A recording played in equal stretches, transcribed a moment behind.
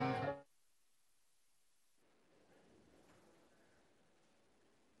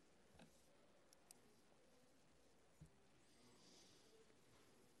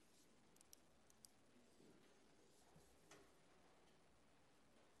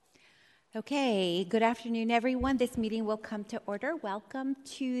Okay, good afternoon, everyone. This meeting will come to order. Welcome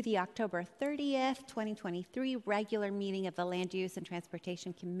to the October 30th, 2023 regular meeting of the Land Use and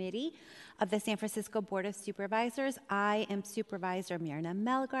Transportation Committee of the San Francisco Board of Supervisors. I am Supervisor Myrna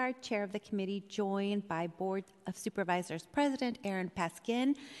Melgar, Chair of the committee, joined by Board of Supervisors President Aaron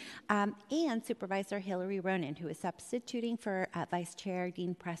Paskin and Supervisor Hillary Ronan, who is substituting for Vice Chair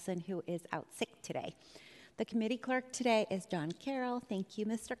Dean Presson, who is out sick today. The committee clerk today is John Carroll. Thank you,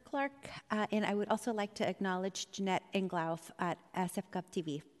 Mr. Clerk. And I would also like to acknowledge Jeanette Englauf at SFGov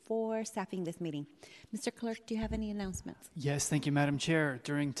TV for staffing this meeting. Mr. Clerk, do you have any announcements? Yes, thank you, Madam Chair.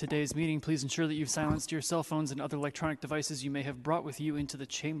 During today's meeting, please ensure that you've silenced your cell phones and other electronic devices you may have brought with you into the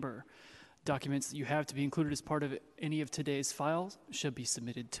chamber. Documents that you have to be included as part of any of today's files should be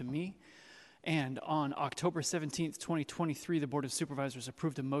submitted to me. And on October 17th, 2023, the Board of Supervisors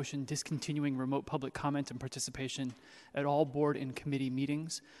approved a motion discontinuing remote public comment and participation at all board and committee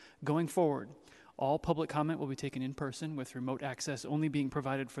meetings. Going forward, all public comment will be taken in person, with remote access only being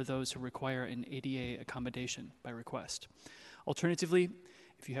provided for those who require an ADA accommodation by request. Alternatively,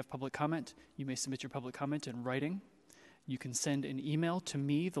 if you have public comment, you may submit your public comment in writing. You can send an email to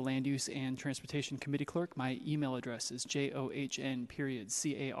me, the Land Use and Transportation Committee Clerk. My email address is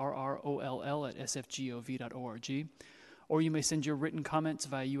john.carroll@sfgov.org. Or you may send your written comments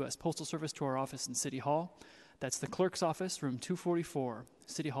via U.S. Postal Service to our office in City Hall. That's the Clerk's Office, room 244.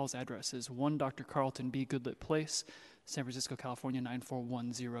 City Hall's address is 1 Dr. Carlton B. Goodlett Place, San Francisco, California,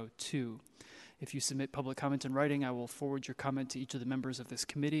 94102. If you submit public comment in writing, I will forward your comment to each of the members of this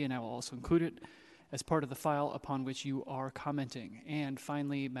committee, and I will also include it as part of the file upon which you are commenting. And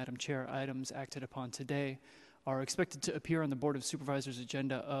finally, Madam Chair, items acted upon today are expected to appear on the Board of Supervisors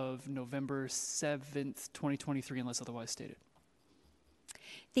agenda of November 7th, 2023, unless otherwise stated.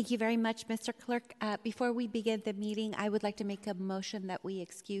 Thank you very much, Mr. Clerk. Before we begin the meeting, I would like to make a motion that we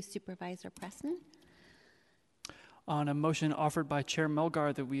excuse Supervisor Preston. On a motion offered by Chair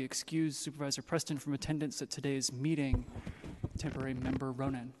Melgar that we excuse Supervisor Preston from attendance at today's meeting, temporary member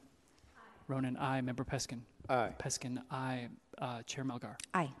Ronan. Ronan, aye. Member Peskin. Aye. Peskin, aye. Chair Melgar.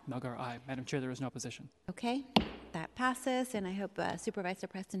 Aye. Melgar, aye. Madam Chair, there is no opposition. Okay, that passes, and I hope Supervisor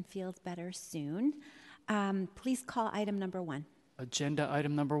Preston feels better soon. Please call item number 1. Agenda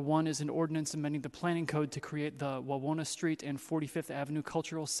item number 1 is an ordinance amending the planning code to create the Wawona Street and 45th Avenue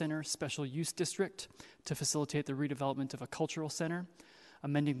Cultural Center Special Use District to facilitate the redevelopment of a cultural center,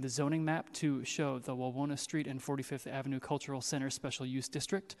 amending the zoning map to show the Wawona Street and 45th Avenue Cultural Center Special Use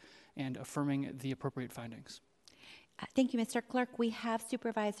District, and affirming the appropriate findings. Thank you, Mr. Clerk. We have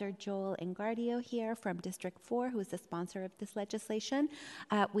Supervisor Joel Engardio here from District 4, who is the sponsor of this legislation.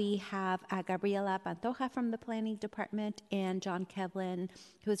 We have Gabriela Pantoja from the Planning Department and John Kevlin,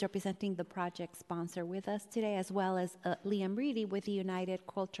 who is representing the project sponsor with us today, as well as Liam Reedy with the United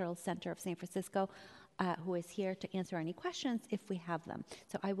Cultural Center of San Francisco, who is here to answer any questions if we have them.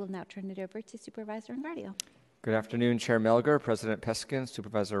 So I will now turn it over to Supervisor Engardio. Good afternoon, Chair Melgar, President Peskin,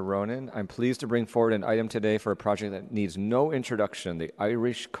 Supervisor Ronan. I'm pleased to bring forward an item today for a project that needs no introduction. The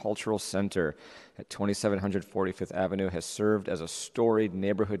Irish Cultural Center at 2700 45th Avenue has served as a storied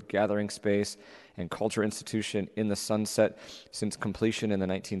neighborhood gathering space and culture institution in the Sunset since completion in the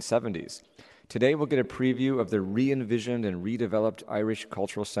 1970s. Today, we'll get a preview of the re-envisioned and redeveloped Irish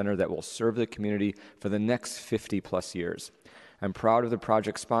Cultural Center that will serve the community for the next 50-plus years. I'm proud of the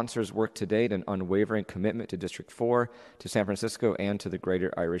project sponsors' work to date and unwavering commitment to District 4, to San Francisco, and to the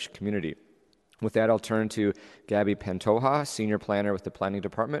greater Irish community. With that, I'll turn to Gabby Pantoja, Senior Planner with the Planning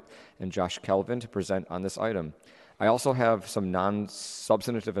Department, and Josh Kelvin to present on this item. I also have some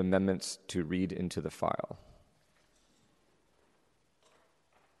non-substantive amendments to read into the file.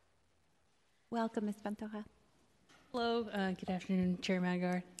 Welcome, Ms. Pantoja. Hello, good afternoon, Chair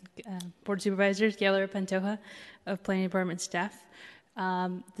Melgar, Board of Supervisors, Gabriela Pantoja of Planning Department staff.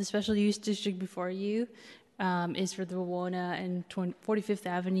 The special use district before you is for the Wawona and 45th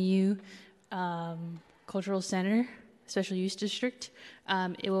Avenue Cultural Center Special Use District.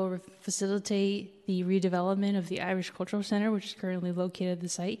 It will facilitate the redevelopment of the Irish Cultural Center, which is currently located at the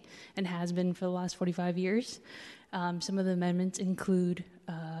site and has been for the last 45 years. Some of the amendments include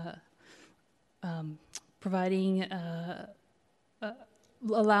providing,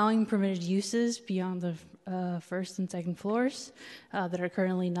 allowing permitted uses beyond the first and second floors that are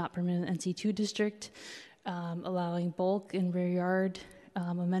currently not permitted in NC2 district, allowing bulk and rear yard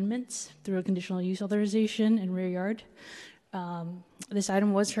amendments through a conditional use authorization and rear yard. This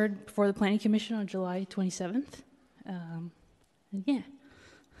item was heard before the Planning Commission on July 27th. And yeah,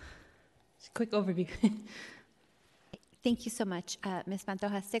 it's a quick overview. Thank you so much, Ms.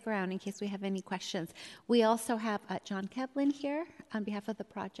 Pantoja. Stick around in case we have any questions. We also have John Kevlin here on behalf of the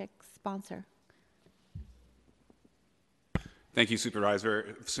project sponsor. Thank you,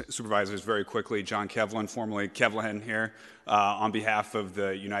 Supervisors. Very quickly, John Kevlin, formerly Kevlin here, on behalf of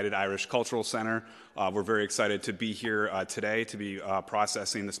the United Irish Cultural Center. We're very excited to be here today to be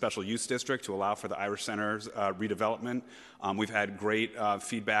processing the special use district to allow for the Irish Center's redevelopment. We've had great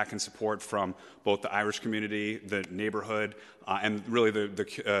feedback and support from both the Irish community, the neighborhood, and really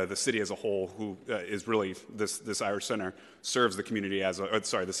the city as a whole, who is really this Irish Center serves the community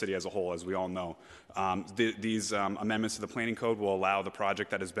the city as a whole, as we all know. These amendments to the planning code will allow the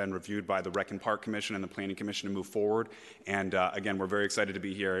project that has been reviewed by the Rec and Park Commission and the Planning Commission to move forward. And again, we're very excited to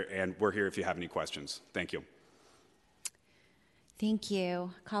be here, and we're here if you have any questions. Thank you. Thank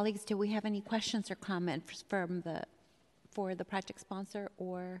you. Colleagues, do we have any questions or comments for the project sponsor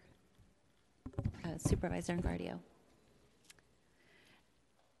or Supervisor Engardio?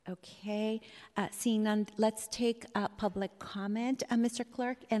 Okay, seeing none, let's take public comment, Mr.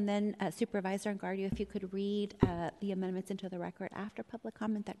 Clerk, and then Supervisor Engardio, if you could read the amendments into the record after public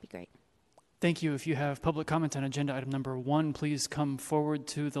comment, that'd be great. Thank you. If you have public comment on agenda item number 1, please come forward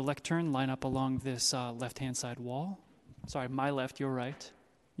to the lectern, line up along this left-hand side wall. Sorry, my left, your right.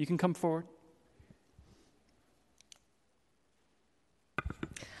 You can come forward.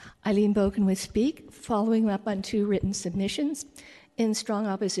 Eileen Bogan with Speak, following up on 2 written submissions in strong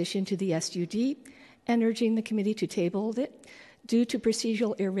opposition to the SUD and urging the committee to table it due to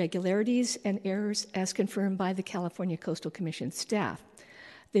procedural irregularities and errors as confirmed by the California Coastal Commission staff.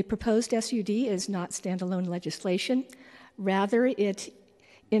 The proposed SUD is not standalone legislation. Rather, it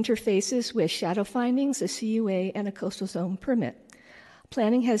interfaces with shadow findings, a CUA, and a coastal zone permit.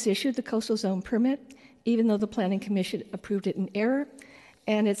 Planning has issued the coastal zone permit, even though the Planning Commission approved it in error,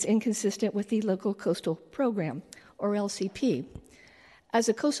 and it's inconsistent with the Local Coastal Program, or LCP. As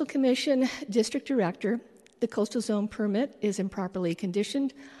a Coastal Commission District Director, the coastal zone permit is improperly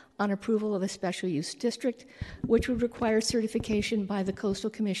conditioned on approval of a special use district, which would require certification by the Coastal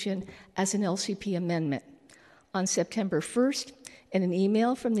Commission as an LCP amendment. On September 1st, in an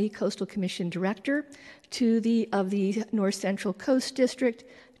email from the Coastal Commission Director to the North Central Coast District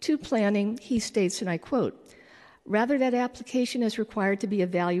to Planning, he states, and I quote, "Rather, that application is required to be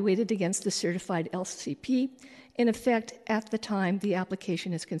evaluated against the certified LCP in effect at the time the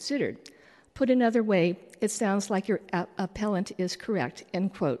application is considered. Put another way, it sounds like your appellant is correct,"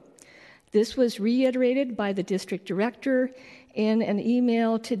 end quote. This was reiterated by the district director in an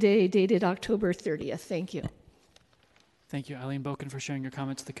email today dated October 30th. Thank you. Thank you, Eileen Boken, for sharing your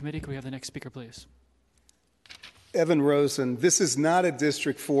comments to the committee. Can we have the next speaker, please? Evan Rosen, this is not a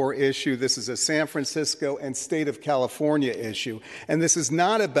District 4 issue. This is a San Francisco and state of California issue. And this is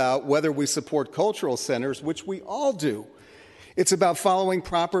not about whether we support cultural centers, which we all do. It's about following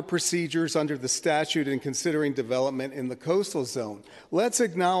proper procedures under the statute and considering development in the coastal zone. Let's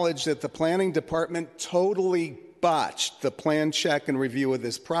acknowledge that the planning department totally botched the plan, check, and review of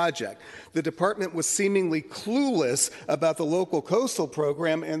this project. The department was seemingly clueless about the local coastal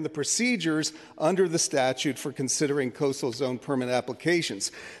program and the procedures under the statute for considering coastal zone permit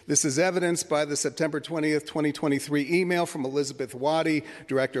applications. This is evidenced by the September 20th, 2023 email from Elizabeth Waddy,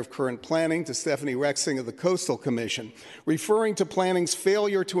 Director of Current Planning, to Stephanie Rexing of the Coastal Commission. Referring to planning's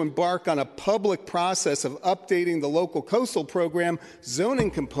failure to embark on a public process of updating the local coastal program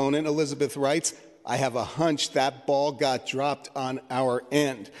zoning component, Elizabeth writes, "I have a hunch that ball got dropped on our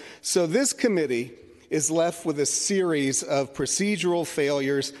end." So this committee is left with a series of procedural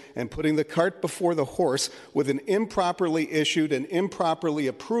failures and putting the cart before the horse with an improperly issued and improperly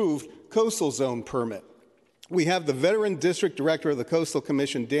approved coastal zone permit. We have the veteran district director of the Coastal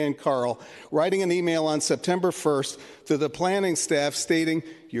Commission, Dan Carl, writing an email on September 1st to the planning staff stating,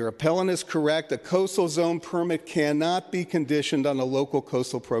 "Your appellant is correct. A coastal zone permit cannot be conditioned on a local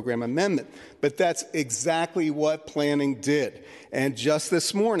coastal program amendment." But that's exactly what planning did. And just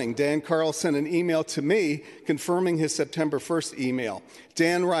this morning, Dan Carl sent an email to me confirming his September 1st email.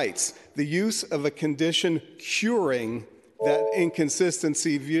 Dan writes, "The use of a condition curing that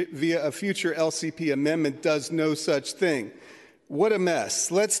inconsistency via a future LCP amendment does no such thing." What a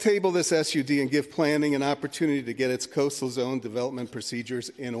mess. Let's table this SUD and give planning an opportunity to get its coastal zone development procedures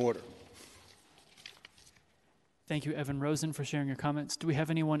in order. Thank you, Evan Rosen, for sharing your comments. Do we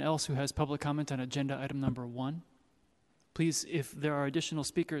have anyone else who has public comment on agenda item number 1? Please, if there are additional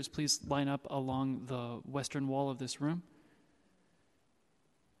speakers, please line up along the western wall of this room.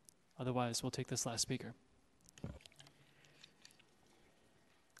 Otherwise, we'll take this last speaker.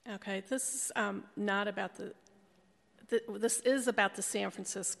 Okay, this is not about this is about the San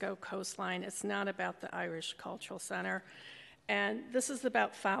Francisco coastline. It's not about the Irish Cultural Center. And this is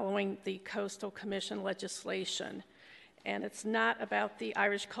about following the Coastal Commission legislation. And it's not about the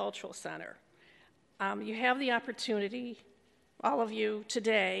Irish Cultural Center. You have the opportunity, all of you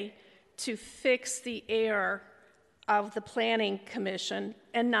today, to fix the error of the Planning Commission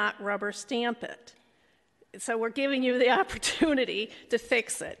and not rubber stamp it. So we're giving you the opportunity to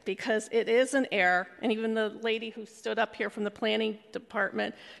fix it because it is an error, and even the lady who stood up here from the Planning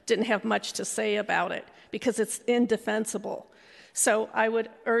Department didn't have much to say about it because it's indefensible. So I would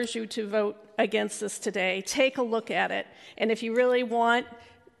urge you to vote against this today. Take a look at it, and if you really want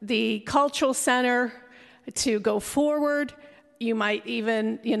the Cultural Center to go forward, you might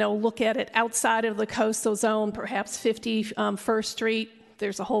even, look at it outside of the coastal zone, perhaps 51st Street.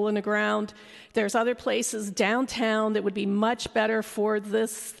 There's a hole in the ground. There's other places downtown that would be much better for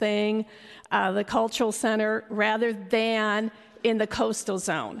this thing, the Cultural Center, rather than in the coastal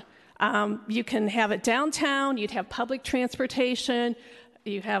zone. You can have it downtown. You'd have public transportation.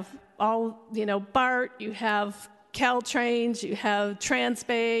 You have all, BART. You have Caltrains, you have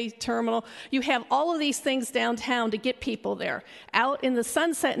Transbay Terminal, you have all of these things downtown to get people there. Out in the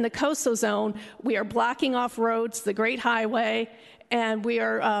Sunset in the coastal zone, we are blocking off roads, the Great Highway, and we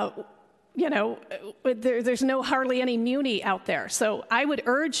are, there's hardly any muni out there. So I would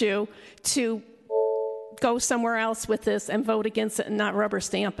urge you to go somewhere else with this and vote against it and not rubber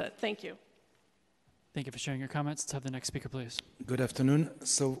stamp it. Thank you. Thank you for sharing your comments. Let's have the next speaker, please. Good afternoon.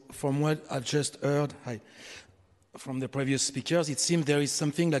 So from what I've just heard, from the previous speakers, it seems there is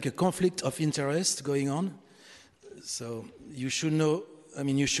something like a conflict of interest going on. So you should know,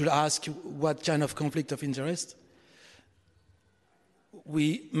 you should ask what kind of conflict of interest.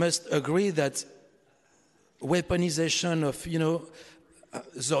 We must agree that weaponization of,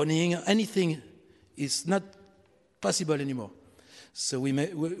 zoning, anything is not possible anymore. So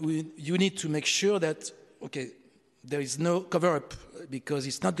you need to make sure that, there is no cover-up because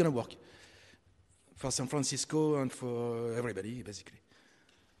it's not going to work. For San Francisco and for everybody, basically.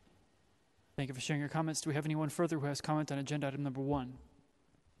 Thank you for sharing your comments. Do we have anyone further who has comment on agenda item number 1?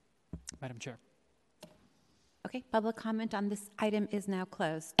 Madam Chair. Okay, public comment on this item is now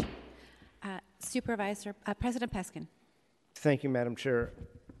closed. President Peskin. Thank you, Madam Chair.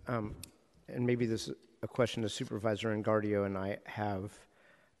 And maybe this is a question to Supervisor Engardio, and I have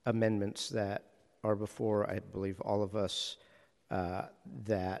amendments that are before, I believe, all of us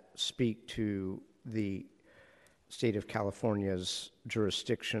that speak to the state of California's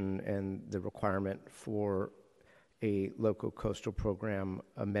jurisdiction and the requirement for a local coastal program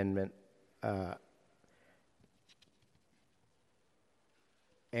amendment.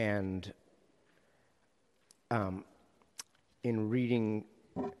 And in reading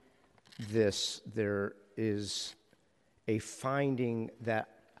this, there is a finding that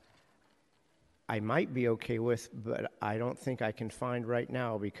I might be okay with, but I don't think I can find right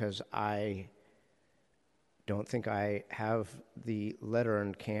now because I don't think I have the letter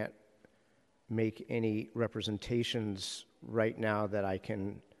and can't make any representations right now that I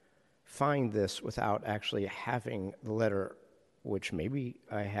can find this without actually having the letter, which maybe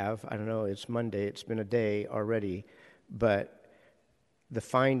I have. I don't know. It's Monday. It's been a day already. But the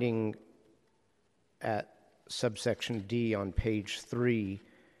finding at subsection D on page 3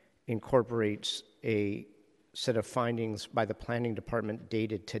 incorporates a set of findings by the Planning Department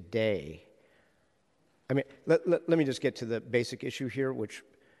dated today. Let me just get to the basic issue here, which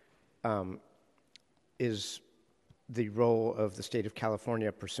is the role of the state of California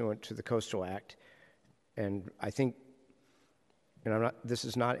pursuant to the Coastal Act. And I think, this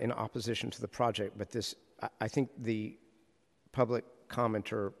is not in opposition to the project, but I think the public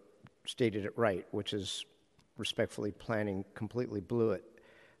commenter stated it right, which is respectfully planning completely blew it.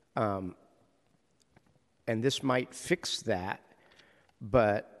 And this might fix that,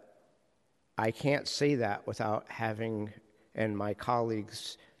 but I can't say that without having, and my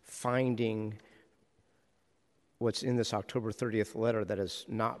colleagues finding what's in this October 30th letter that is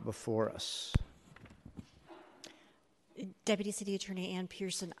not before us. Deputy City Attorney Ann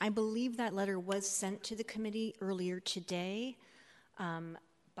Pearson, I believe that letter was sent to the committee earlier today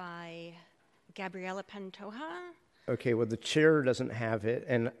by Gabriela Pantoja. Okay, well, the chair doesn't have it,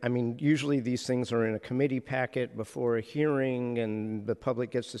 and usually these things are in a committee packet before a hearing, and the public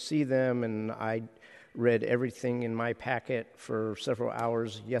gets to see them, and I read everything in my packet for several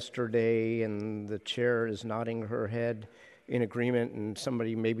hours yesterday, and the chair is nodding her head in agreement, and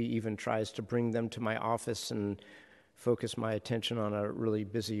somebody maybe even tries to bring them to my office and focus my attention on a really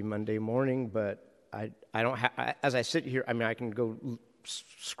busy Monday morning, but I don't have, as I sit here, I can go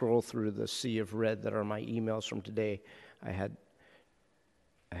scroll through the sea of red that are my emails from today.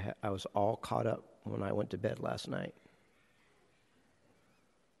 I was all caught up when I went to bed last night.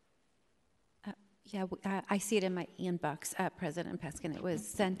 Yeah, I see it in my inbox, President Peskin. It was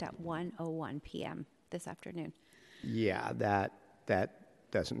sent at 1:01 p.m. this afternoon. Yeah, that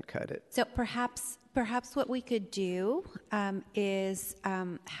doesn't cut it. So perhaps what we could do is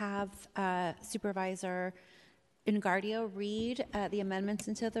have Supervisor Engardio read the amendments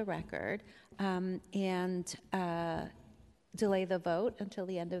into the record and delay the vote until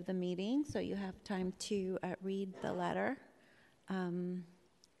the end of the meeting, so you have time to read the letter.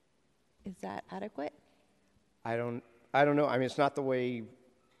 Is that adequate? I don't know. I mean, it's not the way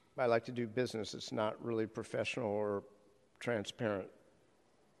I like to do business. It's not really professional or transparent.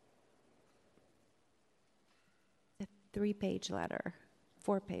 A 3-page letter,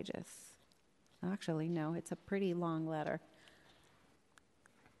 4 pages. Actually, no, it's a pretty long letter.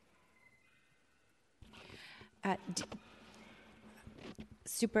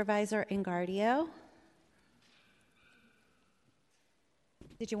 Supervisor Engardio,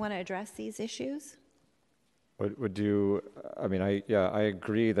 did you want to address these issues? Would you, I mean, I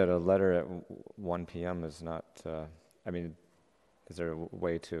agree that a letter at 1 p.m. is not, I mean, is there a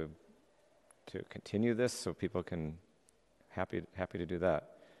way to continue this so people can, happy to do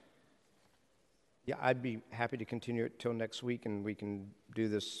that? Yeah, I'd be happy to continue it till next week, and we can do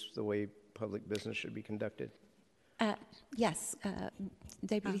this the way public business should be conducted. Yes,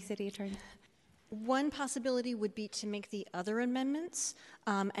 Deputy City Attorney. One possibility would be to make the other amendments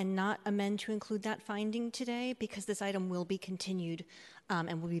and not amend to include that finding today, because this item will be continued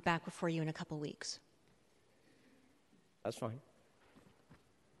and we'll be back before you in a couple weeks. That's fine.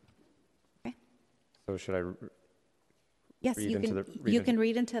 Okay. So should I Yes, read you into can. the You can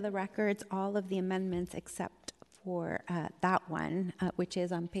read into the records all of the amendments except for that one, which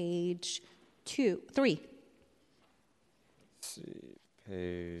is on page 3. Let's see,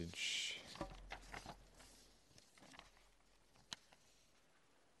 page.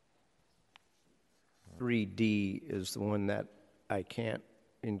 D is the one that I can't,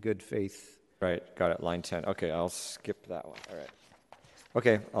 in good faith. Right, got it, line 10. Okay, I'll skip that one. All right.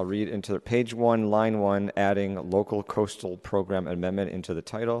 Okay, I'll read into page 1, line 1, adding local coastal program amendment into the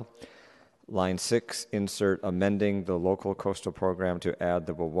title. Line 6, insert amending the local coastal program to add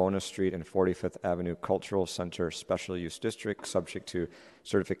the Wawona Street and 45th Avenue Cultural Center Special Use District, subject to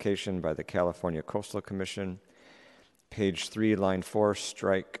certification by the California Coastal Commission. Page 3, line 4,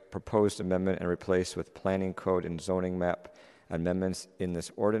 strike proposed amendment and replace with planning code and zoning map amendments in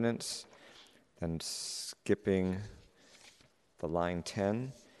this ordinance. Then skipping the line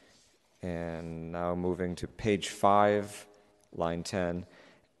 10, and now moving to page 5, line 10,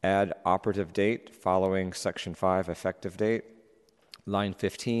 add operative date following section 5 effective date. Line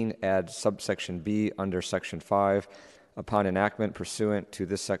 15, add subsection B under section 5. Upon enactment pursuant to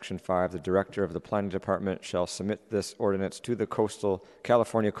this section 5, the director of the planning department shall submit this ordinance to the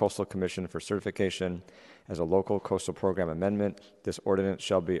California Coastal Commission for certification as a local coastal program amendment. This ordinance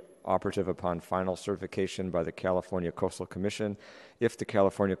shall be operative upon final certification by the California Coastal Commission. If the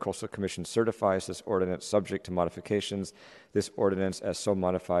California Coastal Commission certifies this ordinance subject to modifications, this ordinance as so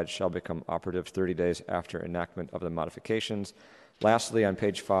modified shall become operative 30 days after enactment of the modifications. Lastly, on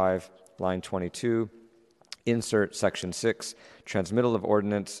page 5, line 22, insert section 6, transmittal of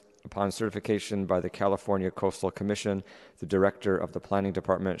ordinance. Upon certification by the California Coastal Commission, the director of the planning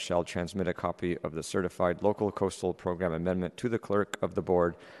department shall transmit a copy of the certified local coastal program amendment to the clerk of the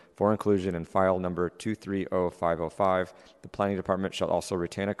board for inclusion in file number 230505. The planning department shall also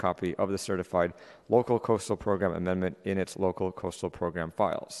retain a copy of the certified local coastal program amendment in its local coastal program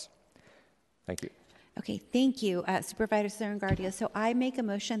files. Thank you. Okay, thank you, Supervisor Engardio. So I make a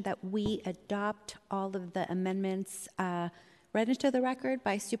motion that we adopt all of the amendments read into the record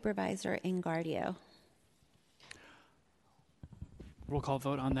by Supervisor Engardio. Roll call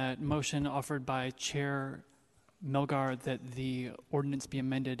vote on that motion offered by Chair Melgar that the ordinance be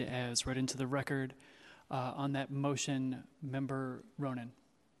amended as read into the record. On that motion, Member Ronan.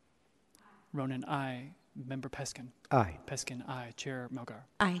 Ronan, aye. Member Peskin. Aye. Peskin, aye. Chair Melgar.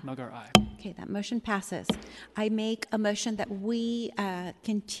 Aye. Melgar, aye. Okay, that motion passes. I make a motion that we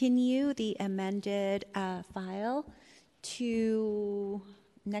continue the amended file to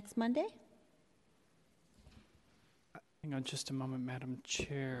next Monday. Hang on just a moment, Madam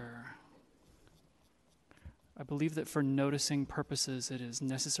Chair. I believe that for noticing purposes, it is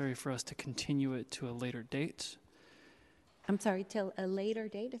necessary for us to continue it to a later date. I'm sorry, till a later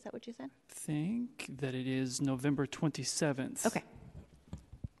date, is that what you said? I think that it is November 27th. Okay.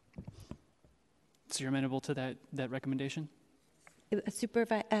 So you're amenable to that recommendation?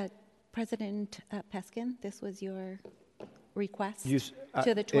 President Peskin, this was your request You,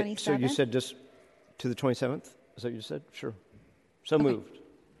 to the 27th? So you said just to the 27th? Is that what you said? Sure. So Okay. moved.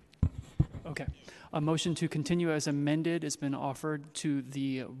 Okay. A motion to continue as amended has been offered to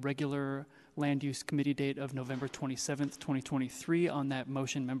the regular Land Use Committee date of November 27th, 2023. On that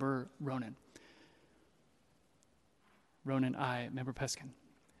motion, Member Ronan. Ronan, aye. Member Peskin.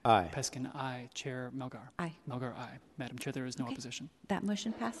 Aye. Peskin, aye. Chair Melgar. Aye. Melgar, aye. Madam Chair, there is no Okay. opposition. That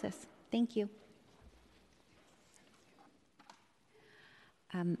motion passes. Thank you.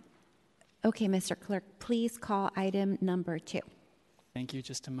 Okay, Mr. Clerk, please call item number 2. Thank you.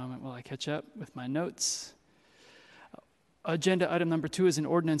 Just a moment while I catch up with my notes. Agenda item number 2 is an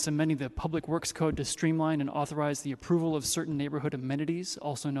ordinance amending the Public Works Code to streamline and authorize the approval of certain neighborhood amenities,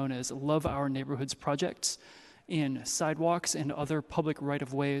 also known as Love Our Neighborhoods projects, in sidewalks and other public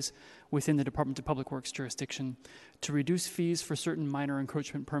right-of-ways within the Department of Public Works jurisdiction, to reduce fees for certain minor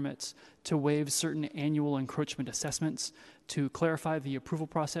encroachment permits, to waive certain annual encroachment assessments, to clarify the approval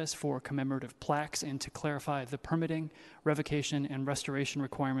process for commemorative plaques, and to clarify the permitting, revocation, and restoration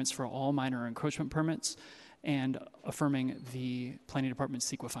requirements for all minor encroachment permits, and affirming the Planning Department's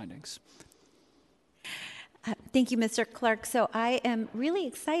CEQA findings. Thank you, Mr. Clerk. So I am really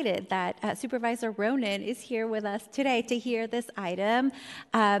excited that Supervisor Ronan is here with us today to hear this item.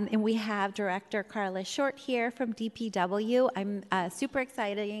 And we have Director Carla Short here from DPW. I'm super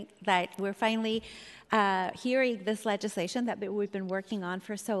excited that we're finally hearing this legislation that we've been working on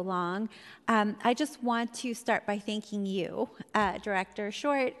for so long. I just want to start by thanking you, Director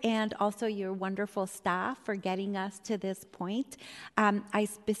Short, and also your wonderful staff for getting us to this point. I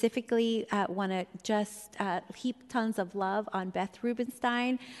specifically want to just heap tons of love on Beth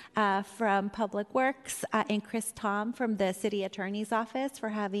Rubenstein from Public Works and Chris Tom from the City Attorney's Office for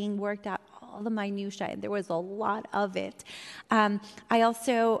having worked out all the minutiae, and there was a lot of it. I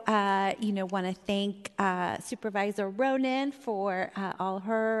also, want to thank Supervisor Ronan for all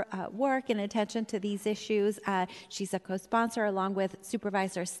her work and attention to these issues. She's a co-sponsor along with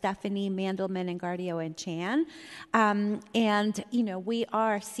Supervisor Stephanie Mandelman and Gardio and Chan. We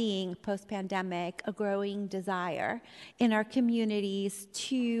are seeing post-pandemic a growing desire in our communities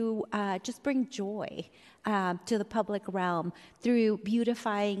to just bring joy to the public realm through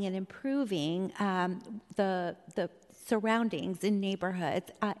beautifying and improving the surroundings in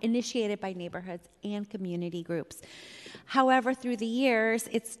neighborhoods, initiated by neighborhoods and community groups. However, through the years,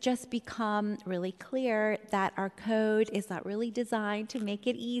 it's just become really clear that our code is not really designed to make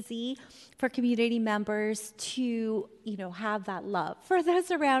it easy for community members to, have that love for the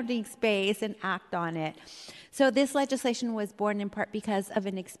surrounding space and act on it. So this legislation was born in part because of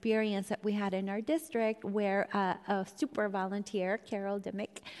an experience that we had in our district where a super volunteer, Carol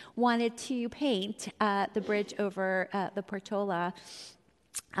Dimmick, wanted to paint the bridge over the Portola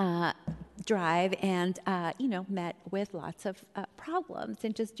drive and, met with lots of problems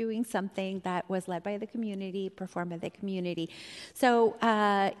and just doing something that was led by the community, performed by the community. So,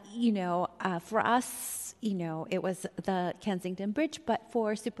 for us, it was the Kensington Bridge, but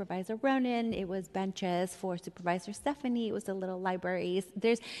for Supervisor Ronan, it was benches. For Supervisor Stephanie, it was the little libraries.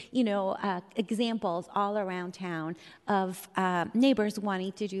 There's, examples all around town of neighbors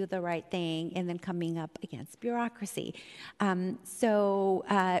wanting to do the right thing and then coming up against bureaucracy.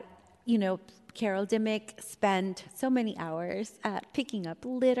 Carol Dimmick spent so many hours picking up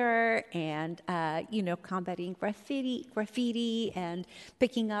litter and, combating graffiti and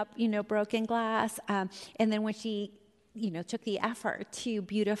picking up, broken glass. And then when she, took the effort to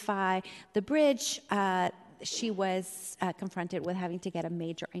beautify the bridge, she was confronted with having to get a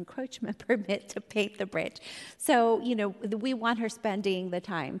major encroachment permit to paint the bridge. So, we want her spending the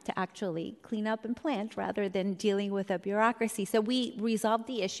time to actually clean up and plant rather than dealing with a bureaucracy. So we resolved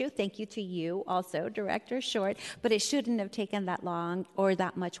the issue. Thank you to you also, Director Short, but it shouldn't have taken that long or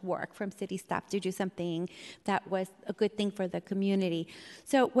that much work from city staff to do something that was a good thing for the community.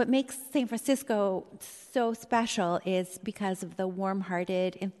 So what makes San Francisco so special is because of the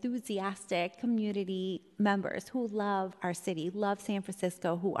warm-hearted, enthusiastic community members who love our city, love San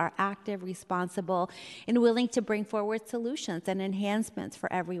Francisco, who are active, responsible, and willing to bring forward solutions and enhancements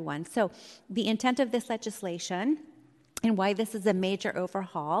for everyone. So the intent of this legislation and why this is a major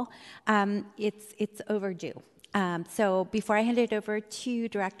overhaul, it's overdue. So before I hand it over to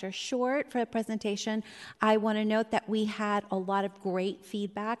Director Short for the presentation, I want to note that we had a lot of great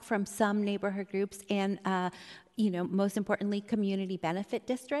feedback from some neighborhood groups and most importantly, community benefit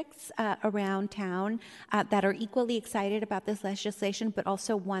districts around town that are equally excited about this legislation, but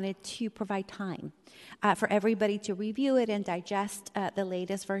also wanted to provide time for everybody to review it and digest the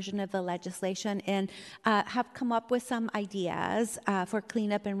latest version of the legislation, and have come up with some ideas for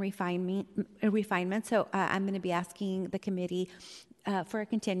cleanup and refinement. So I'm going to be asking the committee for a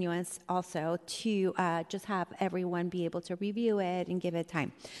continuance also to just have everyone be able to review it and give it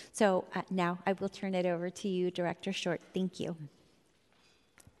time. So now I will turn it over to you, Director Short. Thank you.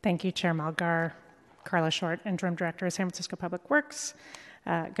 Thank you, Chair Malgar. Carla Short, Interim Director of San Francisco Public Works.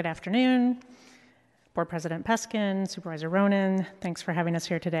 Good afternoon. Board President Peskin, Supervisor Ronan, thanks for having us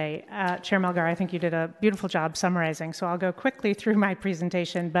here today. Chair Malgar, I think you did a beautiful job summarizing, so I'll go quickly through my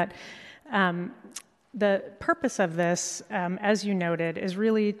presentation, but the purpose of this, as you noted, is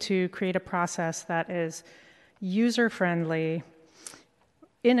really to create a process that is user-friendly,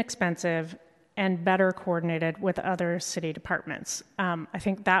 inexpensive, and better coordinated with other city departments. I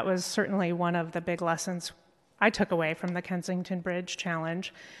think that was certainly one of the big lessons I took away from the Kensington Bridge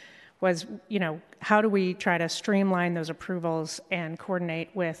Challenge was, how do we try to streamline those approvals and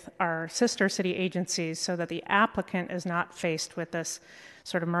coordinate with our sister city agencies so that the applicant is not faced with this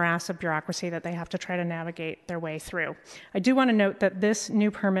sort of morass of bureaucracy that they have to try to navigate their way through. I do want to note that this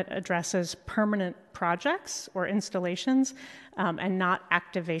new permit addresses permanent projects or installations and not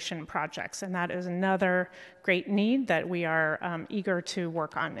activation projects, and that is another great need that we are eager to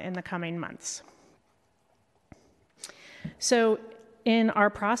work on in the coming months. So in our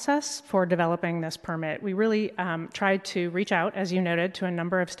process for developing this permit, we really tried to reach out, as you noted, to a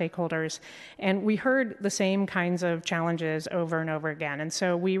number of stakeholders, and we heard the same kinds of challenges over and over again. And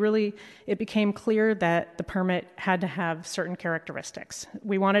so it became clear that the permit had to have certain characteristics.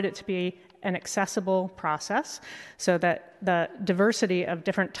 We wanted it to be an accessible process so that the diversity of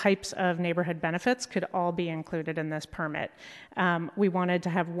different types of neighborhood benefits could all be included in this permit. We wanted to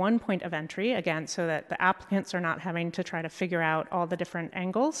have one point of entry, again, so that the applicants are not having to try to figure out all the different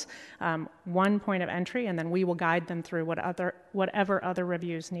angles. One point of entry, and then we will guide them through whatever other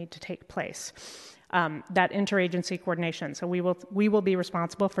reviews need to take place. That interagency coordination, so we will be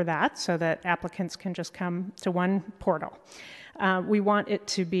responsible for that so that applicants can just come to one portal. We want it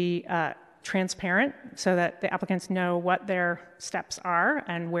to be transparent so that the applicants know what their steps are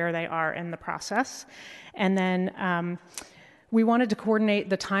and where they are in the process. And then we wanted to coordinate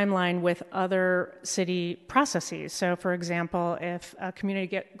the timeline with other city processes. So for example, if a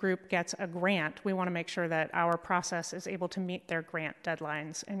community group gets a grant, we want to make sure that our process is able to meet their grant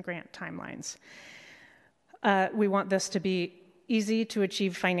deadlines and grant timelines. We want this to be easy to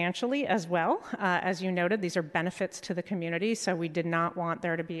achieve financially as well. As you noted, these are benefits to the community, so we did not want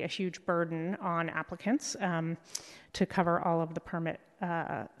there to be a huge burden on applicants to cover all of the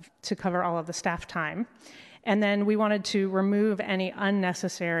staff time. And then we wanted to remove any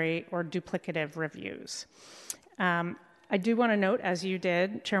unnecessary or duplicative reviews. I do want to note, as you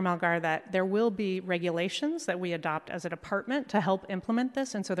did, Chair Malgar, that there will be regulations that we adopt as a department to help implement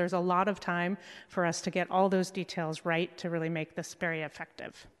this, and so there's a lot of time for us to get all those details right to really make this very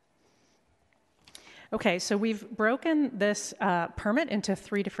effective. Okay, so we've broken this permit into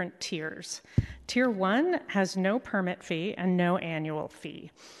 3 different tiers. Tier 1 has no permit fee and no annual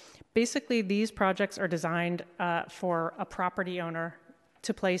fee. Basically, these projects are designed for a property owner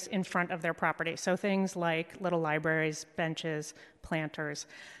to place in front of their property. So things like little libraries, benches, planters.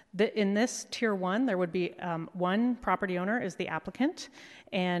 In this tier 1, there would be one property owner is the applicant,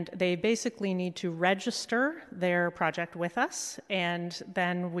 and they basically need to register their project with us, and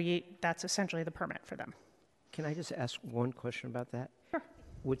then that's essentially the permit for them. Can I just ask one question about that? Sure.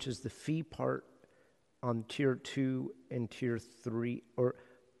 Which is the fee part on tier 2 and tier 3, or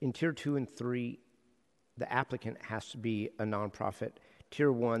in tier 2 and 3, the applicant has to be a nonprofit.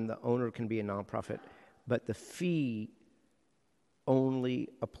 Tier 1, the owner can be a nonprofit, but the fee only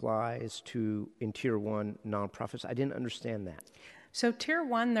applies to, in Tier 1, nonprofits. I didn't understand that. So Tier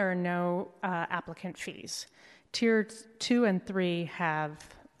 1, there are no applicant fees. Tier 2 and 3 have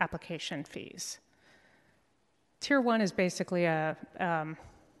application fees. Tier 1 is basically a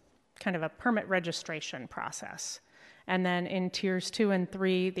kind of a permit registration process. And then in tiers 2 and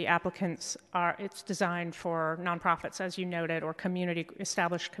 3, the applicants it's designed for nonprofits, as you noted, or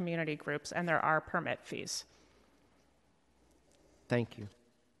established community groups, and there are permit fees. Thank you.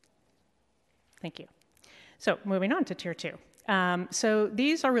 Thank you. So moving on to tier 2. So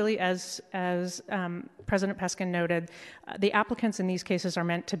these are really, as President Peskin noted, the applicants in these cases are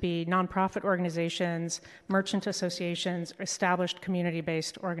meant to be nonprofit organizations, merchant associations, established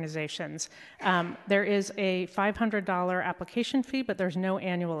community-based organizations. There is a $500 application fee, but there's no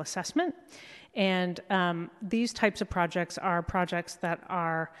annual assessment. And these types of projects are projects that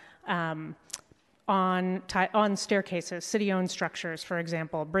are on staircases, city-owned structures, for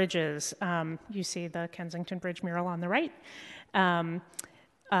example, bridges. You see the Kensington Bridge mural on the right.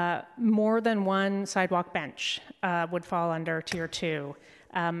 More than one sidewalk bench would fall under Tier 2.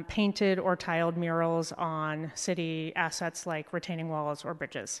 Painted or tiled murals on city assets like retaining walls or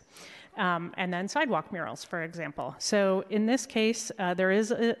bridges. And then sidewalk murals, for example. So in this case, there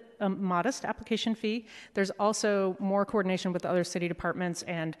is a modest application fee. There's also more coordination with other city departments,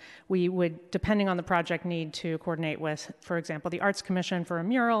 and we would, depending on the project, need to coordinate with, for example, the Arts Commission for a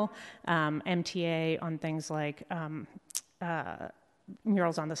mural, MTA on things like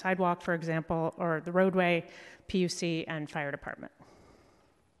murals on the sidewalk, for example, or the roadway, PUC, and fire department.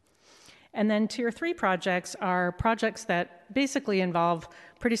 And then Tier 3 projects are projects that basically involve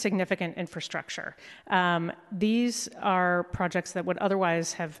pretty significant infrastructure. These are projects that would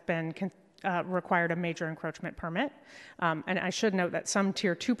otherwise have been required a major encroachment permit. And I should note that some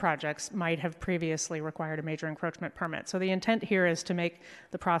Tier 2 projects might have previously required a major encroachment permit. So the intent here is to make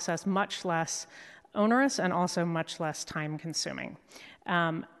the process much less onerous and also much less time-consuming.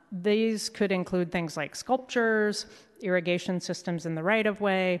 These could include things like sculptures, irrigation systems in the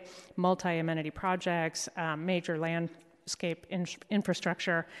right-of-way, multi-amenity projects, major landscape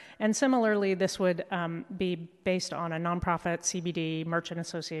infrastructure, and similarly, this would be based on a nonprofit, CBD, merchant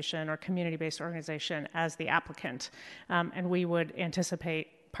association, or community-based organization as the applicant, and we would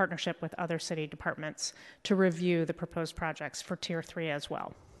anticipate partnership with other city departments to review the proposed projects for Tier 3 as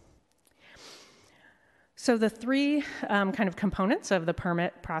well. So the three kind of components of the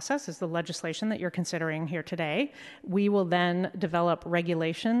permit process is the legislation that you're considering here today. We will then develop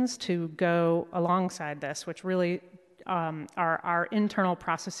regulations to go alongside this, which really are our internal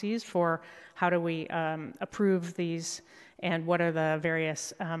processes for how do we approve these and what are the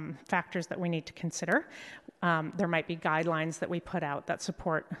various factors that we need to consider. There might be guidelines that we put out that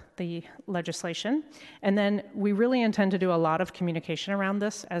support the legislation. And then we really intend to do a lot of communication around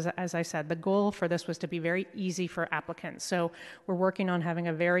this. As I said, the goal for this was to be very easy for applicants. So we're working on having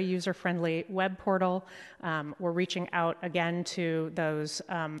a very user-friendly web portal. We're reaching out again to those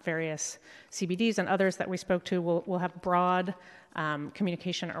various CBDs and others that we spoke to. We'll have broad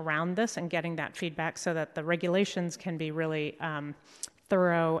communication around this and getting that feedback so that the regulations can be really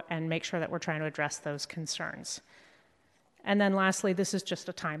thorough and make sure that we're trying to address those concerns. And then lastly, this is just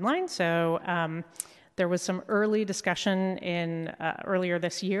a timeline. So there was some early discussion in earlier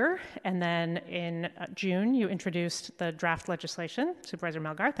this year, and then in June, you introduced the draft legislation. Supervisor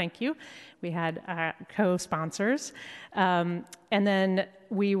Melgar, thank you. We had co-sponsors. And then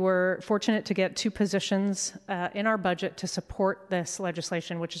we were fortunate to get 2 positions in our budget to support this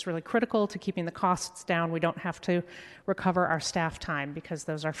legislation, which is really critical to keeping the costs down. We don't have to recover our staff time because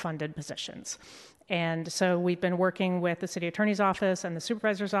those are funded positions. And so we've been working with the city attorney's office and the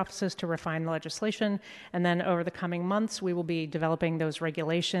supervisor's offices to refine the legislation. And then over the coming months, we will be developing those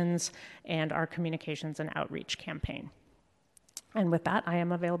regulations and our communications and outreach campaign. And with that, I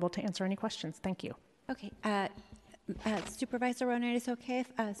am available to answer any questions. Thank you. Okay. Supervisor Ronan, is it okay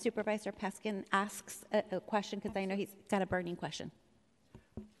if Supervisor Peskin asks a question, because I know he's got a burning question?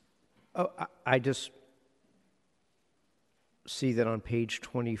 Oh, I just see that on page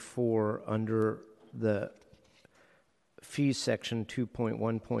 24 under the fees section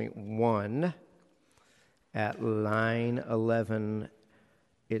 2.1.1 at line 11,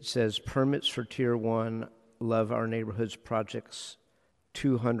 it says permits for Tier 1 Love Our Neighborhoods projects,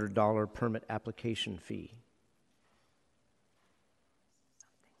 $200 permit application fee.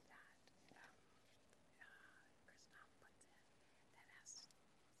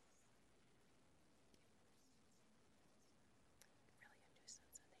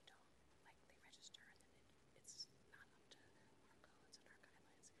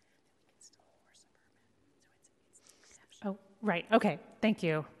 Oh, right. Okay. Thank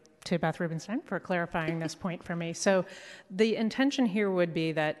you to Beth Rubenstein for clarifying this point for me. So the intention here would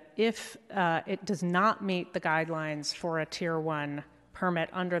be that if it does not meet the guidelines for a Tier 1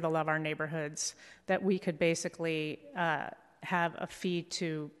 permit under the Love Our Neighborhoods, that we could basically have a fee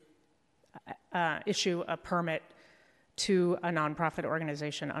to issue a permit to a nonprofit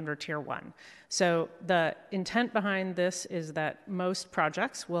organization under Tier 1. So the intent behind this is that most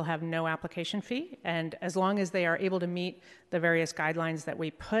projects will have no application fee, and as long as they are able to meet the various guidelines that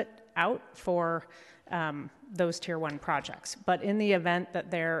we put out for those Tier 1 projects. But in the event that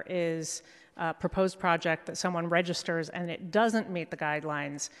there is a proposed project that someone registers and it doesn't meet the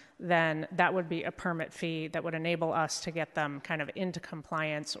guidelines, then that would be a permit fee that would enable us to get them kind of into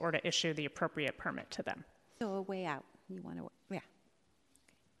compliance or to issue the appropriate permit to them. So a way out. You want to, yeah.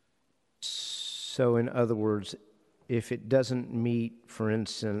 So in other words, if it doesn't meet, for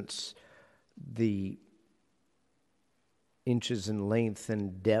instance, the inches in length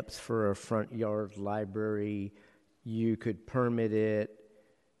and depth for a front yard library, you could permit it,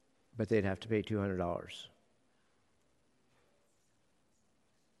 but they'd have to pay $200.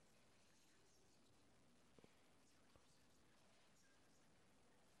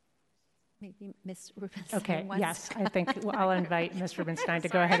 Maybe Ms. Rubenstein Okay, wants yes, to I think I'll invite Ms. Rubenstein to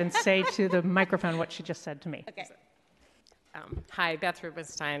go ahead and say to the microphone what she just said to me. Okay. Hi, Beth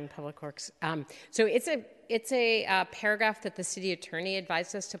Rubenstein, Public Works. So it's a paragraph that the city attorney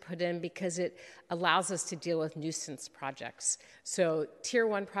advised us to put in because it allows us to deal with nuisance projects. So tier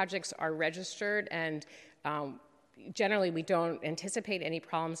 1 projects are registered, and generally we don't anticipate any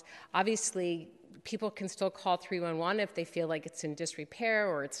problems. Obviously, people can still call 311 if they feel like it's in disrepair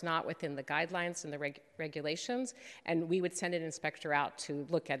or it's not within the guidelines and the regulations, and we would send an inspector out to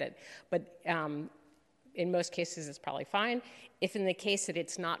look at it. But in most cases, it's probably fine. If in the case that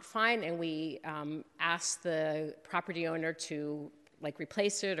it's not fine and we ask the property owner to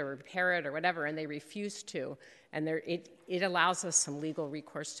replace it or repair it or whatever, and they refuse to, and it allows us some legal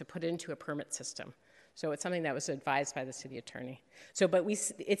recourse to put into a permit system. So it's something that was advised by the city attorney. So, but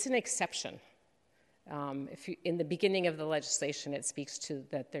it's an exception. In the beginning of the legislation, it speaks to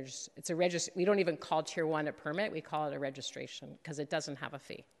that we don't even call tier 1 a permit, we call it a registration because it doesn't have a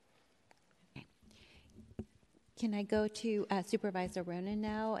fee. Can I go to Supervisor Ronan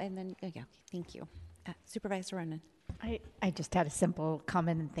now? And then, yeah, okay, thank you. Supervisor Ronan. I just had a simple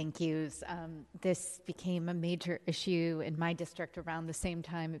comment and thank yous. This became a major issue in my district around the same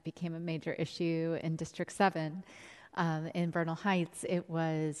time it became a major issue in District 7. In Vernal Heights, it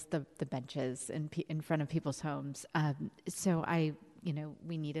was the benches in front of people's homes. So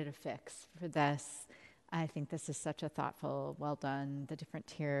we needed a fix for this. I think this is such a thoughtful, well done, the different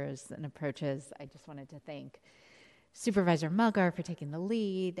tiers and approaches. I just wanted to thank Supervisor Melgar for taking the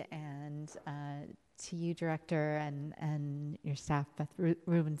lead, and to you, Director, and your staff, Beth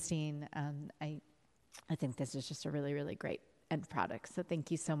Rubenstein. I think this is just a really, really great end product. So thank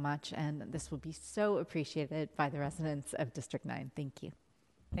you so much, and this will be so appreciated by the residents of District 9. Thank you.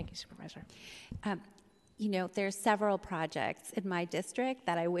 Thank you, Supervisor. There's several projects in my district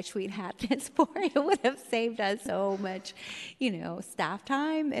that I wish we'd had this for. It would have saved us so much, staff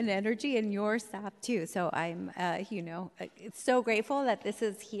time and energy, and your staff too. So I'm, so grateful that this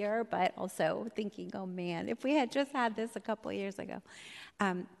is here, but also thinking, oh man, if we had just had this a couple of years ago.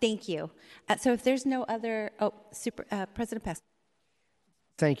 Thank you. So if there's no other, President Peskin.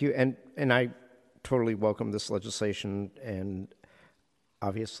 Thank you, and I totally welcome this legislation, and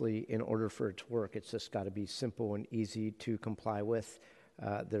obviously, in order for it to work, it's just got to be simple and easy to comply with.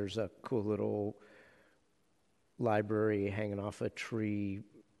 There's a cool little library hanging off a tree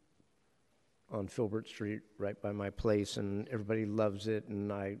on Filbert Street right by my place, and everybody loves it,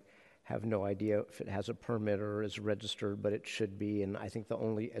 and I have no idea if it has a permit or is registered, but it should be, and I think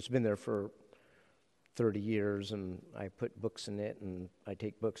it's been there for 30 years, and I put books in it, and I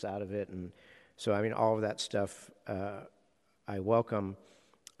take books out of it, and so, all of that stuff I welcome.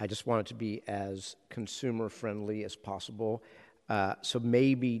 I just want it to be as consumer-friendly as possible. So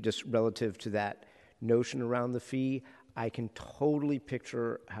maybe just relative to that notion around the fee, I can totally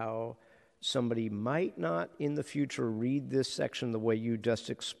picture how somebody might not in the future read this section the way you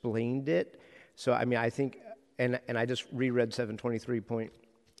just explained it. So, I think, and I just reread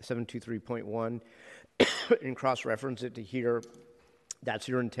 723.1 and cross-reference it to hear that's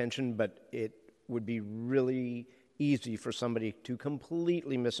your intention, but it would be really easy for somebody to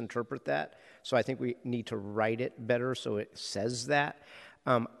completely misinterpret that. So I think we need to write it better so it says that.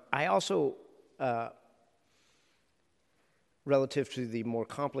 I also, relative to the more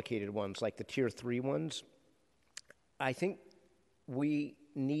complicated ones, like the tier 3 ones, I think we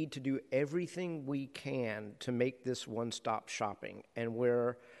need to do everything we can to make this one-stop shopping. And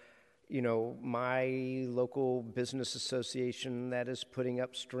where my local business association that is putting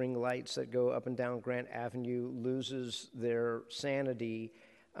up string lights that go up and down Grant Avenue loses their sanity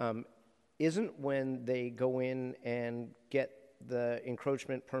isn't when they go in and get the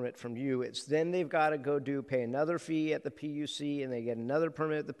encroachment permit from you. It's then they've got to pay another fee at the PUC, and they get another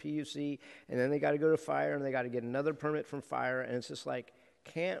permit at the PUC, and then they got to go to fire, and they got to get another permit from fire, and it's just like,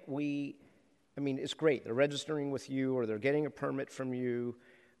 can't we, it's great. They're registering with you, or they're getting a permit from you,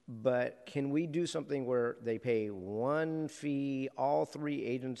 but can we do something where they pay one fee, all 3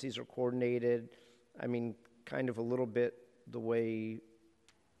 agencies are coordinated? Kind of a little bit the way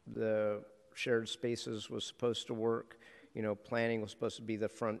the shared spaces was supposed to work. Planning was supposed to be the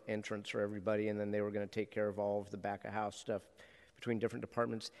front entrance for everybody, and then they were going to take care of all of the back of house stuff between different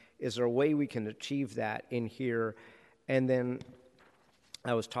departments. Is there a way we can achieve that in here? And then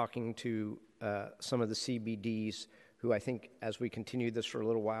I was talking to some of the CBDs who I think as we continue this for a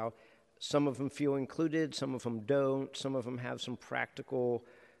little while, some of them feel included, some of them don't, some of them have some practical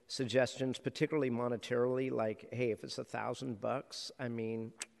suggestions, particularly monetarily, like, hey, if it's $1,000, I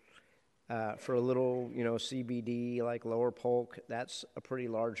mean, for a little, CBD like Lower Polk, that's a pretty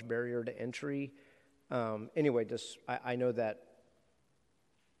large barrier to entry. Anyway, I know that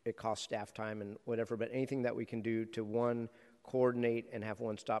it costs staff time and whatever, but anything that we can do to, one, coordinate and have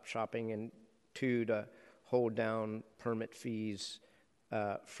one-stop shopping, and two, to hold down permit fees.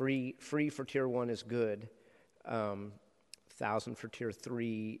 Free for Tier 1 is good. 1,000 for Tier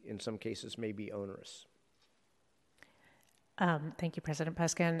 3 in some cases may be onerous. Thank you, President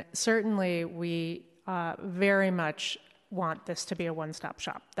Peskin. Certainly, we very much want this to be a one-stop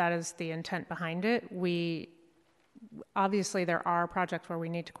shop. That is the intent behind it. Obviously, there are projects where we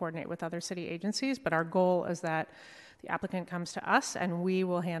need to coordinate with other city agencies, but our goal is that the applicant comes to us and we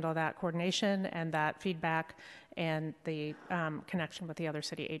will handle that coordination and that feedback and the connection with the other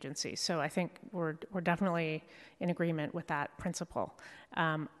city agencies. So I think we're definitely in agreement with that principle.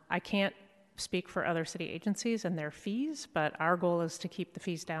 I can't speak for other city agencies and their fees, but our goal is to keep the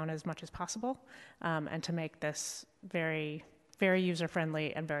fees down as much as possible and to make this very, very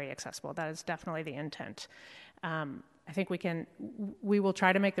user-friendly and very accessible. That is definitely the intent. I think we will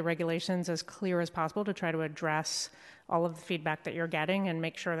try to make the regulations as clear as possible to try to address all of the feedback that you're getting and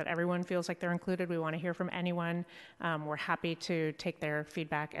make sure that everyone feels like they're included. We want to hear from anyone. We're happy to take their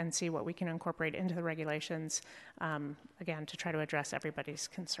feedback and see what we can incorporate into the regulations, again, to try to address everybody's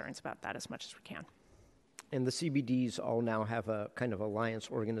concerns about that as much as we can. And the CBDs all now have a kind of alliance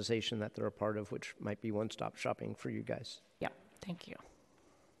organization that they're a part of, which might be one-stop shopping for you guys. Yep, thank you.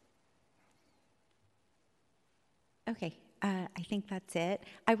 Okay, I think that's it.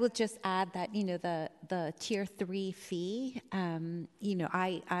 I will just add that, the Tier 3 fee,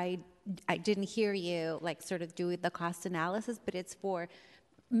 I didn't hear you sort of do the cost analysis, but it's for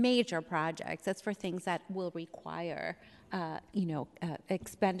major projects. It's for things that will require,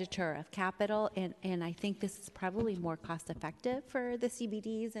 expenditure of capital. And I think this is probably more cost effective for the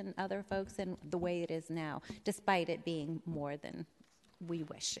CBDs and other folks than the way it is now, despite it being more than we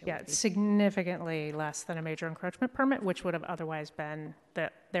wish it would be. It's significantly less than a major encroachment permit, which would have otherwise been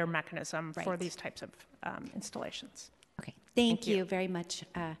their mechanism for these types of installations. Okay, thank you very much.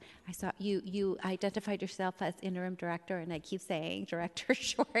 I saw you identified yourself as interim director, and I keep saying Director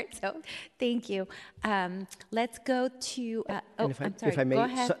Short, so thank you. Let's go to, I'm sorry, if I may, go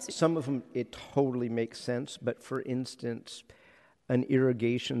ahead. Some of them, it totally makes sense, but for instance, an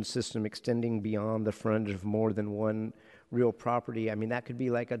irrigation system extending beyond the frontage of more than one real property, I mean, that could be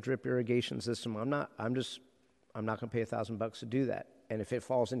like a drip irrigation system. I'm not going to pay $1,000 to do that. And if it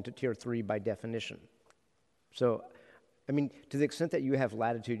falls into Tier 3 by definition. So, I mean, to the extent that you have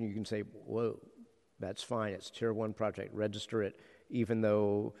latitude and you can say, whoa, that's fine, it's Tier 1 project, register it, even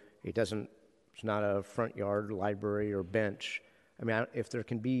though it's not a front yard library or bench. I mean, if there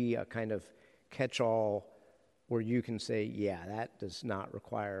can be a kind of catch-all where you can say, yeah, that does not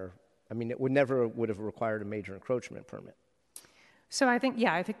require, I mean, it would have required a major encroachment permit. So I think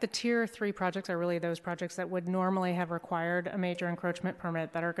the Tier 3 projects are really those projects that would normally have required a major encroachment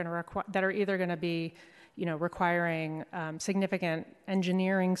permit that are either going to be, requiring significant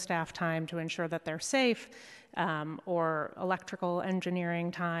engineering staff time to ensure that they're safe, or electrical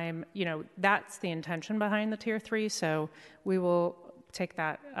engineering time. That's the intention behind the Tier 3. So we will take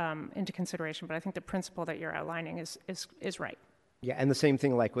that into consideration. But I think the principle that you're outlining is right. Yeah, and the same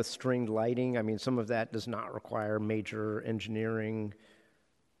thing like with stringed lighting. I mean, some of that does not require major engineering.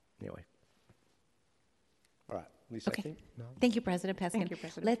 Anyway. All right, Lisa, Okay. I think? No? Thank you, President Peskin. Thank you,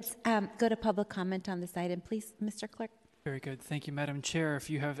 President. Let's go to public comment on this item, please, Mr. Clerk. Very good. Thank you, Madam Chair. If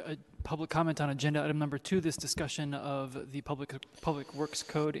you have a public comment on agenda item number 2, this discussion of the Public Works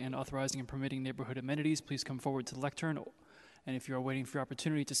Code and authorizing and permitting neighborhood amenities, please come forward to the lectern. And if you are waiting for your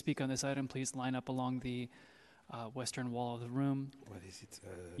opportunity to speak on this item, please line up along the western wall of the room. What is it?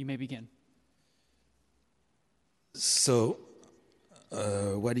 You may begin. So,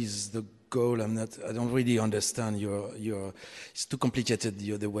 what is the goal? I don't really understand your. It's too complicated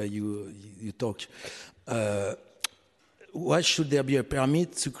the way you talk. Why should there be a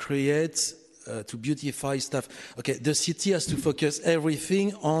permit to create, to beautify stuff? Okay, the city has to focus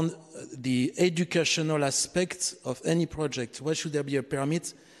everything on the educational aspect of any project. Why should there be a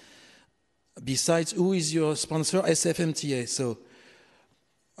permit? Besides, who is your sponsor? SFMTA. So,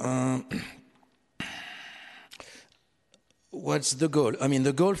 what's the goal? I mean,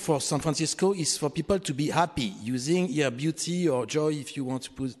 the goal for San Francisco is for people to be happy, using beauty or joy, if you want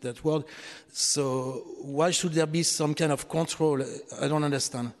to put that word. So why should there be some kind of control? I don't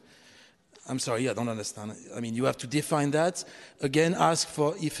understand. I'm sorry, I don't understand. I mean, you have to define that. Again, ask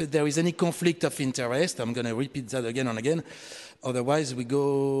for if there is any conflict of interest. I'm going to repeat that again and again. Otherwise, we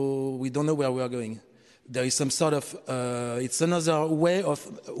don't know where we are going. There is some sort of, it's another way of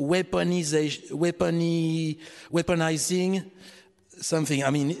weaponizing something. I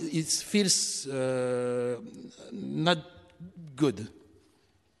mean, it feels not good.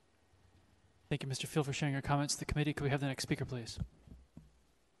 Thank you, Mr. Field, for sharing your comments to the committee. Could we have the next speaker, please?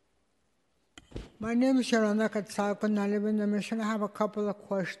 My name is Shalana Katsalko, I live in the Mission. I have a couple of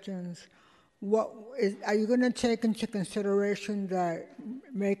questions. Are you going to take into consideration the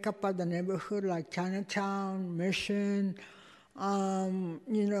makeup of the neighborhood, like Chinatown, Mission? So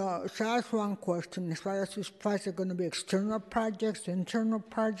that's one question. As far as these projects are going to be external projects, internal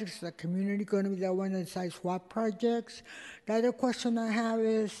projects, the community going to be the one that decides what projects? The other question I have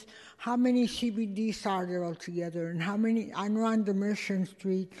is, how many CBDs are there altogether? And how many, I know on the Mission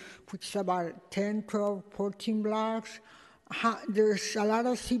Street, which is about 10, 12, 14 blocks, there's a lot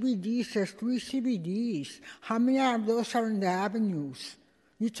of CBDs, there's 3 CBDs. How many of those are in the avenues?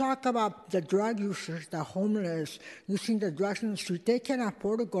 You talk about the drug users, the homeless, using the drugs in the street. They can't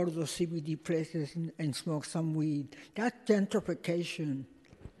afford to go to those CBD places and smoke some weed. That's gentrification.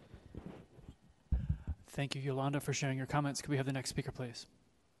 Thank you, Yolanda, for sharing your comments. Could we have the next speaker, please?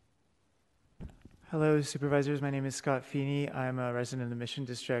 Hello, supervisors. My name is Scott Feeney. I'm a resident of the Mission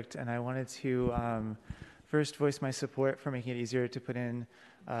District, and I wanted to first voice my support for making it easier to put in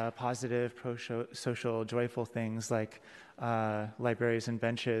positive, pro-social, joyful things like libraries and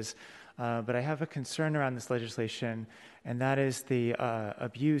benches. But I have a concern around this legislation, and that is the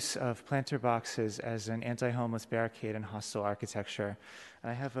abuse of planter boxes as an anti-homeless barricade and hostile architecture.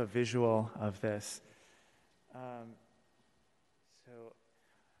 I have a visual of this.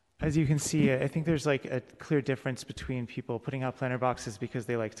 As you can see, I think there's like a clear difference between people putting out planter boxes because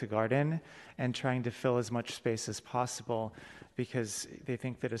they like to garden and trying to fill as much space as possible because they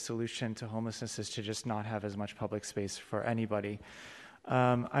think that a solution to homelessness is to just not have as much public space for anybody.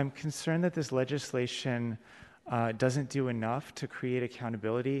 I'm concerned that this legislation doesn't do enough to create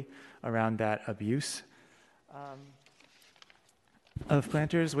accountability around that abuse of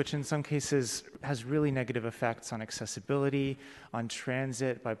planters, which in some cases has really negative effects on accessibility, on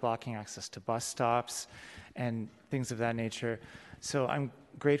transit by blocking access to bus stops and things of that nature. So I'm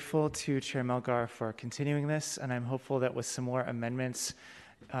grateful to Chair Melgar for continuing this, and I'm hopeful that with some more amendments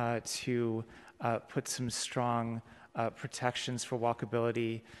to put some strong protections for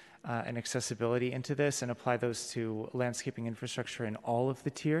walkability and accessibility into this and apply those to landscaping infrastructure in all of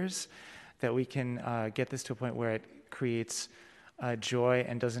the tiers, that we can get this to a point where it creates joy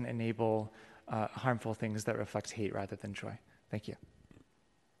and doesn't enable harmful things that reflect hate rather than joy. Thank you.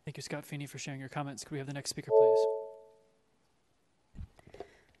 Thank you, Scott Feeney, for sharing your comments. Could we have the next speaker, please?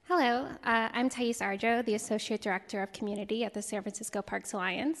 Hello, I'm Thais Arjo, the Associate Director of Community at the San Francisco Parks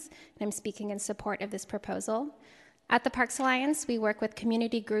Alliance, and I'm speaking in support of this proposal. At the Parks Alliance, we work with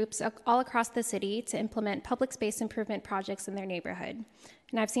community groups all across the city to implement public space improvement projects in their neighborhood.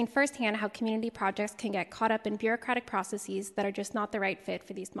 And I've seen firsthand how community projects can get caught up in bureaucratic processes that are just not the right fit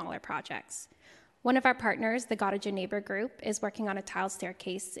for these smaller projects. One of our partners, the Gottingen Neighbor Group, is working on a tiled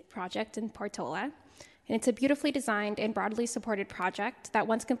staircase project in Portola. And it's a beautifully designed and broadly supported project that,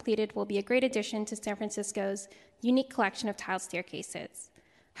 once completed, will be a great addition to San Francisco's unique collection of tiled staircases.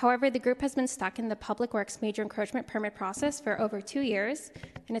 However, the group has been stuck in the Public Works major encroachment permit process for over 2 years,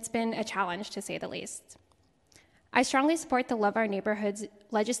 and it's been a challenge, to say the least. I strongly support the Love Our Neighborhoods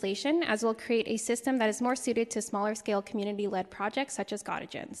legislation, as it will create a system that is more suited to smaller-scale community-led projects such as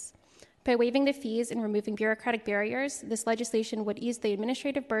Gottingen. By waiving the fees and removing bureaucratic barriers, this legislation would ease the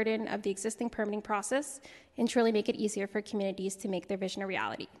administrative burden of the existing permitting process and truly make it easier for communities to make their vision a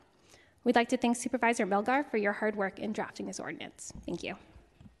reality. We'd like to thank Supervisor Melgar for your hard work in drafting this ordinance. Thank you.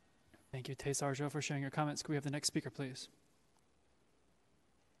 Thank you, Thais Arjo, for sharing your comments. Could we have the next speaker, please?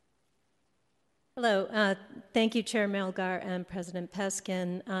 Hello. Thank you, Chair Melgar and President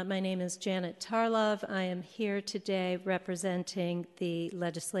Peskin. My name is Janet Tarlov. I am here today representing the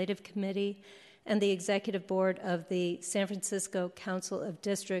Legislative Committee and the Executive Board of the San Francisco Council of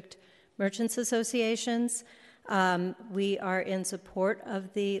District Merchants Associations. We are in support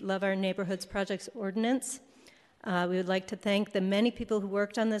of the Love Our Neighborhoods Projects Ordinance. We would like to thank the many people who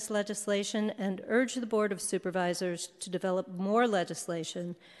worked on this legislation and urge the Board of Supervisors to develop more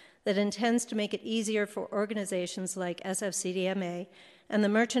legislation that intends to make it easier for organizations like SFCDMA and the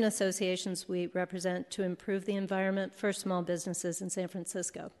merchant associations we represent to improve the environment for small businesses in San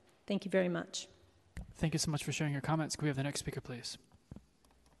Francisco. Thank you very much. Thank you so much for sharing your comments. Can we have the next speaker, please?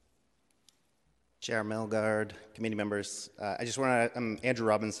 Chair Melgard, committee members, I'm Andrew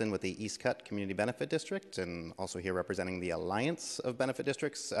Robinson with the East Cut Community Benefit District, and also here representing the Alliance of Benefit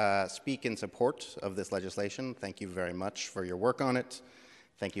Districts, speak in support of this legislation. Thank you very much for your work on it.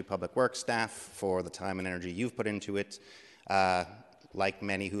 Thank you, Public Works staff, for the time and energy you've put into it. Like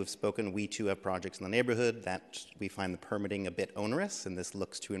many who have spoken, we too have projects in the neighborhood that we find the permitting a bit onerous, and this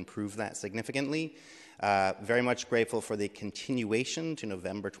looks to improve that significantly. Very much grateful for the continuation to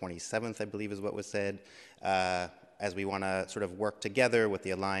November 27th, I believe is what was said, as we want to sort of work together with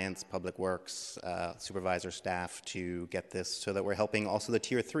the Alliance, Public Works, supervisor staff to get this so that we're helping also the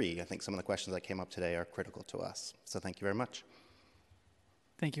Tier 3. I think some of the questions that came up today are critical to us. So thank you very much.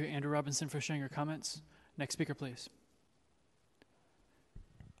 Thank you, Andrew Robinson, for sharing your comments. Next speaker, please.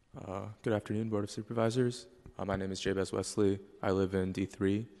 Good afternoon, Board of Supervisors. My name is Jabez Wesley. I live in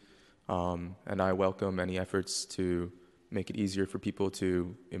D3, and I welcome any efforts to make it easier for people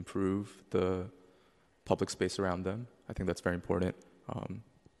to improve the public space around them. I think that's very important.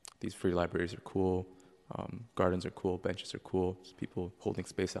 These free libraries are cool, gardens are cool, benches are cool, just people holding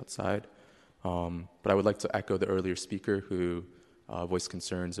space outside. But I would like to echo the earlier speaker who voiced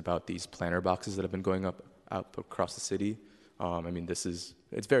concerns about these planter boxes that have been going up across the city.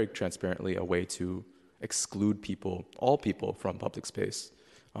 It's very transparently a way to exclude people, all people, from public space.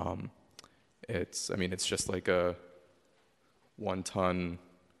 It's just like a 1-ton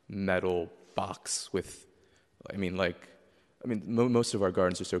metal box with, most of our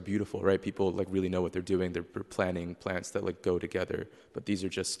gardens are so beautiful, right? People really know what they're doing. They're planting plants that go together, but they're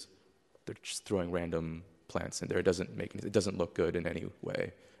just throwing random plants in there. It doesn't look good in any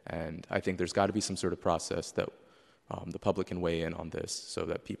way. And I think there's got to be some sort of process that the public can weigh in on this so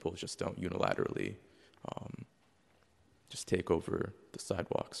that people just don't unilaterally just take over the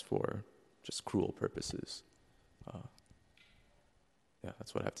sidewalks for just cruel purposes.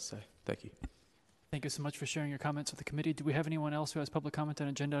 That's what I have to say. Thank you. Thank you so much for sharing your comments with the committee. Do we have anyone else who has public comment on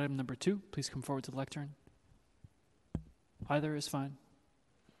agenda item number 2? Please come forward to the lectern. Either is fine.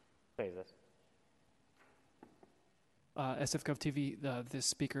 SFGov TV, this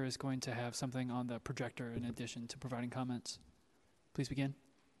speaker is going to have something on the projector in addition to providing comments. Please begin.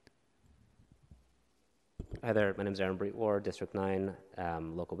 Hi there, my name is Aaron Breitwar, District 9,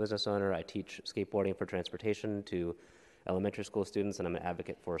 local business owner. I teach skateboarding for transportation to elementary school students, and I'm an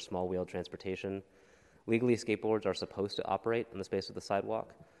advocate for small wheel transportation. Legally, skateboards are supposed to operate in the space of the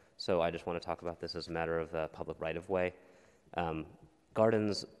sidewalk, so I just want to talk about this as a matter of public right-of-way.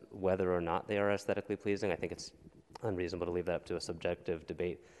 Gardens, whether or not they are aesthetically pleasing, I think it's unreasonable to leave that up to a subjective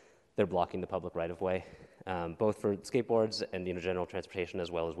debate. They're blocking the public right-of-way, both for skateboards and general transportation,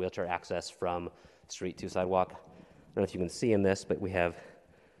 as well as wheelchair access from street to sidewalk. I don't know if you can see in this, but we have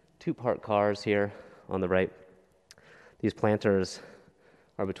 2 parked cars here on the right. These planters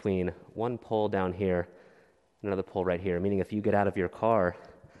are between one pole down here and another pole right here, meaning if you get out of your car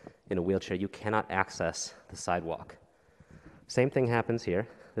in a wheelchair, you cannot access the sidewalk. Same thing happens here.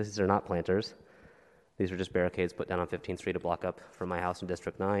 These are not planters. These are just barricades put down on 15th Street to block up from my house in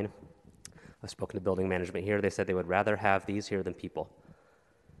District 9. I've spoken to building management here. They said they would rather have these here than people.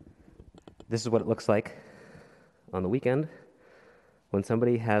 This is what it looks like on the weekend when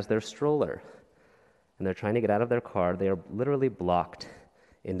somebody has their stroller and they're trying to get out of their car. They are literally blocked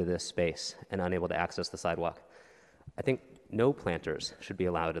into this space and unable to access the sidewalk. I think no planters should be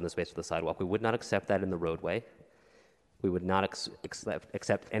allowed in the space of the sidewalk. We would not accept that in the roadway. We would not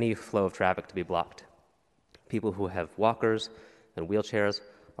accept any flow of traffic to be blocked. People who have walkers and wheelchairs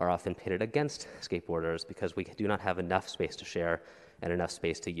are often pitted against skateboarders because we do not have enough space to share and enough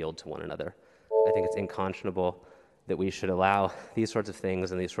space to yield to one another. I think it's unconscionable that we should allow these sorts of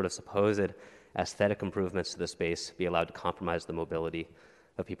things and these sort of supposed aesthetic improvements to the space be allowed to compromise the mobility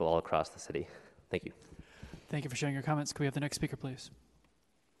of people all across the city. Thank you. Thank you for sharing your comments. Can we have the next speaker, please?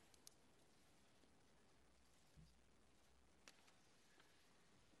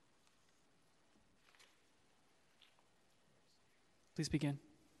 Please begin.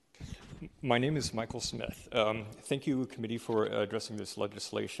 My name is Michael Smith. Thank you, committee, for addressing this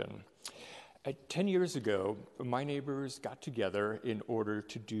legislation. 10 years ago, my neighbors got together in order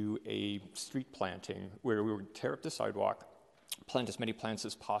to do a street planting where we would tear up the sidewalk, plant as many plants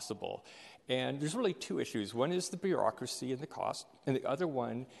as possible. And there's really 2 issues. One is the bureaucracy and the cost, and the other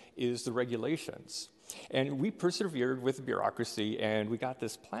one is the regulations. And we persevered with the bureaucracy, and we got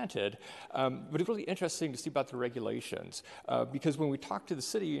this planted. But it's really interesting to see about the regulations, because when we talked to the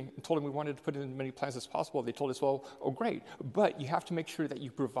city and told them we wanted to put in as many plants as possible, they told us, well, oh, great, but you have to make sure that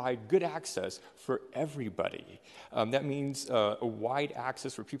you provide good access for everybody. That means a wide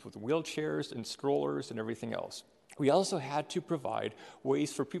access for people with wheelchairs and strollers and everything else. We also had to provide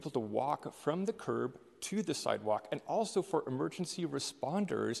ways for people to walk from the curb to the sidewalk, and also for emergency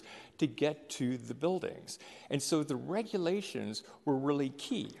responders to get to the buildings. And so the regulations were really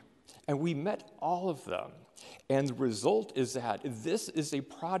key, and we met all of them. And the result is that this is a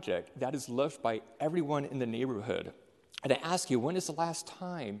project that is loved by everyone in the neighborhood. And I ask you, when is the last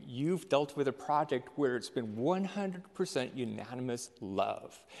time you've dealt with a project where it's been 100% unanimous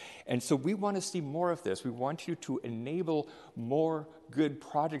love? And so we want to see more of this. We want you to enable more good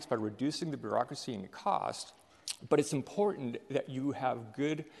projects by reducing the bureaucracy and cost, but it's important that you have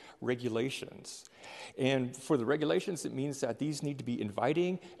good regulations. And for the regulations, it means that these need to be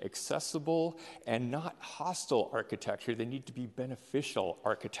inviting, accessible, and not hostile architecture. They need to be beneficial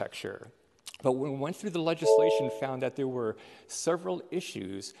architecture. But when we went through the legislation, found that there were several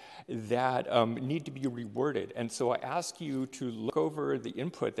issues that need to be reworded. And so I ask you to look over the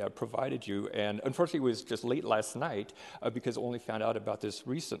input that I provided you. And unfortunately, it was just late last night because I only found out about this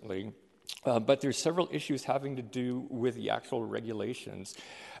recently. But there's several issues having to do with the actual regulations.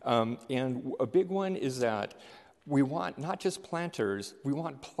 And a big one is that we want not just planters, we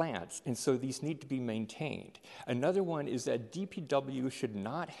want plants, and so these need to be maintained. Another one is that DPW should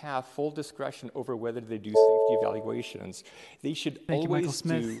not have full discretion over whether they do safety evaluations. They should always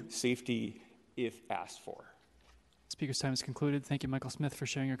do safety if asked for. Speaker's time is concluded. Thank you, Michael Smith, for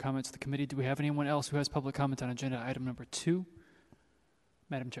sharing your comments with the committee. Do we have anyone else who has public comment on agenda item number 2?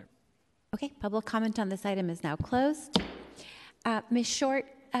 Madam Chair. Okay, public comment on this item is now closed. Ms. Short,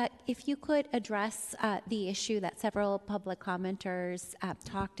 if you could address the issue that several public commenters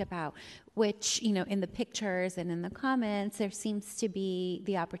talked about, which, you know, in the pictures and in the comments, there seems to be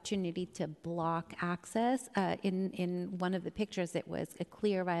the opportunity to block access. In one of the pictures, it was a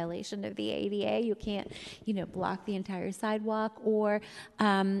clear violation of the ADA. You can't, you know, block the entire sidewalk, or,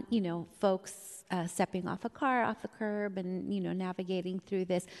 you know, folks stepping off a car off the curb and, you know, navigating through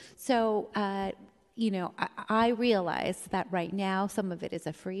this. So, you know, I realize that right now some of it is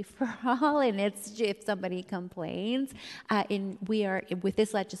a free-for-all, and it's if somebody complains, and we are, with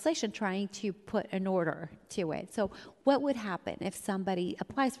this legislation, trying to put an order to it. So what would happen if somebody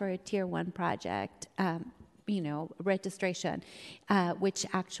applies for a Tier 1 project, you know, registration, which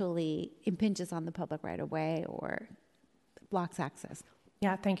actually impinges on the public right-of-way or blocks access?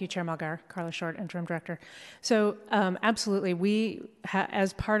 Yeah, thank you, Chair Melgar. Carla Short, Interim Director. So absolutely, we,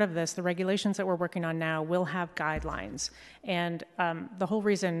 as part of this, the regulations that we're working on now will have guidelines. And the whole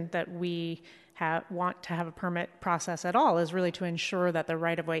reason that we want to have a permit process at all is really to ensure that the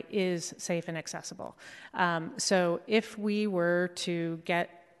right-of-way is safe and accessible. So if we were to get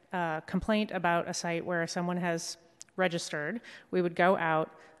a complaint about a site where someone has registered, we would go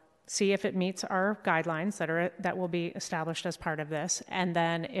out, see if it meets our guidelines that will be established as part of this, and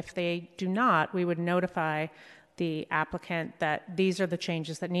then if they do not, we would notify the applicant that these are the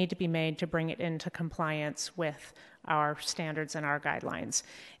changes that need to be made to bring it into compliance with our standards and our guidelines.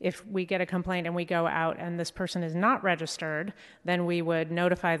 If we get a complaint and we go out and this person is not registered, then we would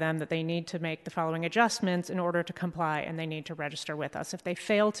notify them that they need to make the following adjustments in order to comply, and they need to register with us. If they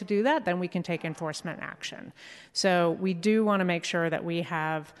fail to do that, then we can take enforcement action. So we do want to make sure that we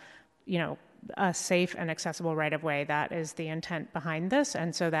have, you know, a safe and accessible right-of-way. That is the intent behind this.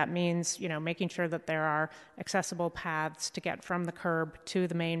 And so that means, you know, making sure that there are accessible paths to get from the curb to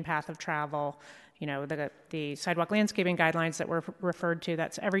the main path of travel. You know, the sidewalk landscaping guidelines that were referred to,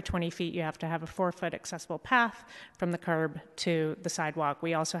 that's every 20 feet you have to have a 4-foot accessible path from the curb to the sidewalk.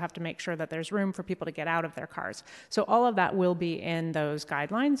 We also have to make sure that there's room for people to get out of their cars. So all of that will be in those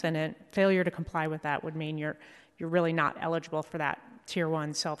guidelines, and a failure to comply with that would mean you're really not eligible for that Tier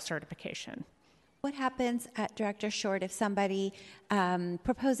 1 self-certification. What happens, Director Short, if somebody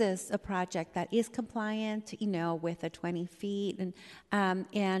proposes a project that is compliant, you know, with a 20 feet,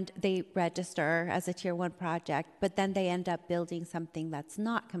 and they register as a Tier 1 project, but then they end up building something that's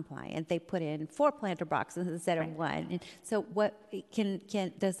not compliant? They put in 4 planter boxes instead of 1. And so, what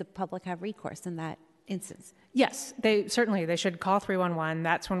does the public have recourse in instance? Yes, they should call 311.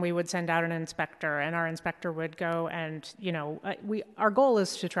 That's when we would send out an inspector, and our inspector would go and, our goal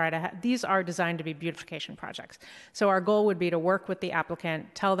is to try to these are designed to be beautification projects. So our goal would be to work with the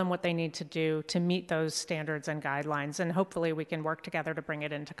applicant, tell them what they need to do to meet those standards and guidelines, and hopefully we can work together to bring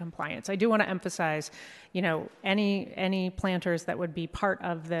it into compliance. I do want to emphasize, any planters that would be part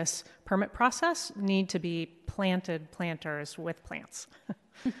of this permit process need to be planted planters with plants.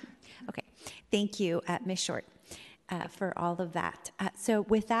 Okay, thank you, Ms. Short, for all of that. So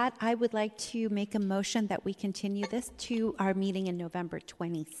with that, I would like to make a motion that we continue this to our meeting in November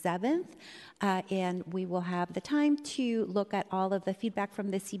 27th, and we will have the time to look at all of the feedback from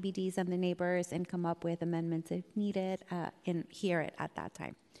the CBDs and the neighbors and come up with amendments if needed and hear it at that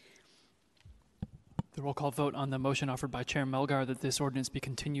time. The roll call vote on the motion offered by Chair Melgar that this ordinance be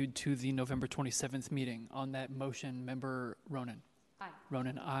continued to the November 27th meeting. On that motion, Member Ronan. Aye.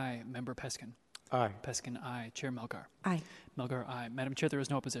 Ronan, aye. Member Peskin. Aye. Peskin, aye. Chair Melgar. Aye. Melgar, aye. Madam Chair, there is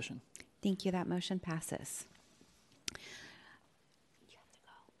no opposition. Thank you. That motion passes.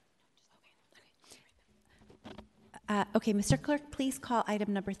 Okay, Mr. Clerk, please call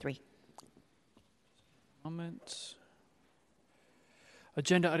item number 3. Moment.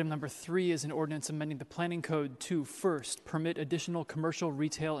 Agenda item number 3 is an ordinance amending the planning code to, first, permit additional commercial,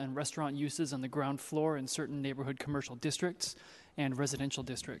 retail, and restaurant uses on the ground floor in certain neighborhood commercial districts and residential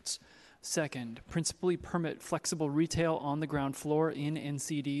districts. Second, principally permit flexible retail on the ground floor in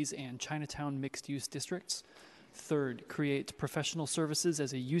NCDs and Chinatown mixed-use districts. Third, create professional services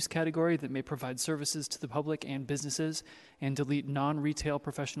as a use category that may provide services to the public and businesses, and delete non-retail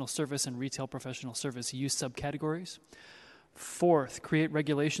professional service and retail professional service use subcategories. Fourth, create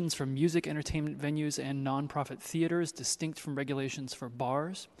regulations for music entertainment venues and nonprofit theaters distinct from regulations for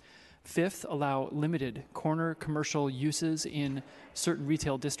bars. Fifth, allow limited corner commercial uses in certain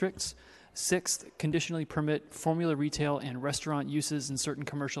retail districts. Sixth, conditionally permit formula retail and restaurant uses in certain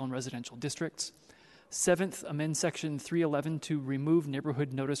commercial and residential districts. Seventh, amend Section 311 to remove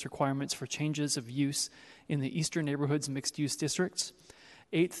neighborhood notice requirements for changes of use in the Eastern Neighborhoods mixed-use districts.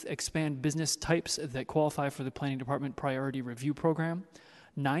 Eighth, expand business types that qualify for the Planning Department Priority Review Program.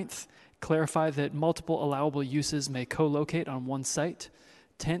 Ninth, clarify that multiple allowable uses may co-locate on one site.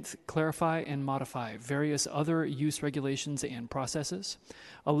 10th, clarify and modify various other use regulations and processes.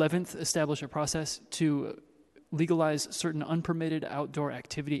 11th, establish a process to legalize certain unpermitted outdoor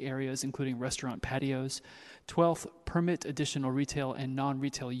activity areas, including restaurant patios. 12th, permit additional retail and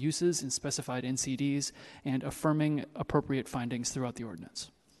non-retail uses in specified NCDs, and affirming appropriate findings throughout the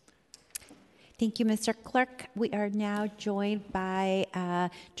ordinance. Thank you, Mr. Clerk. We are now joined by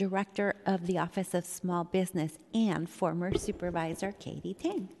Director of the Office of Small Business and former Supervisor Katie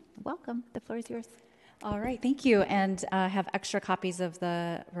Tang. Welcome. The floor is yours. All right, thank you. And I have extra copies of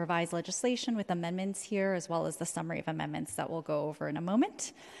the revised legislation with amendments here, as well as the summary of amendments that we'll go over in a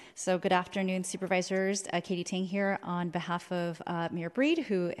moment. So good afternoon, supervisors. Katie Tang here on behalf of Mayor Breed,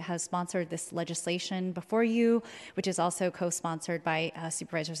 who has sponsored this legislation before you, which is also co-sponsored by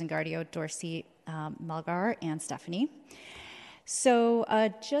Supervisors Engardio, Dorsey, Melgar, and Stephanie. So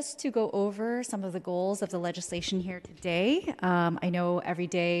just to go over some of the goals of the legislation here today, I know every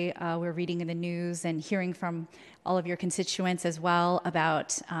day we're reading in the news and hearing from all of your constituents as well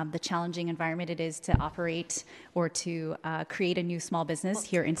about the challenging environment it is to operate or to create a new small business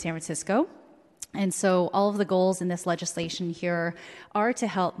here in San Francisco. And so all of the goals in this legislation here are to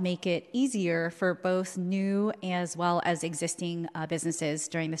help make it easier for both new as well as existing businesses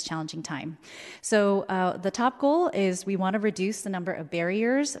during this challenging time. So the top goal is we want to reduce the number of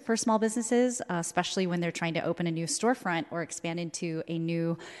barriers for small businesses, especially when they're trying to open a new storefront or expand into a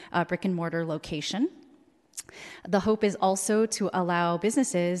new brick and mortar location. The hope is also to allow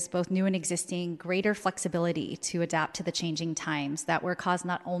businesses, both new and existing, greater flexibility to adapt to the changing times that were caused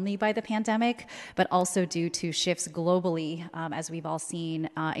not only by the pandemic, but also due to shifts globally, as we've all seen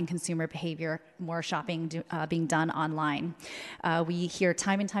in consumer behavior, more shopping being done online. We hear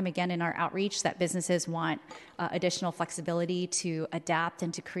time and time again in our outreach that businesses want additional flexibility to adapt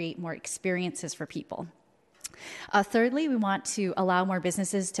and to create more experiences for people. Thirdly, we want to allow more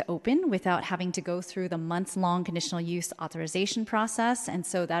businesses to open without having to go through the months-long conditional use authorization process. And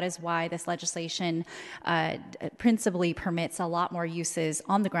so that is why this legislation principally permits a lot more uses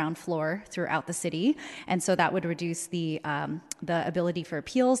on the ground floor throughout the city. And so that would reduce the ability for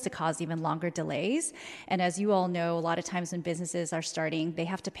appeals to cause even longer delays. And as you all know, a lot of times when businesses are starting, they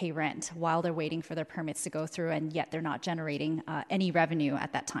have to pay rent while they're waiting for their permits to go through, and yet they're not generating any revenue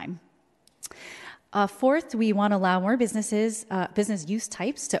at that time. Fourth, we want to allow more business use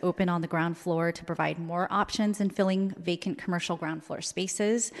types to open on the ground floor to provide more options in filling vacant commercial ground floor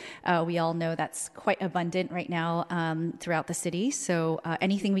spaces. We all know that's quite abundant right now throughout the city. So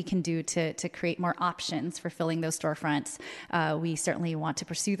anything we can do to create more options for filling those storefronts, we certainly want to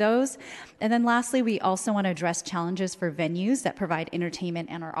pursue those. And then lastly, we also want to address challenges for venues that provide entertainment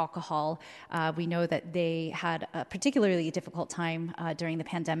and or alcohol. We know that they had a particularly difficult time during the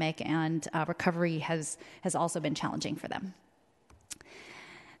pandemic, and recovery has also been challenging for them.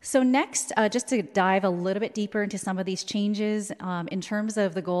 So next, just to dive a little bit deeper into some of these changes, in terms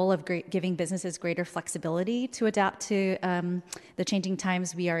of the goal of giving businesses greater flexibility to adapt to the changing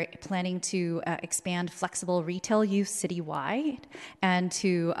times, we are planning to expand flexible retail use citywide and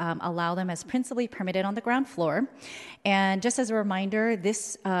to allow them as principally permitted on the ground floor. And just as a reminder,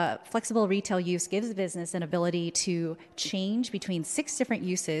 this flexible retail use gives business an ability to change between 6 different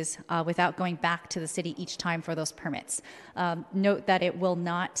uses without going back to the city each time for those permits. Note that it will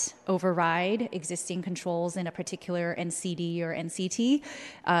not override existing controls in a particular NCD or NCT,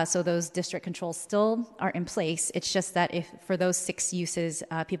 so those district controls still are in place. It's just that if for those 6 uses,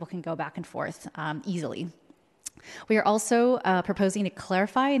 people can go back and forth easily. We are also proposing to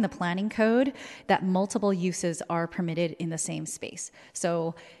clarify in the planning code that multiple uses are permitted in the same space.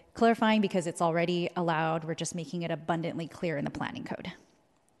 So clarifying because it's already allowed, we're just making it abundantly clear in the planning code.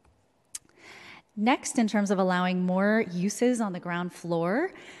 Next, in terms of allowing more uses on the ground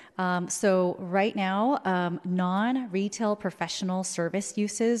floor, so right now, non-retail professional service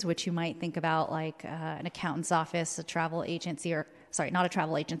uses, which you might think about like an accountant's office, a travel agency, or sorry, not a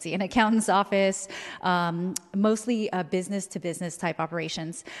travel agency, an accountant's office, mostly business-to-business type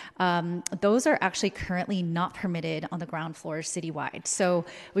operations. Those are actually currently not permitted on the ground floor citywide. So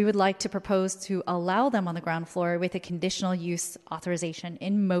we would like to propose to allow them on the ground floor with a conditional use authorization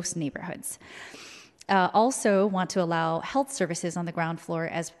in most neighborhoods. Also want to allow health services on the ground floor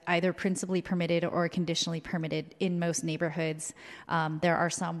as either principally permitted or conditionally permitted in most neighborhoods. There are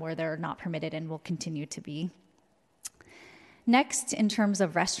some where they're not permitted and will continue to be. Next, in terms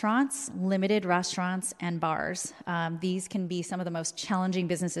of restaurants, limited restaurants and bars. These can be some of the most challenging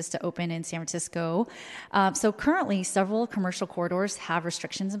businesses to open in San Francisco. So currently, several commercial corridors have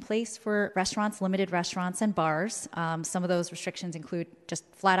restrictions in place for restaurants, limited restaurants and bars. Some of those restrictions include just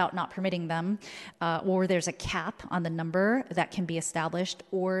flat out not permitting them, or there's a cap on the number that can be established,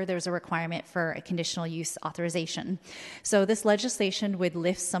 or there's a requirement for a conditional use authorization. So this legislation would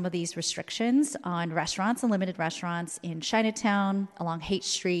lift some of these restrictions on restaurants and limited restaurants in Chinatown, along Haight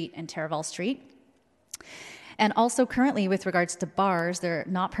Street and Taraval Street. And also currently with regards to bars, they're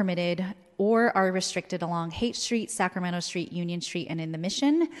not permitted or are restricted along Haight Street, Sacramento Street, Union Street, and in the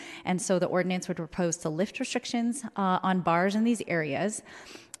Mission. And so the ordinance would propose to lift restrictions on bars in these areas.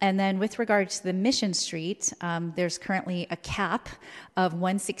 And then with regards to the Mission Street, there's currently a cap of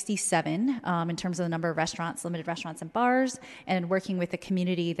 167 in terms of the number of restaurants, limited restaurants and bars. And working with the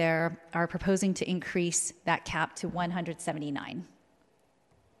community there, are proposing to increase that cap to 179.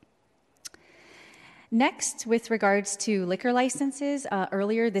 Next, with regards to liquor licenses,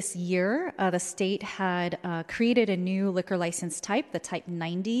 earlier this year, the state had created a new liquor license type, the Type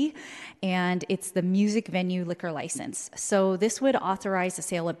 90, and it's the music venue liquor license. So this would authorize the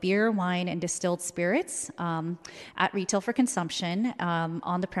sale of beer, wine, and distilled spirits at retail for consumption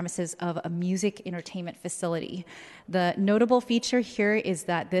on the premises of a music entertainment facility. The notable feature here is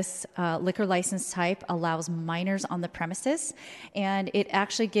that this liquor license type allows minors on the premises, and it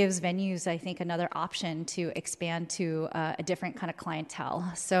actually gives venues, I think, another option to expand to a different kind of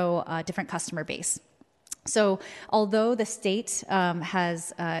clientele, so a different customer base. So although the state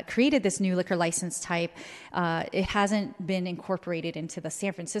has created this new liquor license type, it hasn't been incorporated into the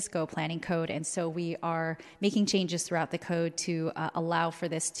San Francisco Planning Code, and so we are making changes throughout the code to allow for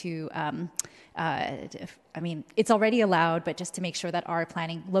this to it's already allowed, but just to make sure that our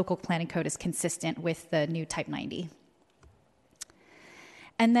local planning code is consistent with the new Type 90.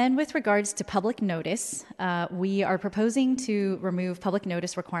 And then with regards to public notice, we are proposing to remove public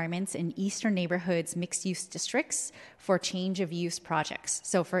notice requirements in eastern neighborhoods mixed-use districts for change of use projects.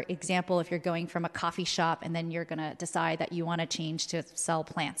 So for example, if you're going from a coffee shop and then you're gonna decide that you wanna change to sell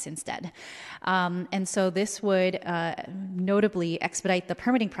plants instead. And so this would notably expedite the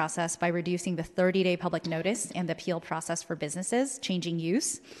permitting process by reducing the 30-day public notice and the appeal process for businesses changing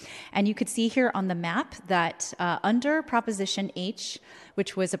use. And you could see here on the map that under Proposition H,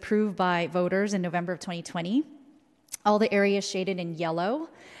 which was approved by voters in November of 2020, all the areas shaded in yellow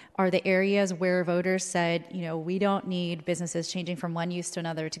are the areas where voters said, you know, we don't need businesses changing from one use to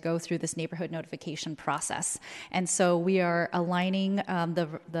another to go through this neighborhood notification process. And so we are aligning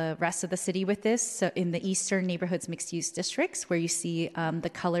the rest of the city with this. So in the eastern neighborhoods mixed use districts, where you see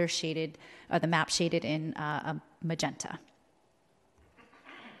the color shaded, the map shaded in magenta.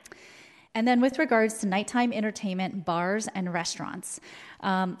 And then with regards to nighttime entertainment, bars and restaurants.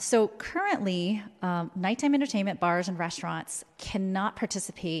 So currently, nighttime entertainment, bars and restaurants cannot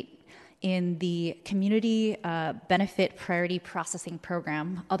participate in the Community Benefit Priority Processing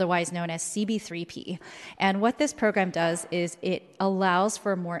Program, otherwise known as CB3P. And what this program does is it allows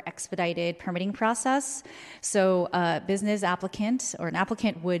for a more expedited permitting process. So a business applicant or an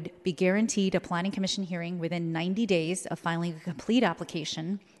applicant would be guaranteed a Planning Commission hearing within 90 days of filing a complete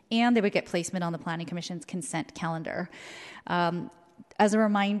application, and they would get placement on the Planning Commission's consent calendar. As a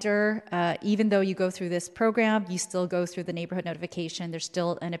reminder, even though you go through this program, you still go through the neighborhood notification. There's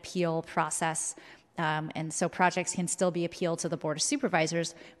still an appeal process, and so projects can still be appealed to the Board of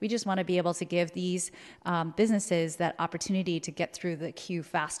Supervisors. We just want to be able to give these businesses that opportunity to get through the queue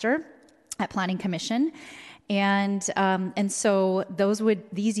faster at Planning Commission. And so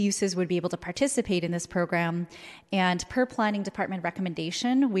these uses would be able to participate in this program. And per Planning Department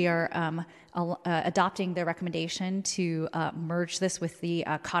recommendation, we are adopting the recommendation to merge this with the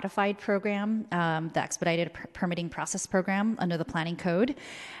codified program, the expedited permitting process program under the Planning Code.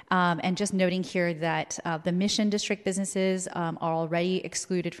 And just noting here that the Mission District businesses are already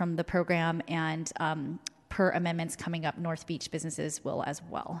excluded from the program, and per amendments coming up, North Beach businesses will as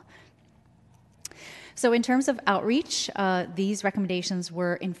well. So in terms of outreach, these recommendations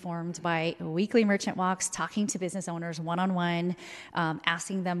were informed by weekly merchant walks, talking to business owners one-on-one,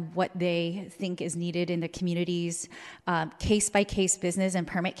 asking them what they think is needed in the communities, case-by-case business and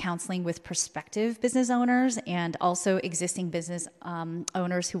permit counseling with prospective business owners and also existing business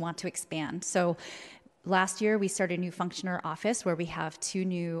owners who want to expand. So last year, we started a new functioner office where we have 2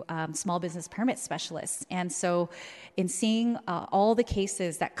 new small business permit specialists. And so in seeing all the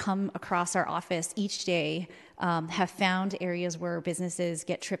cases that come across our office each day, have found areas where businesses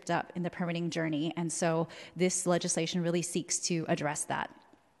get tripped up in the permitting journey. And so this legislation really seeks to address that.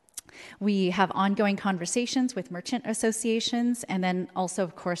 We have ongoing conversations with merchant associations. And then also,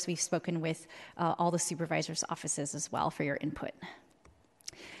 of course, we've spoken with all the supervisors' offices as well for your input.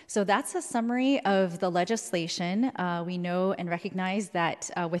 So that's a summary of the legislation. We know and recognize that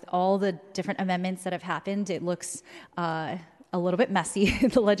with all the different amendments that have happened, it looks a little bit messy,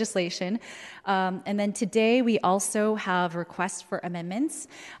 the legislation. And then today we also have requests for amendments.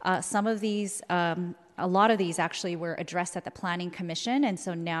 Some of these, a lot of these actually were addressed at the Planning Commission, and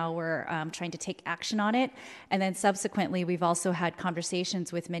so now we're trying to take action on it. And then subsequently, we've also had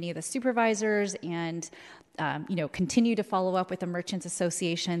conversations with many of the supervisors and continue to follow up with the merchants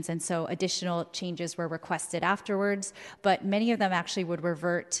associations, and so additional changes were requested afterwards, but many of them actually would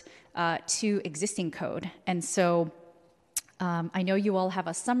revert to existing code. And so I know you all have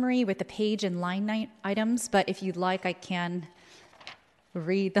a summary with the page and line items, but if you'd like, I can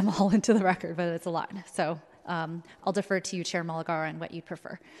read them all into the record, but it's a lot. So I'll defer to you, Chair Mulligar, on what you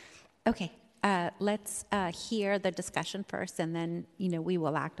prefer. Okay. Let's hear the discussion first, and then we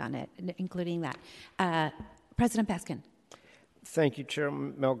will act on it, including that. President Peskin. Thank you, Chair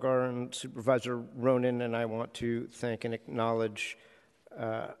Melgar and Supervisor Ronan, and I want to thank and acknowledge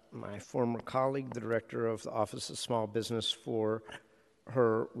my former colleague, the Director of the Office of Small Business, for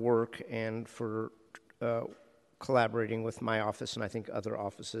her work and for collaborating with my office and I think other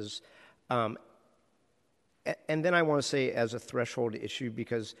offices. And then I want to say as a threshold issue,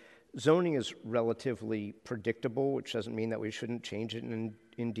 because zoning is relatively predictable, which doesn't mean that we shouldn't change it. And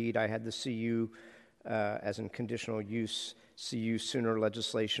indeed, I had the CU, as in conditional use, CU sooner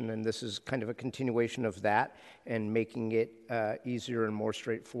legislation, and this is kind of a continuation of that and making it easier and more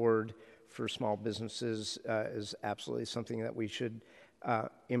straightforward for small businesses is absolutely something that we should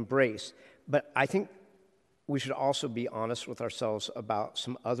embrace. But I think we should also be honest with ourselves about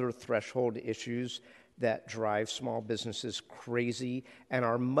some other threshold issues that drive small businesses crazy and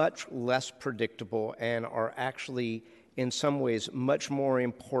are much less predictable and are actually, in some ways, much more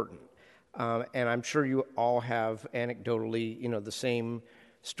important. And I'm sure you all have anecdotally, the same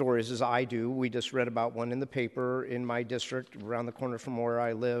stories as I do. We just read about one in the paper in my district, around the corner from where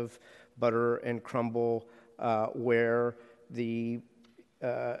I live, Butter and Crumble, where the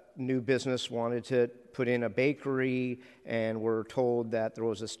new business wanted to put in a bakery and were told that there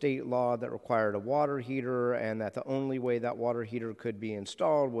was a state law that required a water heater and that the only way that water heater could be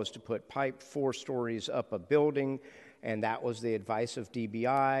installed was to put pipe 4 stories up a building. and that was the advice of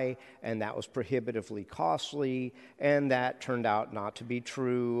DBI, and that was prohibitively costly, and that turned out not to be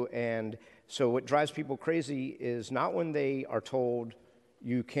true. And so what drives people crazy is not when they are told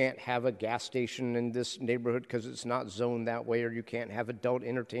you can't have a gas station in this neighborhood because it's not zoned that way, or you can't have adult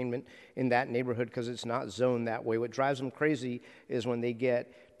entertainment in that neighborhood because it's not zoned that way. What drives them crazy is when they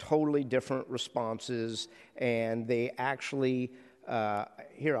get totally different responses, and they actually,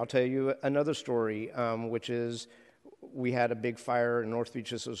 here, I'll tell you another story, which is we had a big fire in North Beach.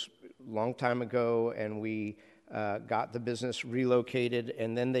 This was a long time ago, and we got the business relocated,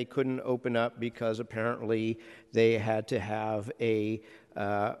 and then they couldn't open up because apparently they had to have a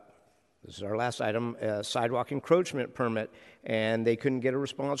this is our last item, a sidewalk encroachment permit, and they couldn't get a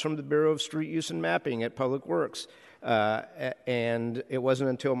response from the Bureau of Street Use and Mapping at Public Works. And it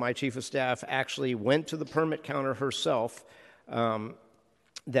wasn't until my chief of staff actually went to the permit counter herself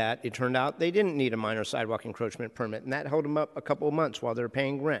that it turned out they didn't need a minor sidewalk encroachment permit, and that held them up a couple of months while they're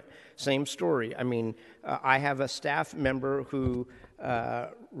paying rent. Same story. I mean, I have a staff member who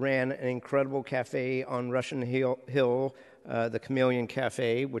ran an incredible cafe on Russian Hill, the Chameleon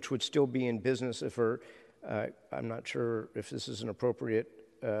Cafe, which would still be in business if her, I'm not sure if this is an appropriate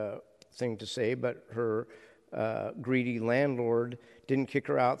thing to say, but her greedy landlord didn't kick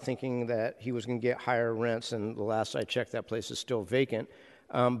her out thinking that he was going to get higher rents, and the last I checked, that place is still vacant.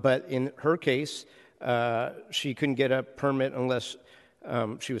 But in her case, she couldn't get a permit unless,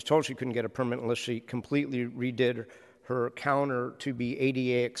 she was told she couldn't get a permit unless she completely redid her counter to be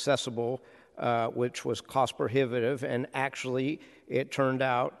ADA accessible, which was cost prohibitive. And actually, it turned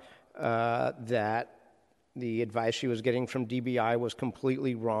out that the advice she was getting from DBI was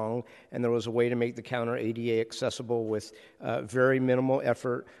completely wrong, and there was a way to make the counter ADA accessible with very minimal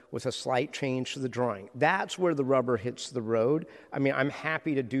effort, with a slight change to the drawing. That's where the rubber hits the road. I mean, I'm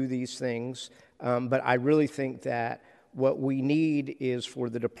happy to do these things, but I really think that what we need is for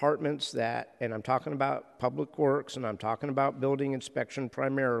the departments that, and I'm talking about Public Works, and I'm talking about building inspection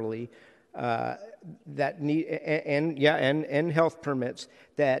primarily, that need, and health permits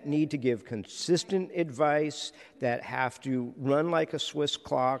that need to give consistent advice, that have to run like a Swiss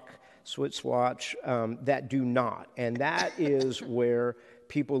watch, that do not. And that is where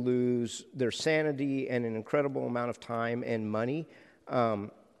people lose their sanity and an incredible amount of time and money.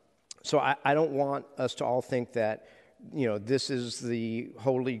 So I don't want us to all think that, you know, this is the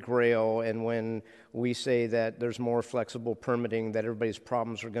holy grail, and when we say that there's more flexible permitting, that everybody's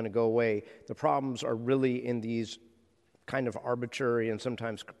problems are going to go away. The problems are really in these kind of arbitrary and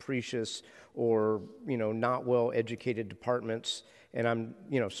sometimes capricious or, you know, not well-educated departments. And I'm,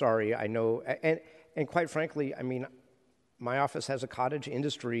 you know, sorry, I know, and quite frankly, I mean, my office has a cottage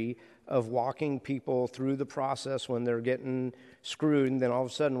industry of walking people through the process when they're getting screwed, and then all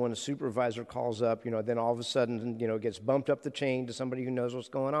of a sudden when a supervisor calls up, you know, then all of a sudden, you know, it gets bumped up the chain to somebody who knows what's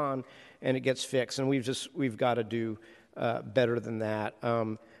going on, and it gets fixed. And we've got to do better than that.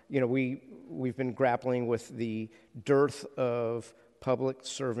 You know, we've been grappling with the dearth of public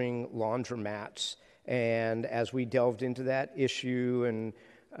serving laundromats, and as we delved into that issue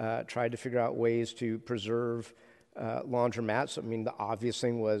and tried to figure out ways to preserve laundromats, I mean, the obvious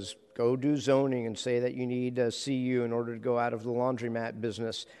thing was go do zoning and say that you need a CU in order to go out of the laundromat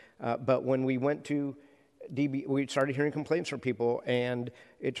business. But when we went to DB, we started hearing complaints from people, and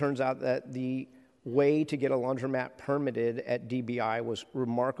it turns out that the way to get a laundromat permitted at DBI was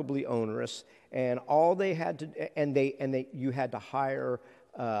remarkably onerous, and all they had to, you had to hire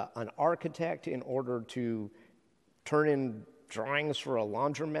an architect in order to turn in drawings for a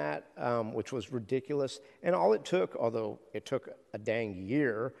laundromat, which was ridiculous. And all it took, although it took a dang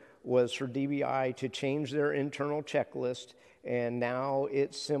year, was for DBI to change their internal checklist, and now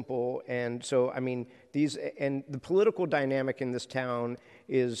it's simple. And so, I mean, and the political dynamic in this town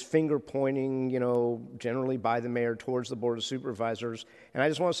is finger pointing, you know, generally by the mayor towards the Board of Supervisors. And I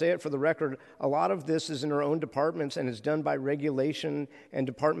just want to say it for the record, a lot of this is in our own departments and is done by regulation and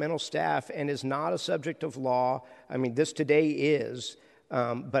departmental staff and is not a subject of law. I mean, this today is,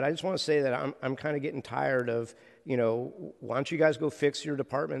 but I just want to say that I'm kind of getting tired of, you know, why don't you guys go fix your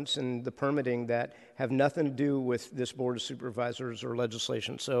departments and the permitting that have nothing to do with this Board of Supervisors or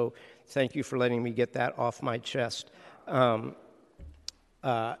legislation. So thank you for letting me get that off my chest. Then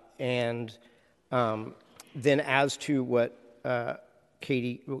as to what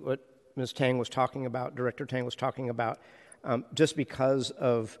what Ms. Tang was talking about, Director Tang was talking about, just because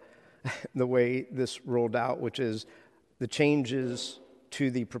of the way this rolled out, which is the changes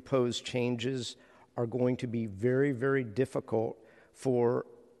to the proposed changes are going to be very, very difficult for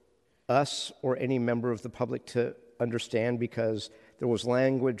us or any member of the public to understand, because There was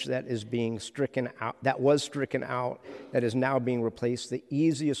language that is being stricken out, that was stricken out, that is now being replaced. The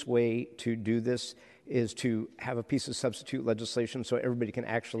easiest way to do this is to have a piece of substitute legislation so everybody can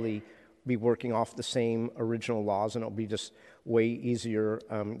actually be working off the same original laws, and it'll be just way easier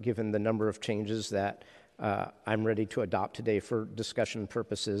given the number of changes that I'm ready to adopt today for discussion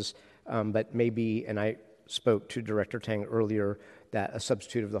purposes. But maybe, and I spoke to Director Tang earlier, that a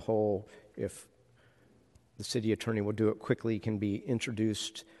substitute of the whole, if the city attorney will do it quickly, can be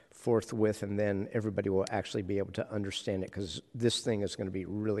introduced forthwith, and then everybody will actually be able to understand it, because this thing is going to be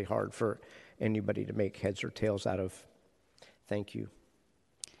really hard for anybody to make heads or tails out of. Thank you.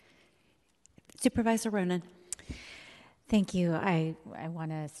 Supervisor Ronan. Thank you. I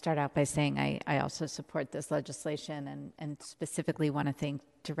want to start out by saying I also support this legislation, and specifically want to thank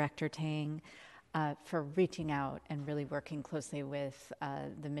Director Tang for reaching out and really working closely with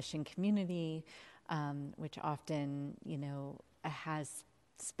the mission community, which often, has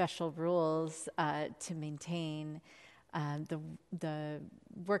special rules to maintain the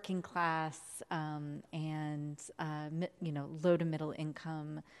working class and low to middle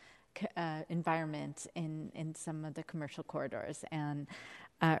income environment in some of the commercial corridors, and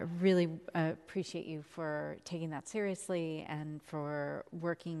really appreciate you for taking that seriously and for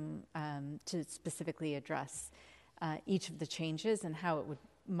working to specifically address each of the changes and how it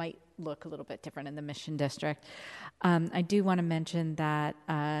might look a little bit different in the Mission District. I do want to mention that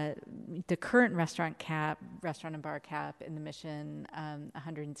the current restaurant and bar cap in the Mission,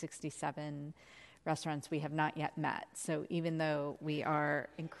 167 restaurants, we have not yet met. So even though we are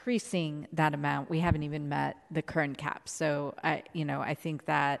increasing that amount, we haven't even met the current cap. So I think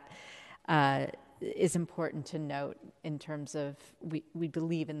that is important to note in terms of we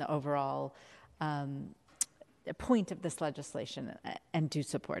believe in the overall point of this legislation and do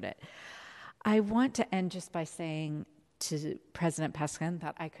support it. I want to end just by saying to President Peskin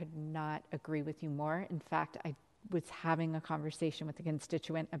that I could not agree with you more. In fact, I was having a conversation with a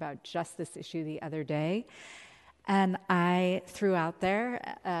constituent about just this issue the other day, and I threw out there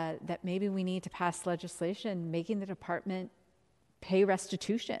that maybe we need to pass legislation making the department pay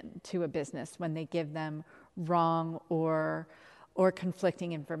restitution to a business when they give them wrong or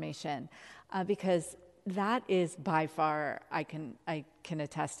conflicting information, because that is by far, I can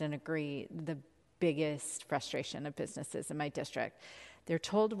attest and agree, the biggest frustration of businesses in my district. They're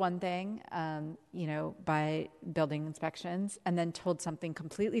told one thing, by building inspections, and then told something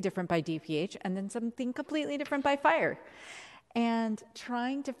completely different by DPH, and then something completely different by fire. And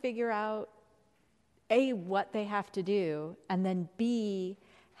trying to figure out, A, what they have to do, and then B,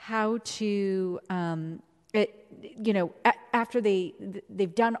 how to, after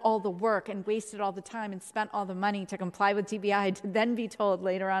they've done all the work and wasted all the time and spent all the money to comply with TBI, to then be told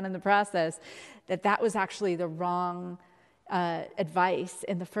later on in the process that was actually the wrong advice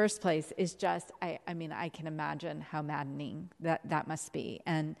in the first place is just, I can imagine how maddening that must be.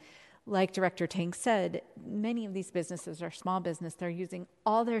 And like Director Tang said, many of these businesses are small business. They're using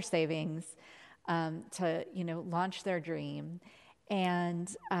all their savings to, launch their dream.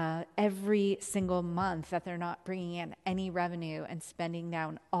 And every single month that they're not bringing in any revenue and spending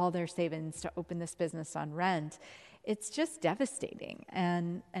down all their savings to open this business on rent, it's just devastating.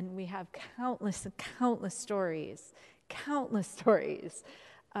 And we have countless stories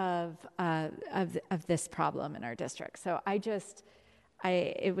of this problem in our district. So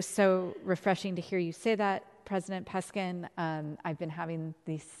it was so refreshing to hear you say that, President Peskin. I've been having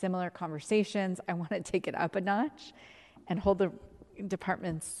these similar conversations. I want to take it up a notch and hold the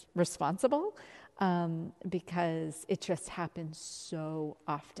departments responsible, because it just happens so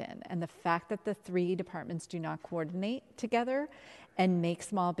often. And the fact that the three departments do not coordinate together and make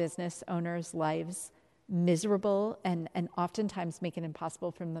small business owners' lives miserable and oftentimes make it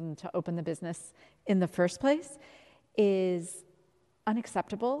impossible for them to open the business in the first place is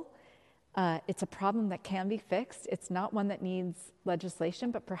unacceptable. It's a problem that can be fixed. It's not one that needs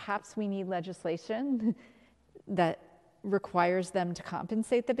legislation, but perhaps we need legislation that requires them to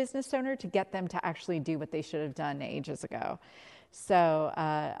compensate the business owner to get them to actually do what they should have done ages ago. So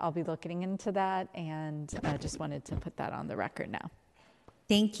I'll be looking into that, and I just wanted to put that on the record now.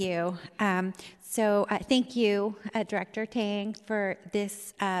 Thank you. Thank you, Director Tang, for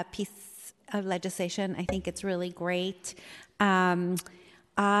this piece of legislation. I think it's really great.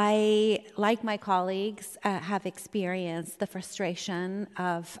 I, like my colleagues, have experienced the frustration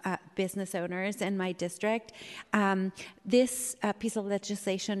of business owners in my district. This piece of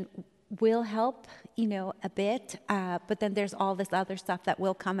legislation will help, a bit, but then there's all this other stuff that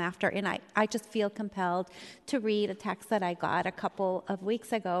will come after. And I just feel compelled to read a text that I got a couple of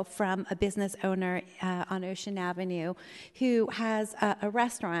weeks ago from a business owner on Ocean Avenue who has a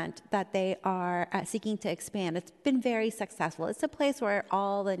restaurant that they are seeking to expand. It's been very successful. It's a place where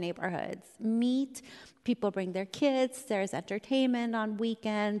all the neighborhoods meet. People bring their kids, there's entertainment on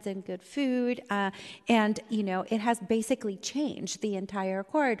weekends and good food, and it has basically changed the entire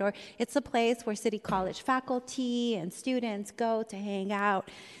corridor. It's a place where City College faculty and students go to hang out.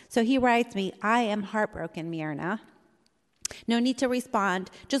 So he writes me, I am heartbroken, Myrna. No need to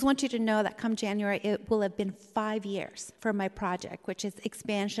respond. Just want you to know that come January, it will have been 5 years for my project, which is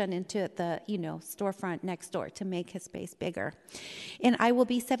expansion into the, storefront next door to make his space bigger. And I will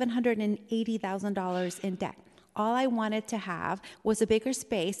be $780,000 in debt. All I wanted to have was a bigger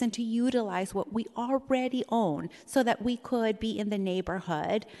space and to utilize what we already own so that we could be in the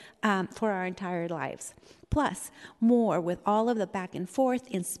neighborhood for our entire lives. Plus, more with all of the back and forth,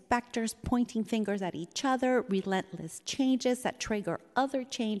 inspectors pointing fingers at each other, relentless changes that trigger other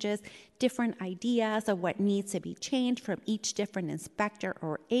changes, different ideas of what needs to be changed from each different inspector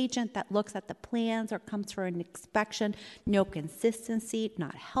or agent that looks at the plans or comes for an inspection. No consistency,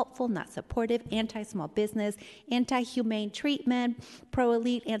 not helpful, not supportive, anti-small business, anti-humane treatment,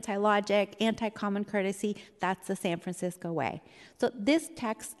 pro-elite, anti-logic, anti-common courtesy. That's the San Francisco way. So this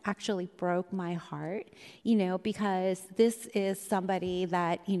text actually broke my heart, because this is somebody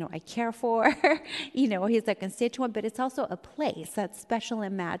that, I care for, he's a constituent, but it's also a place that's special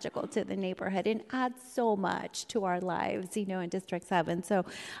and magical to the neighborhood and adds so much to our lives, in District 7. So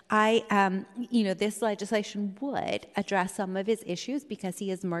this legislation would address some of his issues because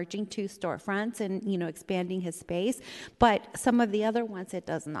he is merging two storefronts and, expanding his space, but some of the other ones it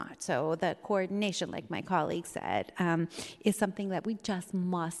does not. So the coordination, like my colleague said, is something that we just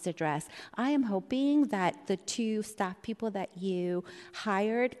must address. I am hoping that the two staff people that you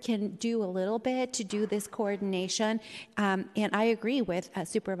hired can do a little bit to do this coordination. And I agree with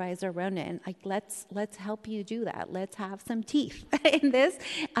Supervisor Ronan. Like, let's help you do that. Let's have some teeth in this,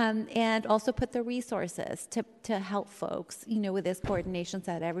 and also put the resources to help folks, with this coordination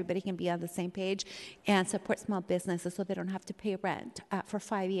so that everybody can be on the same page and support small businesses so they don't have to pay rent for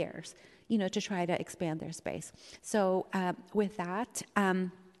 5 years, to try to expand their space. So with that,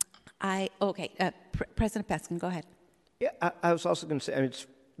 President Peskin, go ahead. Yeah, I was also going to say, it's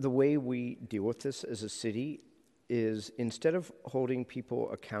the way we deal with this as a city is instead of holding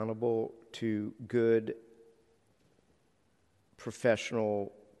people accountable to good,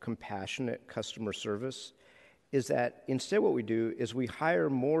 professional, compassionate customer service, is that instead what we do is we hire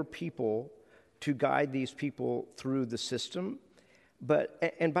more people to guide these people through the system.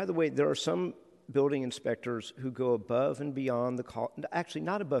 And by the way, there are some building inspectors who go above and beyond the call, actually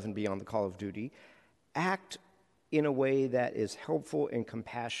not above and beyond the call of duty, act in a way that is helpful and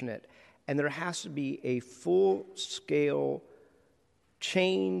compassionate. And there has to be a full-scale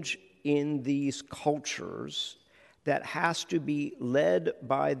change in these cultures that has to be led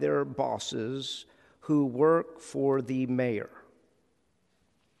by their bosses who work for the mayor.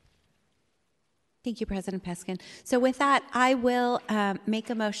 Thank you, President Peskin. So with that, I will make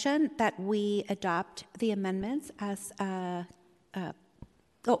a motion that we adopt the amendments as,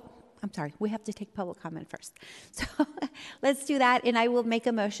 I'm sorry, we have to take public comment first. So let's do that, and I will make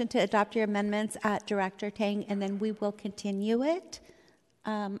a motion to adopt your amendments, Director Tang, and then we will continue it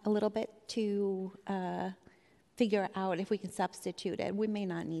a little bit to figure out if we can substitute it. We may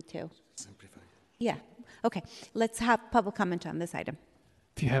not need to. Simplify. Yeah, okay. Let's have public comment on this item.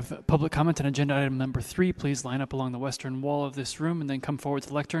 If you have public comment on agenda item number 3, please line up along the western wall of this room and then come forward to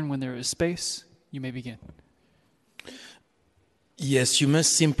the lectern when there is space. You may begin. Yes, you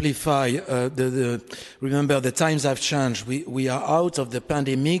must simplify. Remember, the times have changed. We are out of the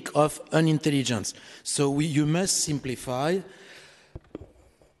pandemic of unintelligence. So you must simplify.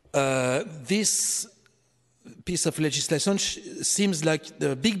 This piece of legislation seems like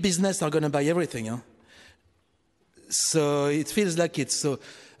the big business are going to buy everything. Huh? So it feels like it. So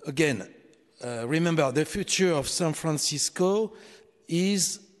again, remember, the future of San Francisco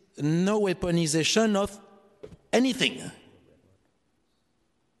is no weaponization of anything.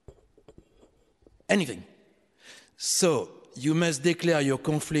 Anything. So you must declare your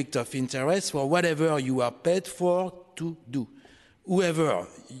conflict of interest for whatever you are paid for to do, whoever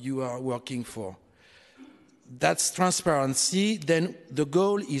you are working for. That's transparency. Then the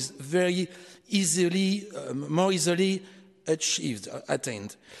goal is very easily, more easily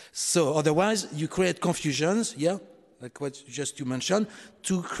attained. So otherwise, you create confusions, yeah, like what just you mentioned,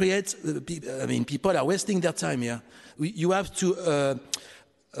 to create, people are wasting their time, yeah. You have to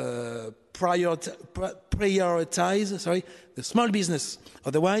prioritize the small business.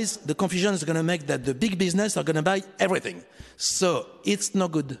 Otherwise, the confusion is going to make that the big business are going to buy everything. So it's no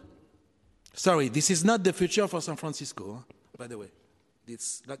good. Sorry, this is not the future for San Francisco, by the way.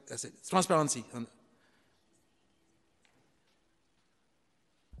 It's, like I said, it's transparency.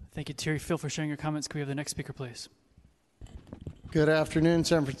 Thank you, Terry Phil, for sharing your comments. Can we have the next speaker, please? Good afternoon,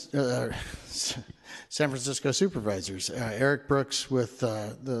 San Francisco supervisors. Eric Brooks with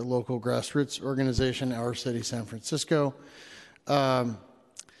the local grassroots organization, Our City San Francisco. The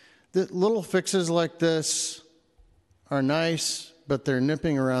little fixes like this are nice, but they're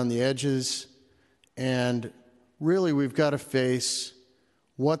nipping around the edges. And really, we've got to face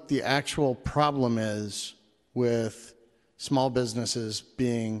what the actual problem is with small businesses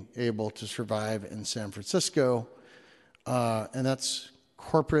being able to survive in San Francisco. And that's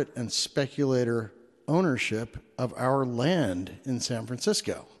corporate and speculator ownership of our land in San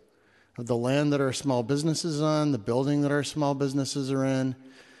Francisco, of the land that our small businesses on, the building that our small businesses are in,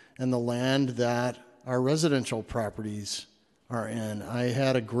 and the land that our residential properties are in. I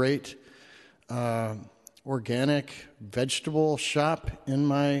had a great organic vegetable shop in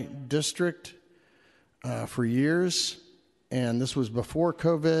my district for years, and this was before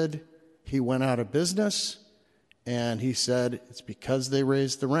COVID. He went out of business. And he said, it's because they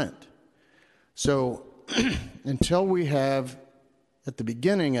raised the rent. So until we have, at the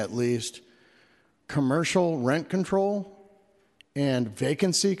beginning at least, commercial rent control and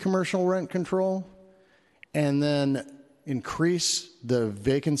vacancy commercial rent control, and then increase the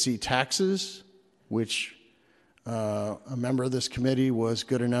vacancy taxes, which a member of this committee was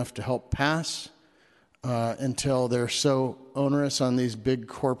good enough to help pass, until they're so onerous on these big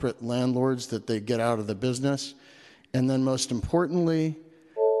corporate landlords that they get out of the business. And then most importantly,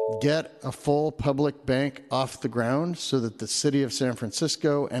 get a full public bank off the ground so that the city of San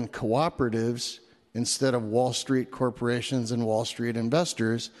Francisco and cooperatives, instead of Wall Street corporations and Wall Street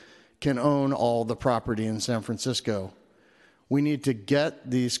investors, can own all the property in San Francisco. We need to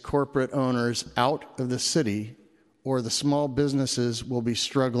get these corporate owners out of the city, or the small businesses will be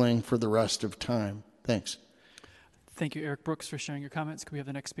struggling for the rest of time. Thanks. Thank you, Eric Brooks, for sharing your comments. Can we have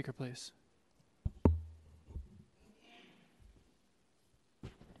the next speaker, please?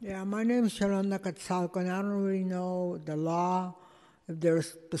 Yeah, my name is Yolanda Quetzalco, and I don't really know the law, if there's a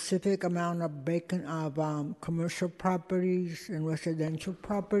specific amount of commercial properties and residential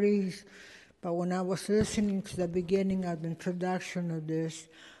properties. But when I was listening to the beginning of the introduction of this,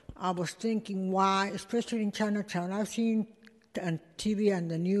 I was thinking why, especially in Chinatown, I've seen on TV and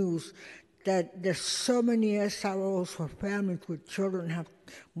the news that there's so many SROs for families with children have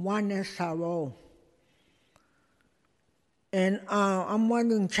one SRO. And I'm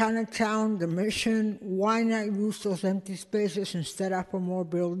wondering, Chinatown, the Mission, why not use those empty spaces instead of for more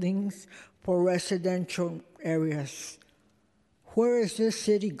buildings for residential areas? Where is this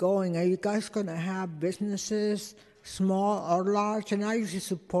city going? Are you guys going to have businesses, small or large? And I usually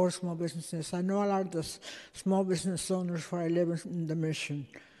support small businesses. I know a lot of the small business owners where I live in the Mission.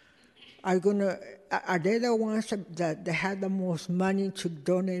 Are they the ones that have the most money to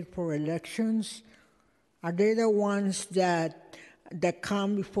donate for elections? Are they the ones that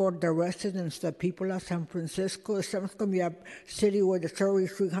come before the residents, the people of San Francisco? Is it going to be a city where there's already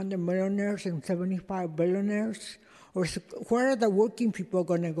 300 millionaires and 75 billionaires? Or where are the working people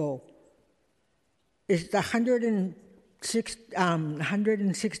going to go? Is the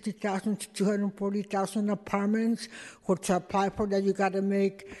 160,000 to 240,000 apartments where to apply for that you got to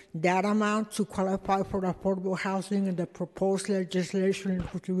make that amount to qualify for affordable housing and the proposed legislation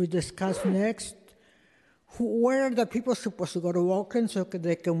which we discuss next? Where are the people supposed to go to Oakland so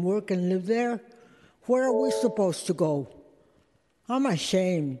they can work and live there? Where are we supposed to go? I'm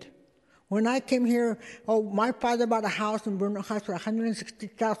ashamed. When I came here, my father bought a house in Bruno Heights for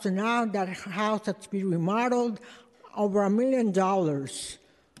 $160,000. Now that house has to be remodeled, over $1 million.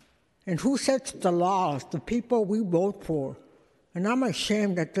 And who sets the laws? The people we vote for. And I'm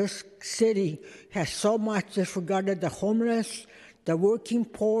ashamed that this city has so much disregarded the homeless, the working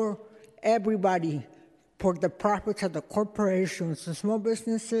poor, everybody, for the profits of the corporations. The small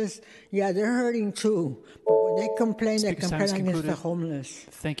businesses, yeah, they're hurting too. But when they complain, they complain against the homeless.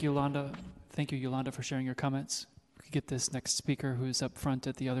 Thank you, Yolanda. Thank you, Yolanda, for sharing your comments. We could get this next speaker who's up front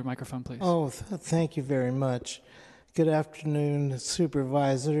at the other microphone, please. Thank you very much. Good afternoon,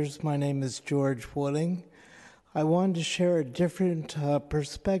 supervisors. My name is George Wooding. I wanted to share a different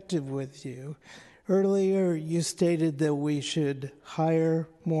perspective with you. Earlier, you stated that we should hire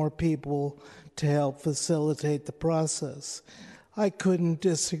more people to help facilitate the process. I couldn't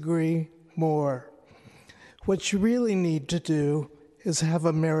disagree more. What you really need to do is have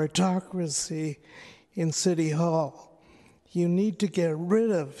a meritocracy in City Hall. You need to get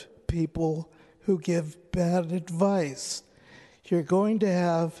rid of people who give bad advice. You're going to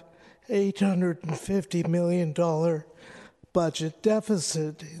have $850 million budget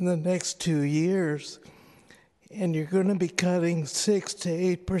deficit in the next 2 years, and you're going to be cutting 6 to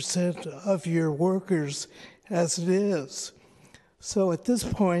 8% of your workers as it is. So at this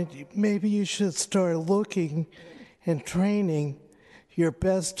point, maybe you should start looking and training your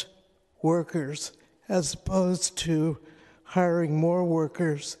best workers as opposed to hiring more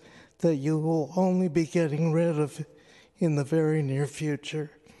workers that you will only be getting rid of in the very near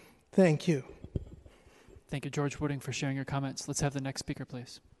future. Thank you. Thank you, George Wooding, for sharing your comments. Let's have the next speaker,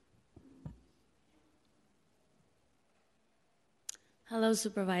 please. Hello,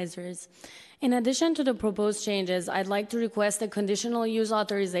 supervisors. In addition to the proposed changes, I'd like to request a conditional use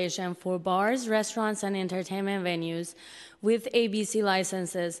authorization for bars, restaurants, and entertainment venues with ABC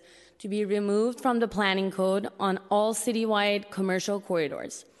licenses to be removed from the planning code on all citywide commercial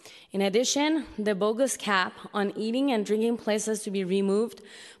corridors. In addition, the bogus cap on eating and drinking places to be removed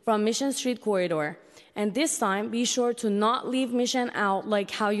from Mission Street corridor. And this time, be sure to not leave Mission out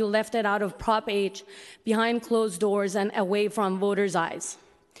like how you left it out of Prop H, behind closed doors and away from voters' eyes.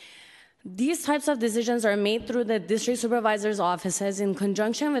 These types of decisions are made through the district supervisor's offices in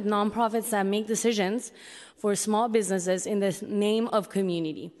conjunction with nonprofits that make decisions for small businesses in the name of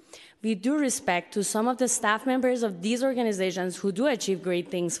community. We do respect to some of the staff members of these organizations who do achieve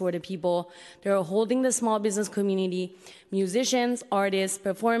great things for the people that are holding the small business community, musicians, artists,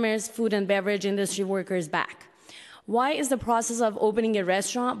 performers, food and beverage industry workers back. Why is the process of opening a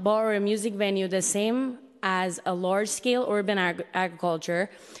restaurant, bar, or a music venue the same as a large-scale urban agriculture,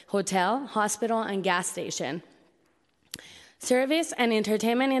 hotel, hospital, and gas station? Service and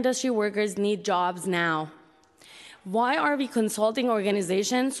entertainment industry workers need jobs now. Why are we consulting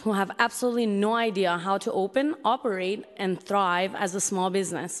organizations who have absolutely no idea how to open, operate, and thrive as a small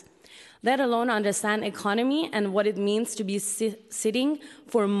business, let alone understand economy and what it means to be sitting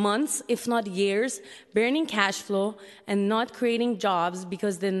for months, if not years, burning cash flow and not creating jobs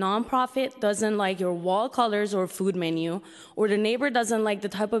because the nonprofit doesn't like your wall colors or food menu, or the neighbor doesn't like the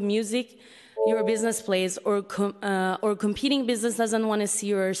type of music your business plays, or competing business doesn't want to see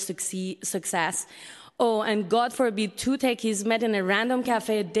your success. Oh, and God forbid, two techies met in a random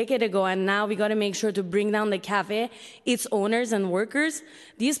cafe a decade ago, and now we got to make sure to bring down the cafe, its owners and workers.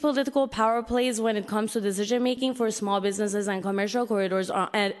 These political power plays when it comes to decision-making for small businesses and commercial corridors are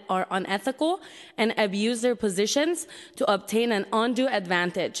unethical and abuse their positions to obtain an undue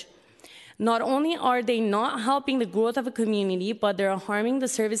advantage. Not only are they not helping the growth of a community, but they're harming the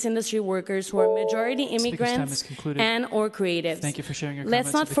service industry workers who are majority immigrants and or creatives. Thank you for sharing your comments.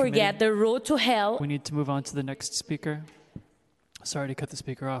 Let's not forget the road to hell. We need to move on to the next speaker. Sorry to cut the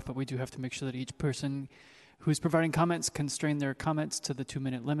speaker off, but we do have to make sure that each person who's providing comments constrain their comments to the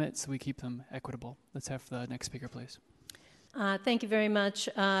 2-minute limit so we keep them equitable. Let's have the next speaker, please. Thank you very much.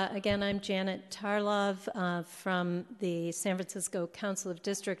 Again, I'm Janet Tarlov from the San Francisco Council of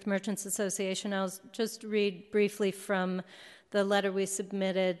District Merchants Association. I'll just read briefly from the letter we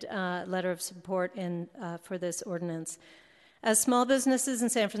submitted, letter of support for this ordinance. As small businesses in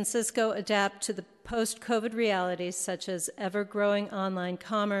San Francisco adapt to the post-COVID realities such as ever-growing online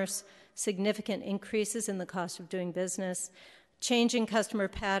commerce, significant increases in the cost of doing business, changing customer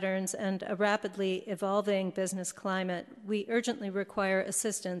patterns, and a rapidly evolving business climate, we urgently require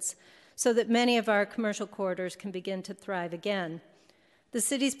assistance so that many of our commercial corridors can begin to thrive again. The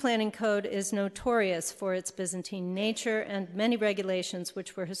city's planning code is notorious for its Byzantine nature and many regulations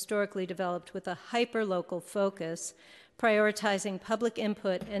which were historically developed with a hyper-local focus, prioritizing public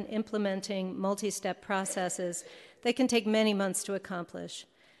input and implementing multi-step processes that can take many months to accomplish.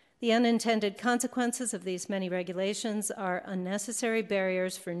 The unintended consequences of these many regulations are unnecessary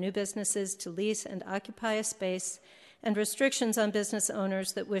barriers for new businesses to lease and occupy a space and restrictions on business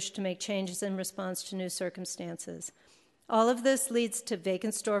owners that wish to make changes in response to new circumstances. All of this leads to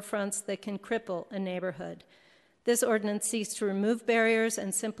vacant storefronts that can cripple a neighborhood. This ordinance seeks to remove barriers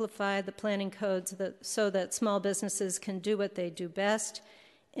and simplify the planning codes so that small businesses can do what they do best,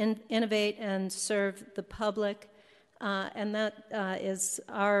 innovate and serve the public. And that is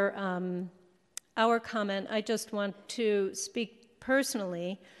our comment. I just want to speak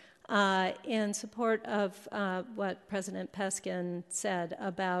personally in support of what President Peskin said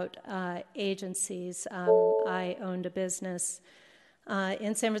about agencies. I owned a business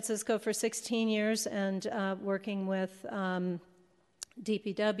in San Francisco for 16 years and working with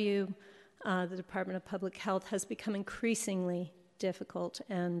DPW, the Department of Public Health, has become increasingly difficult,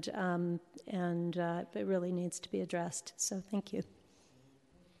 and it really needs to be addressed. So thank you.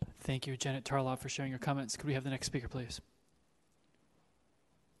 Thank you, Janet Tarlov, for sharing your comments. Could we have the next speaker, please?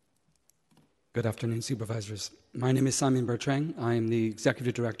 Good afternoon, supervisors. My name is Simon Bertrand. I am the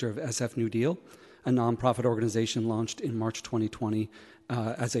executive director of SF New Deal, a nonprofit organization launched in March 2020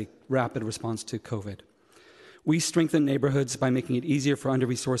 as a rapid response to COVID. We strengthen neighborhoods by making it easier for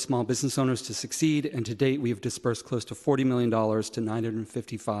under-resourced small business owners to succeed, and to date, we have dispersed close to $40 million to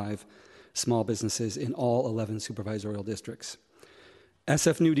 955 small businesses in all 11 supervisorial districts.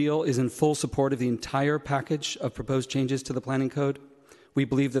 SF New Deal is in full support of the entire package of proposed changes to the Planning Code. We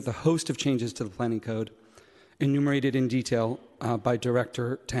believe that the host of changes to the Planning Code, enumerated in detail by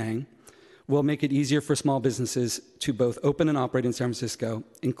Director Tang, will make it easier for small businesses to both open and operate in San Francisco,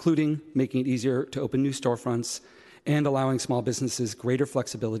 including making it easier to open new storefronts and allowing small businesses greater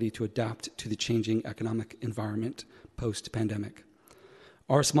flexibility to adapt to the changing economic environment post-pandemic.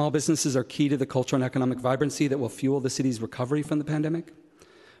 Our small businesses are key to the cultural and economic vibrancy that will fuel the city's recovery from the pandemic.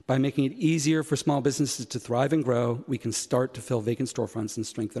 By making it easier for small businesses to thrive and grow, we can start to fill vacant storefronts and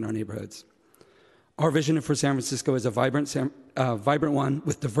strengthen our neighborhoods. Our vision for San Francisco is a vibrant one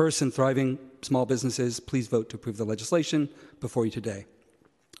with diverse and thriving small businesses. Please vote to approve the legislation before you today.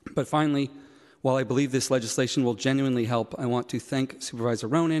 But finally, while I believe this legislation will genuinely help, I want to thank Supervisor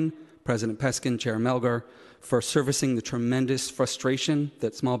Ronan, President Peskin, Chair Melgar, for servicing the tremendous frustration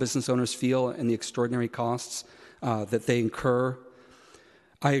that small business owners feel and the extraordinary costs that they incur.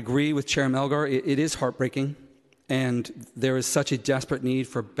 I agree with Chair Melgar. It is heartbreaking. And there is such a desperate need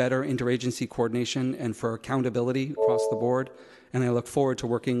for better interagency coordination and for accountability across the board. And I look forward to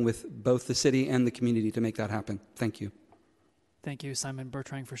working with both the city and the community to make that happen. Thank you. Thank you, Simon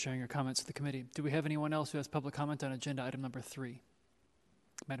Bertrand, for sharing your comments with the committee. Do we have anyone else who has public comment on agenda item number 3?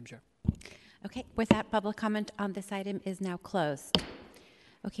 Madam Chair. Okay, with that, public comment on this item is now closed.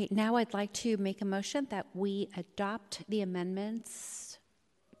 Okay, now I'd like to make a motion that we adopt the amendments.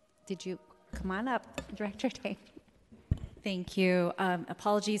 Did you come on up, Director Tang? Thank you.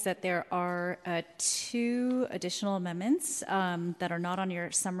 Apologies that there are 2 additional amendments that are not on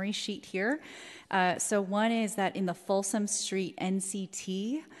your summary sheet here. So one is that in the Folsom Street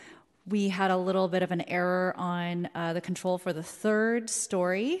NCT, we had a little bit of an error on the control for the 3rd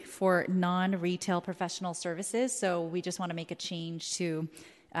story for non-retail professional services. So we just want to make a change to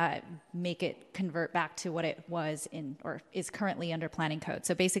make it convert back to what it was in or is currently under planning code.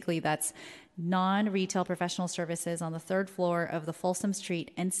 So basically that's non-retail professional services on the 3rd floor of the Folsom Street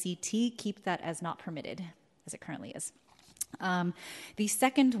NCT. Keep that as not permitted as it currently is. The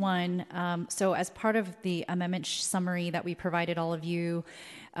second one, so as part of the amendment summary that we provided all of you,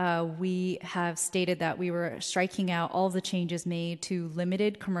 we have stated that we were striking out all the changes made to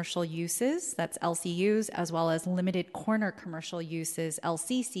limited commercial uses, that's LCUs, as well as limited corner commercial uses,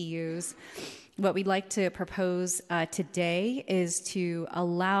 LCCUs. What we'd like to propose today is to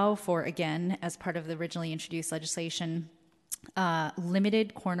allow for, again, as part of the originally introduced legislation,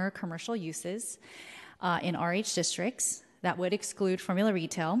 limited corner commercial uses in RH districts. That would exclude formula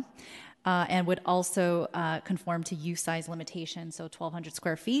retail and would also conform to use size limitations, so 1,200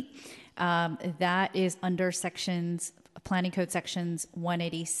 square feet. That is under Planning Code sections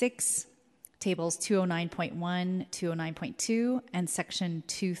 186, tables 209.1, 209.2, and section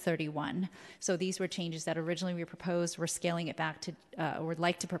 231. So these were changes that originally we proposed. We're scaling it back to, or would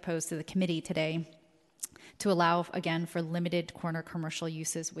like to propose to the committee today to allow, again, for limited corner commercial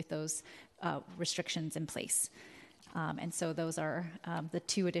uses with those restrictions in place. And so those are the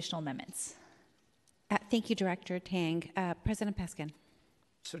 2 additional amendments. Thank you, Director Tang. President Peskin.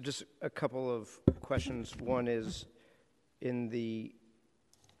 So just a couple of questions. One is in the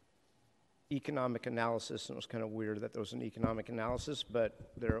economic analysis, and it was kind of weird that there was an economic analysis,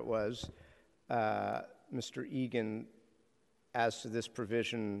 but there it was. Mr. Egan, as to this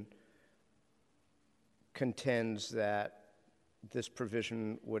provision, contends that this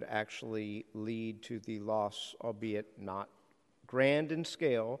provision would actually lead to the loss, albeit not grand in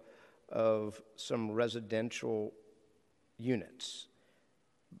scale, of some residential units,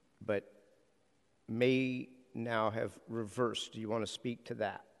 but may now have reversed. Do you want to speak to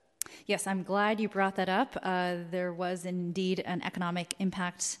that? Yes, I'm glad you brought that up. There was indeed an economic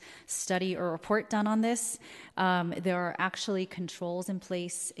impact study or report done on this. There are actually controls in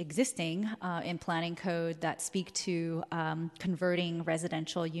place existing in planning code that speak to converting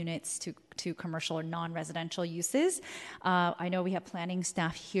residential units to commercial or non-residential uses. I know we have planning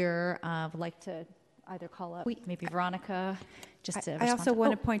staff here. Would like to either call up maybe Veronica. I also want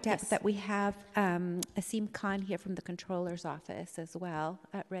to point out that we have Asim Khan here from the Controller's Office as well,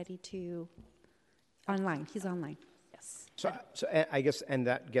 ready to online. He's online. Yes. So I guess, and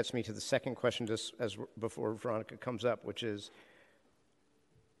that gets me to the second question, just as before Veronica comes up, which is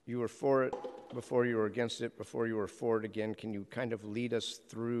you were for it before, you were against it before, you were for it again. Can you kind of lead us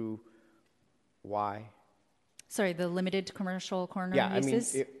through why? Sorry, the limited commercial corner Yeah,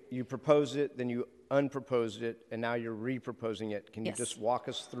 uses? I mean, you proposed it, then you unproposed it, and now you're re-proposing it. Can you Yes. just walk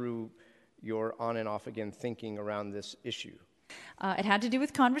us through your on and off again thinking around this issue? It had to do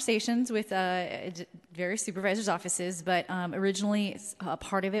with conversations with various supervisors' offices, but originally a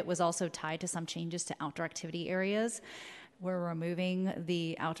part of it was also tied to some changes to outdoor activity areas. We're removing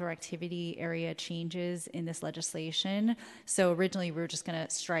the outdoor activity area changes in this legislation. So originally we were just going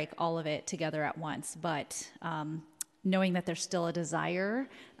to strike all of it together at once, but knowing that there's still a desire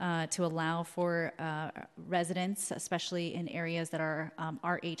to allow for residents, especially in areas that are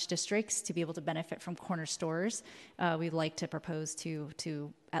RH districts, to be able to benefit from corner stores, we'd like to propose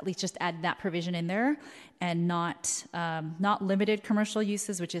to at least just add that provision in there, and not limited commercial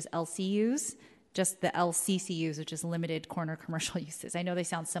uses, which is LCUs, just the LCCUs, which is limited corner commercial uses. I know they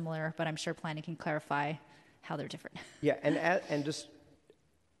sound similar, but I'm sure planning can clarify how they're different. Yeah, and just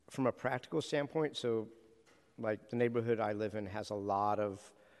from a practical standpoint, so like the neighborhood I live in has a lot of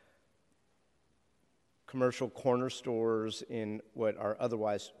commercial corner stores in what are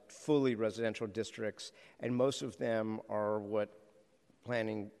otherwise fully residential districts, and most of them are what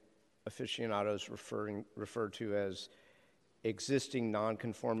planning aficionados refer to as existing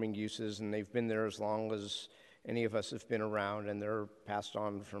non-conforming uses, and they've been there as long as any of us have been around, and they're passed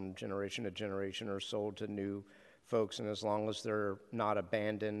on from generation to generation or sold to new folks, and as long as they're not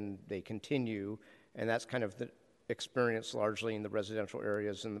abandoned, they continue, and that's kind of the experience largely in the residential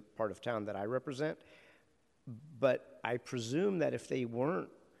areas in the part of town that I represent. But I presume that if they weren't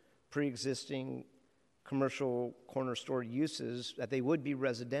pre-existing commercial corner store uses, that they would be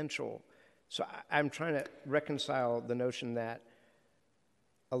residential. So I'm trying to reconcile the notion that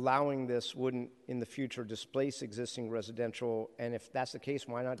allowing this wouldn't in the future displace existing residential, and if that's the case,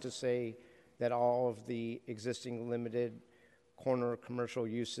 why not just say that all of the existing limited corner commercial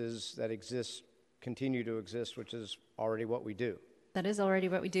uses that exist continue to exist, which is already what we do? That is already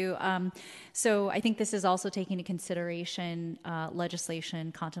what we do. So I think this is also taking into consideration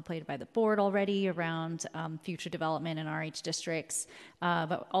legislation contemplated by the board already around future development in RH districts.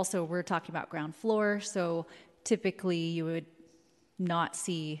 But also we're talking about ground floor. So typically you would not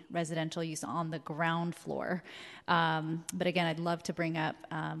see residential use on the ground floor. But again, I'd love to bring up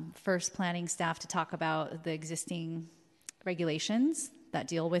first planning staff to talk about the existing regulations that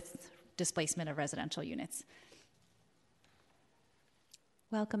deal with displacement of residential units.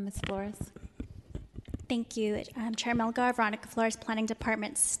 Welcome, Ms. Flores. Thank you. Chair Melgar, Veronica Flores, Planning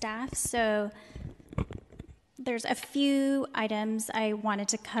Department staff. So there's a few items I wanted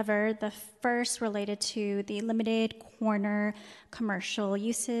to cover. The first related to the limited corner commercial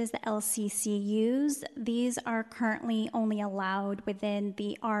uses, the LCCUs. These are currently only allowed within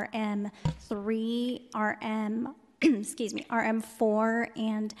the RM3, RM4,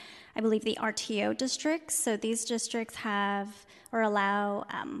 and I believe the RTO districts. So these districts have or allow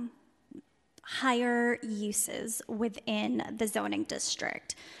higher uses within the zoning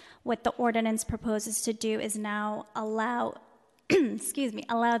district. What the ordinance proposes to do is now allow,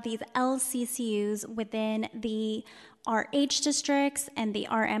 allow these LCCUs within the RH districts and the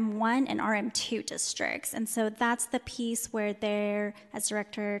RM1 and RM2 districts. And so that's the piece where there, as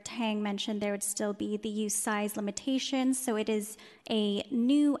Director Tang mentioned, there would still be the use size limitations. So it is a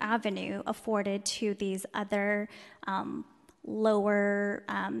new avenue afforded to these other lower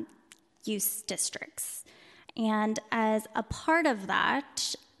use districts. And as a part of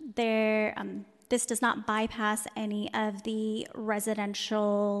that, this does not bypass any of the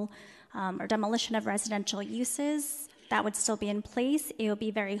residential or demolition of residential uses. That would still be in place. It would be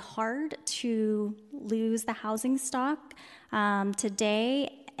very hard to lose the housing stock.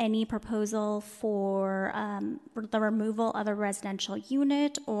 Today, any proposal for the removal of a residential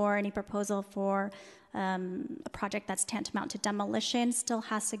unit or any proposal for a project that's tantamount to demolition still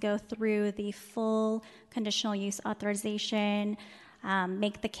has to go through the full conditional use authorization,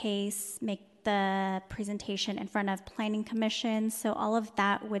 make the case, make the presentation in front of Planning Commission. So all of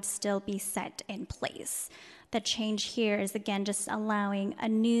that would still be set in place. The change here is, again, just allowing a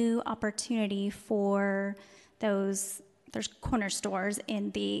new opportunity for those corner stores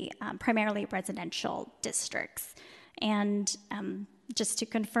in the primarily residential districts. And just to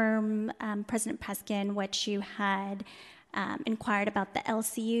confirm, President Peskin, what you had inquired about the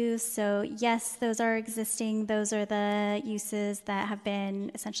LCUs. So yes, those are existing. Those are the uses that have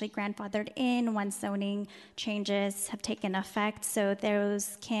been essentially grandfathered in once zoning changes have taken effect. So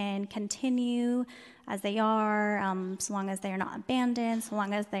those can continue as they are, so long as they're not abandoned, so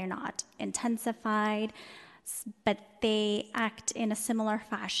long as they're not intensified. but they act in a similar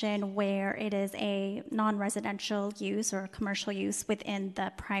fashion where it is a non-residential use or commercial use within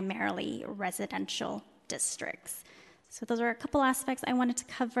the primarily residential districts. So those are a couple aspects I wanted to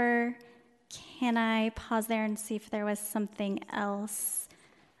cover. Can I pause there and see if there was something else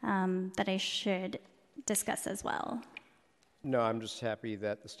that I should discuss as well? No, I'm just happy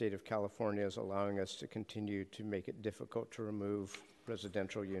that the state of California is allowing us to continue to make it difficult to remove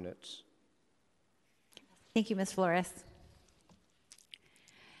residential units. Thank you, Ms. Flores.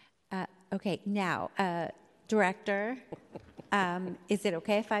 Okay, now, Director, is it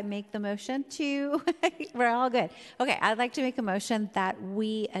okay if I make the motion to, we're all good. Okay, I'd like to make a motion that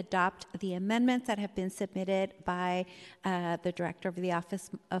we adopt the amendments that have been submitted by the Director of the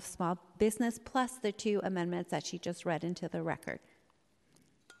Office of Small Business, plus the 2 amendments that she just read into the record.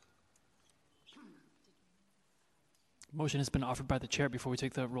 Motion has been offered by the chair. Before we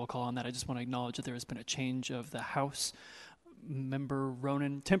take the roll call on that, I just want to acknowledge that there has been a change of the House.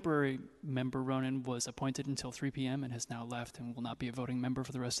 Temporary member Ronan was appointed until 3 p.m. and has now left and will not be a voting member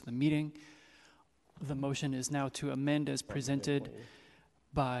for the rest of the meeting. The motion is now to amend as presented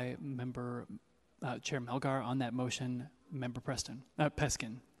by member Chair Melgar. On that motion, member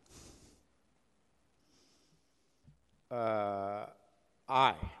Peskin.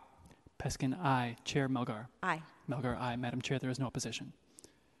 Aye. Peskin, aye. Chair Melgar. Aye. Melgar, aye. Madam Chair, there is no opposition.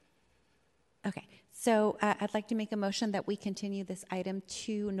 Okay, so I'd like to make a motion that we continue this item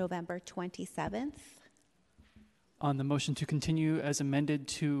to November 27th. On the motion to continue as amended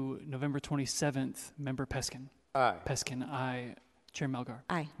to November 27th, member Peskin. Aye. Peskin, aye. Chair Melgar.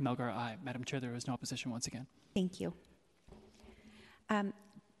 Aye. Melgar, aye. Madam Chair, there is no opposition once again. Thank you.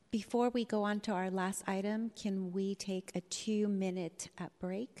 Before we go on to our last item, can we take a 2-minute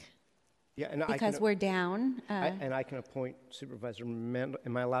break? Yeah, and because we're down. And I can appoint Supervisor Mandelman.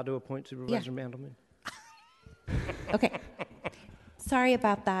 Am I allowed to appoint Supervisor Mandelman? Okay. Sorry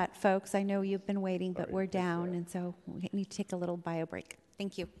about that, folks. I know you've been waiting, but we're down, and so we need to take a little bio break.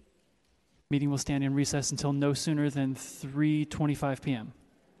 Thank you. Meeting will stand in recess until no sooner than 3:25 p.m.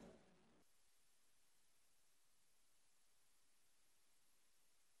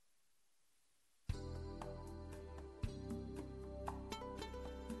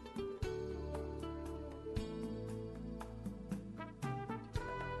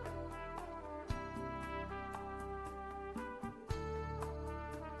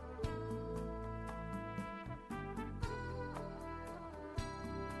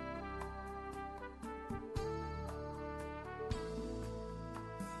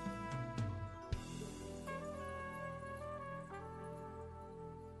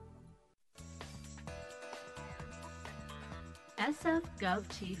 SF Gov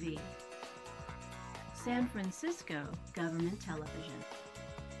TV, San Francisco Government Television.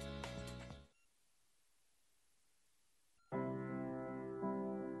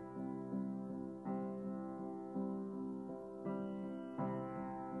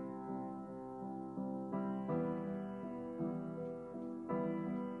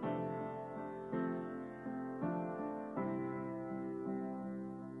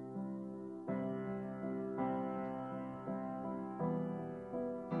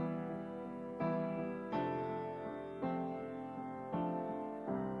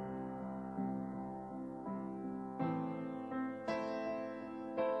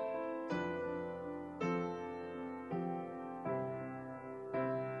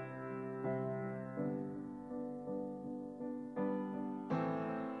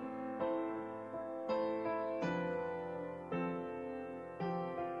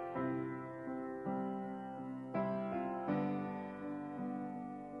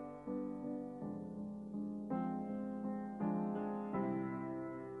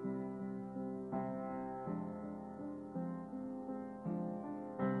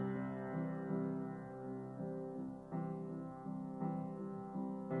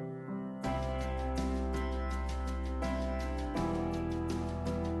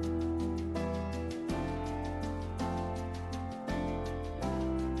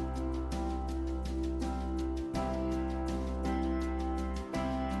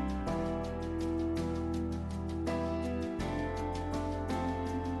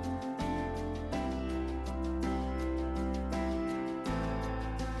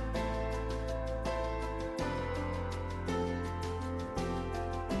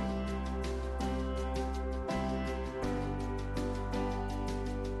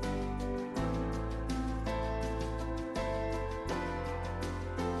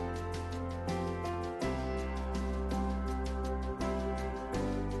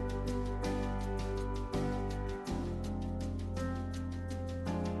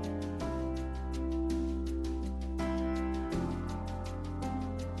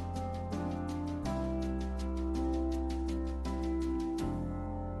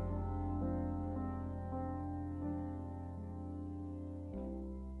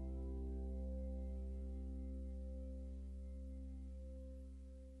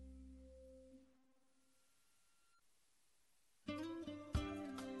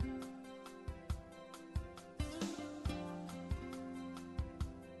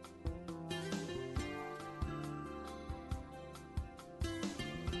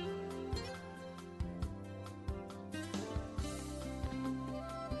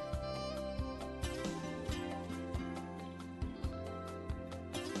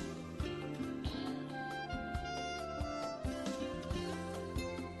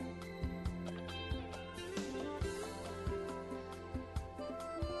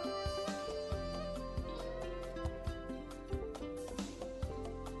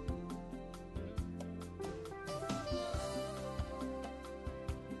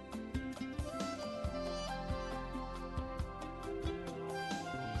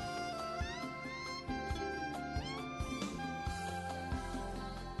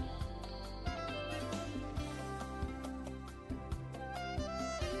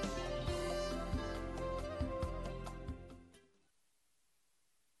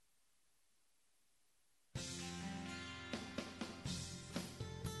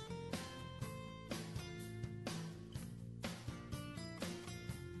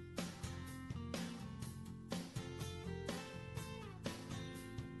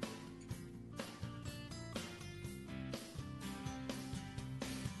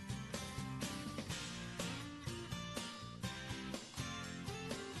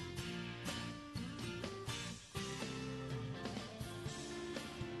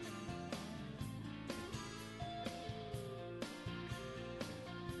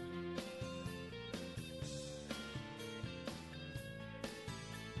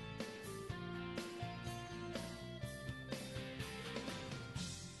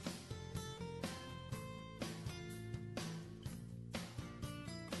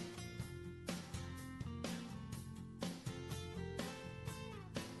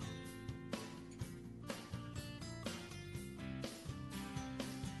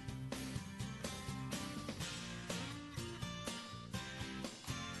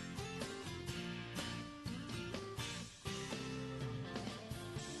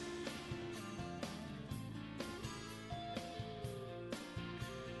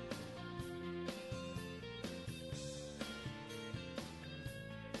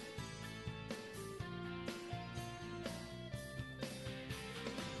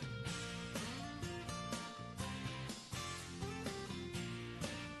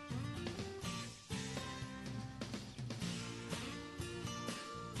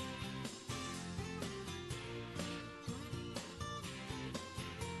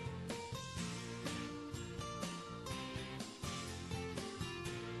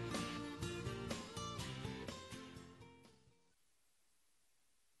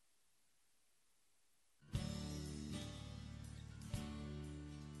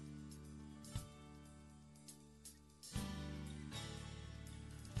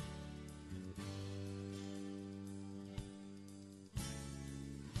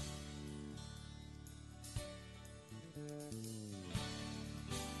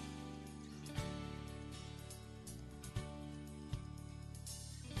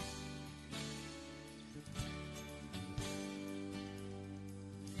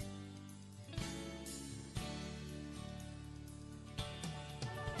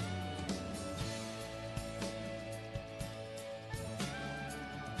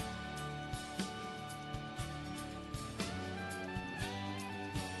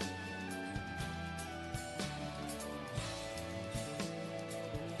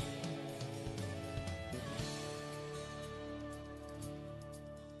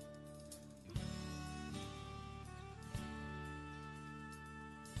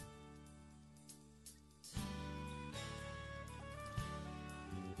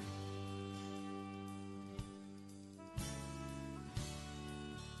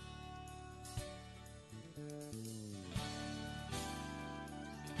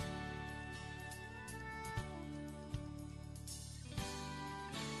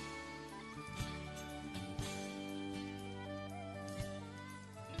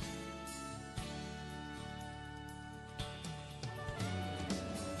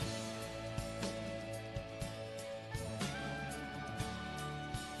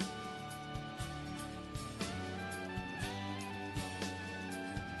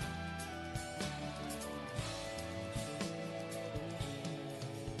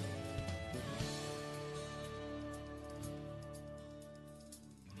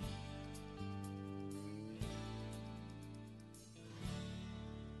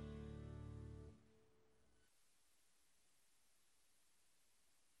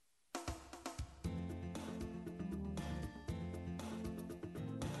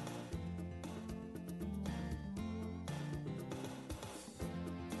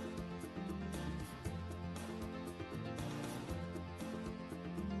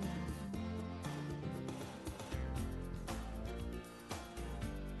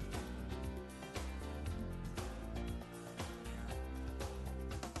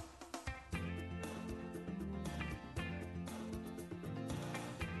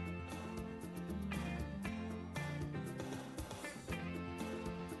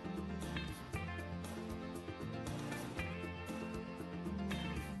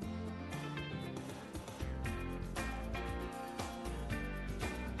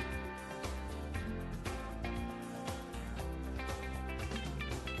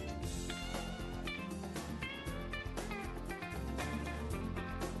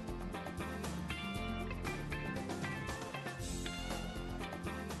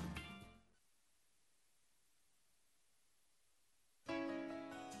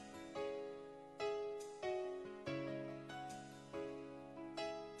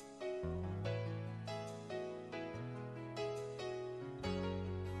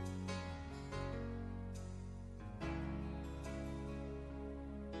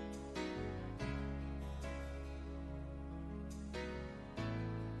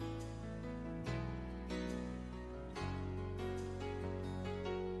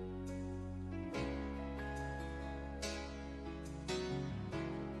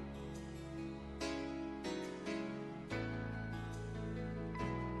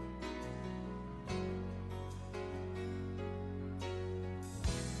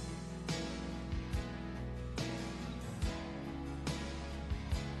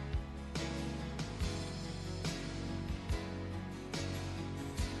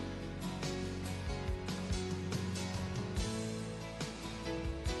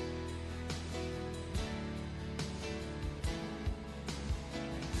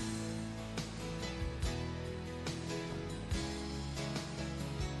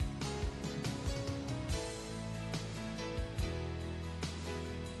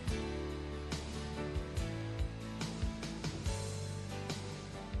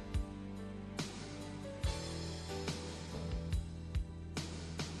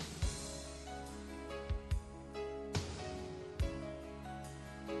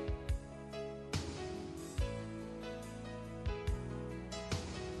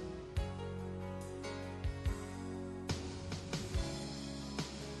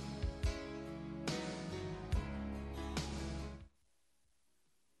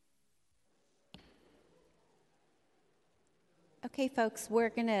 Okay, folks, we're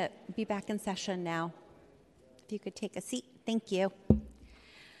going to be back in session now. If you could take a seat. Thank you.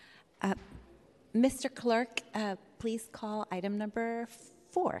 Mr. Clerk, please call item number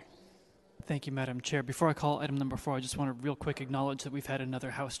 4. Thank you, Madam Chair. Before I call item number 4, I just want to real quick acknowledge that we've had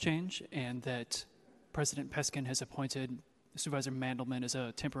another House change and that President Peskin has appointed Supervisor Mandelman as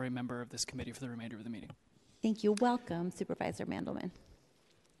a temporary member of this committee for the remainder of the meeting. Thank you. Welcome, Supervisor Mandelman.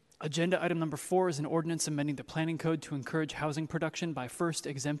 Agenda item number 4 is an ordinance amending the planning code to encourage housing production by first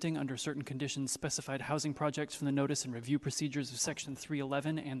exempting under certain conditions specified housing projects from the notice and review procedures of Section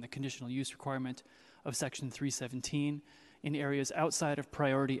 311 and the conditional use requirement of Section 317 in areas outside of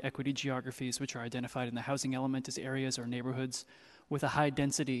priority equity geographies, which are identified in the housing element as areas or neighborhoods with a high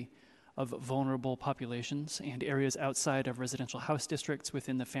density of vulnerable populations, and areas outside of residential house districts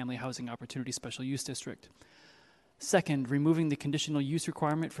within the Family Housing Opportunity Special Use District. Second, removing the conditional use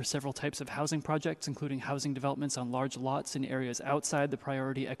requirement for several types of housing projects, including housing developments on large lots in areas outside the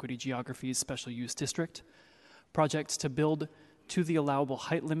priority equity geographies special use district, projects to build to the allowable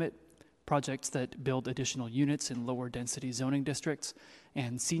height limit, projects that build additional units in lower density zoning districts,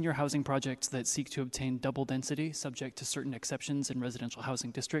 and senior housing projects that seek to obtain double density subject to certain exceptions in residential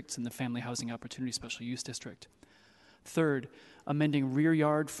housing districts in the Family Housing Opportunity Special Use District. Third, amending rear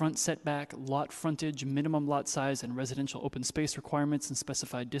yard, front setback, lot frontage, minimum lot size, and residential open space requirements in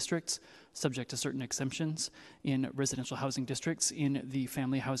specified districts, subject to certain exemptions in residential housing districts in the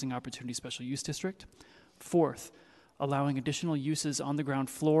Family Housing Opportunity Special Use District. Fourth, allowing additional uses on the ground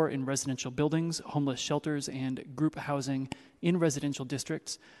floor in residential buildings, homeless shelters, and group housing in residential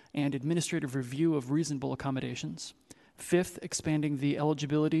districts, and administrative review of reasonable accommodations. Fifth, expanding the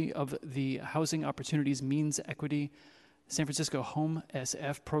eligibility of the Housing Opportunities Means Equity San Francisco Home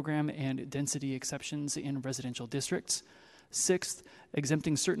SF program and density exceptions in residential districts. Sixth,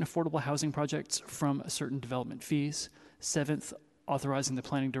 exempting certain affordable housing projects from certain development fees. Seventh, authorizing the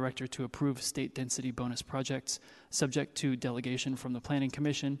planning director to approve state density bonus projects subject to delegation from the Planning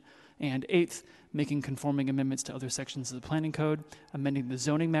Commission. And eighth, making conforming amendments to other sections of the planning code, amending the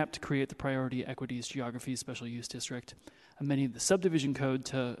zoning map to create the priority equities geography special use district, amending the subdivision code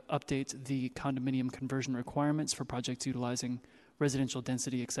to update the condominium conversion requirements for projects utilizing residential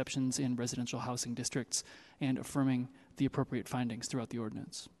density exceptions in residential housing districts, and affirming the appropriate findings throughout the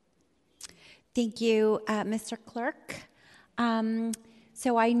ordinance. Thank you, Mr. Clerk.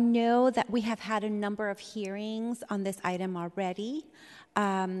 So I know that we have had a number of hearings on this item already.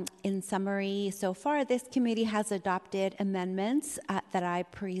 In summary, so far, this committee has adopted amendments that I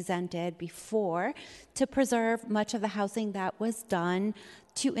presented before to preserve much of the housing that was done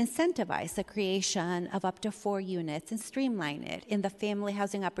to incentivize the creation of up to 4 units and streamline it in the Family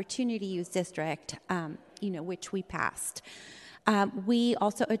Housing Opportunity Use District, which we passed. We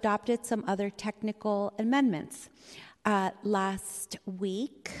also adopted some other technical amendments. Last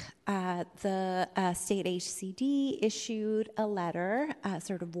week, the state HCD issued a letter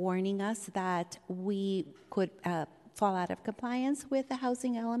sort of warning us that we could fall out of compliance with the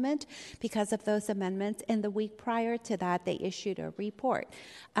housing element because of those amendments. And the week prior to that, they issued a report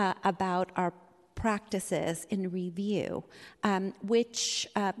about our practices in review, which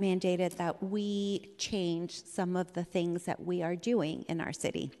mandated that we change some of the things that we are doing in our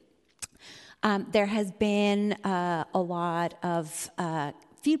city. There has been a lot of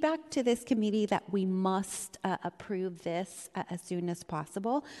feedback to this committee that we must approve this as soon as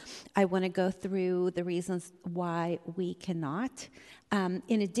possible. I want to go through the reasons why we cannot.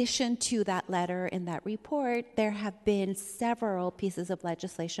 In addition to that letter and that report, there have been several pieces of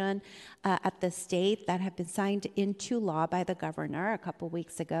legislation at the state that have been signed into law by the governor a couple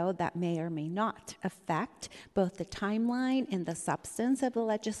weeks ago that may or may not affect both the timeline and the substance of the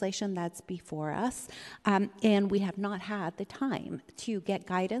legislation that's before us. And we have not had the time to get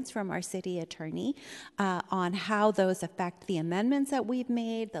guidance from our city attorney on how those affect the amendments that we've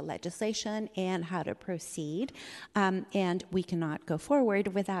made, the legislation, and how to proceed. And we cannot go forward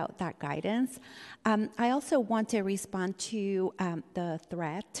without that guidance. I also want to respond to the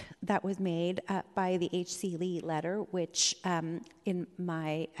threat that was made by the HC Lee letter, which in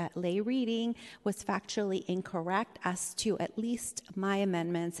my lay reading was factually incorrect as to at least my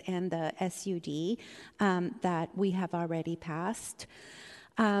amendments and the SUD that we have already passed.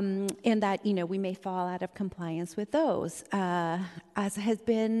 And that, we may fall out of compliance with those. As has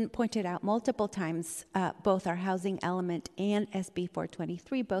been pointed out multiple times, both our housing element and SB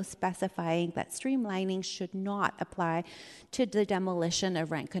 423, both specifying that streamlining should not apply to the demolition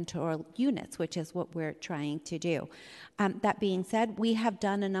of rent control units, which is what we're trying to do. That being said, we have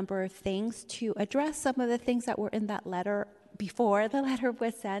done a number of things to address some of the things that were in that letter before the letter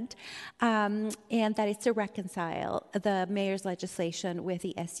was sent, and that is to reconcile the mayor's legislation with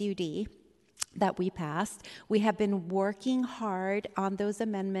the SUD that we passed. We have been working hard on those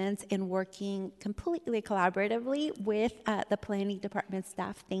amendments and working completely collaboratively with the planning department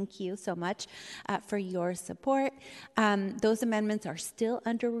staff. Thank you so much for your support. Those amendments are still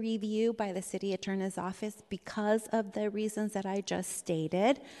under review by the city attorney's office because of the reasons that I just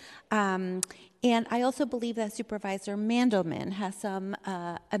stated. And I also believe that Supervisor Mandelman has some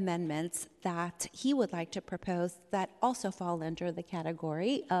amendments that he would like to propose that also fall under the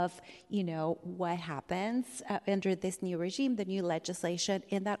category of, what happens under this new regime, the new legislation,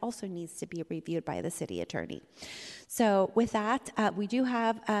 and that also needs to be reviewed by the city attorney. So with that, we do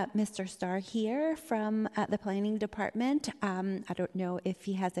have Mr. Starr here from the Planning Department. I don't know if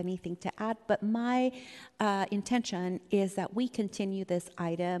he has anything to add, but my intention is that we continue this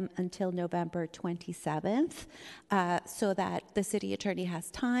item until November 27th so that the city attorney has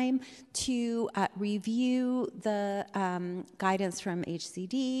time to review the guidance from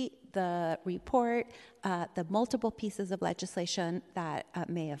HCD, the report, the multiple pieces of legislation that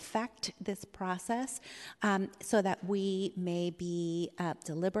may affect this process so that we may be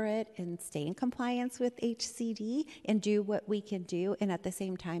deliberate and stay in compliance with HCD and do what we can do, and at the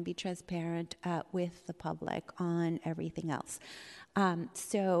same time be transparent with the public on everything else.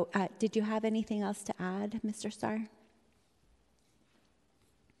 So did you have anything else to add, Mr. Starr?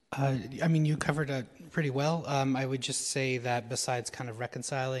 You covered it pretty well. I would just say that besides kind of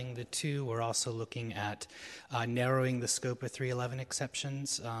reconciling the two, we're also looking at narrowing the scope of 311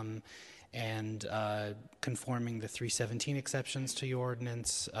 exceptions and conforming the 317 exceptions to your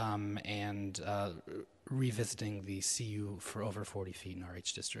ordinance and revisiting the CU for over 40 feet in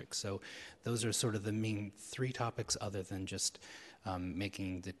RH districts. So those are sort of the main three topics other than just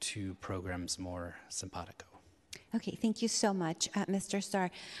making the two programs more simpatico. Okay, thank you so much, Mr.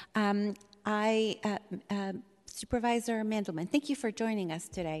 Starr. Supervisor Mandelman, thank you for joining us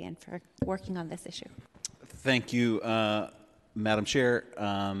today and for working on this issue. Thank you, Madam Chair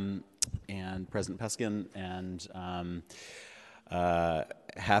and President Peskin, and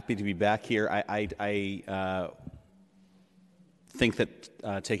happy to be back here. I think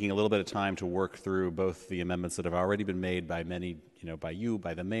that taking a little bit of time to work through both the amendments that have already been made by many, by you,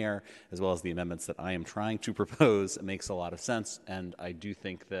 by the mayor, as well as the amendments that I am trying to propose makes a lot of sense. And I do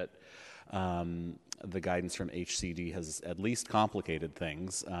think that the guidance from HCD has at least complicated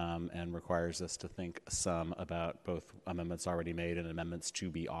things and requires us to think some about both amendments already made and amendments to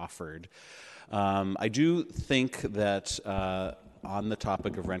be offered. I do think that on the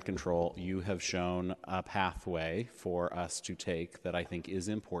topic of rent control, you have shown a pathway for us to take that I think is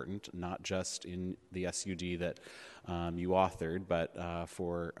important, not just in the SUD that you authored, but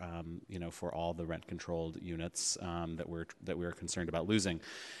for all the rent-controlled units that we're concerned about losing.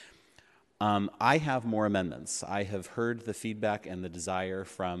 I have more amendments. I have heard the feedback and the desire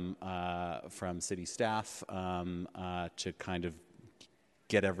from city staff to kind of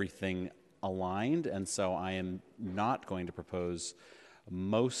get everything aligned, and so I am not going to propose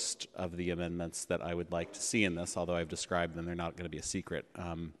most of the amendments that I would like to see in this, although I've described them. They're not going to be a secret.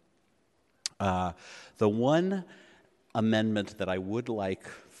 The one amendment that I would like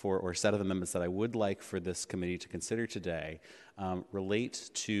for, or set of amendments that I would like for this committee to consider today relate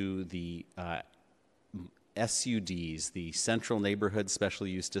to the SUDs, the Central Neighborhood Special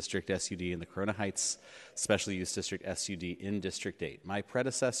Use District SUD and the Corona Heights Special Use District SUD in District 8. My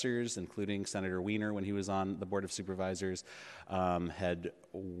predecessors, including Senator Wiener when he was on the Board of Supervisors, had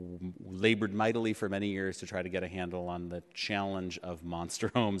labored mightily for many years to try to get a handle on the challenge of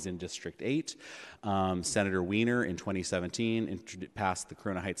monster homes in District 8. Senator Wiener in 2017 passed the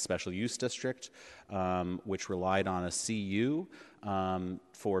Corona Heights Special Use District, which relied on a CU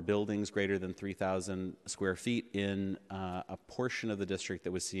for buildings greater than 3,000 square feet in a portion of the district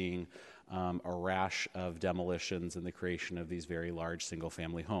that was seeing a rash of demolitions and the creation of these very large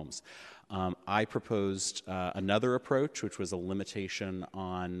single-family homes. I proposed another approach, which was a limitation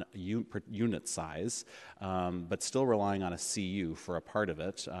on unit size, but still relying on a CU for a part of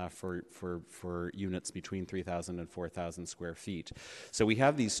it for units between 3,000 and 4,000 square feet. So we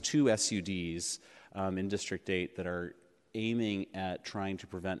have these two SUDs in District 8 that are aiming at trying to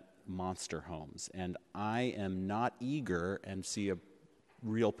prevent monster homes. And I am not eager and see a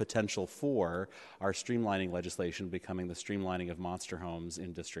real potential for our streamlining legislation becoming the streamlining of monster homes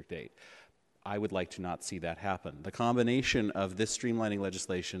in District 8. I would like to not see that happen. The combination of this streamlining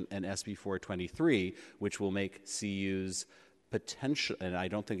legislation and SB 423, which will make CUs potential, and I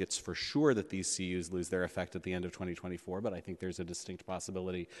don't think it's for sure that these CUs lose their effect at the end of 2024, but I think there's a distinct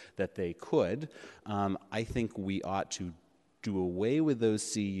possibility that they could. I think we ought to do away with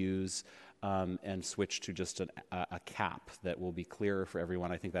those CUs and switch to just a cap that will be clearer for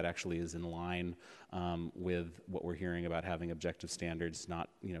everyone. I think that actually is in line with what we're hearing about having objective standards, not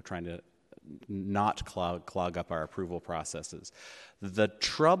trying to not clog up our approval processes. The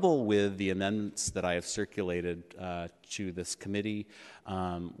trouble with the amendments that I have circulated to this committee,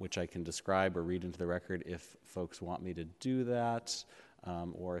 which I can describe or read into the record if folks want me to do that,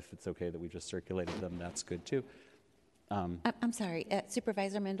 or if it's okay that we just circulated them, that's good too. I'm sorry,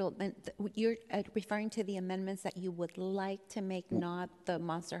 Supervisor Mendel, you're referring to the amendments that you would like to make, not the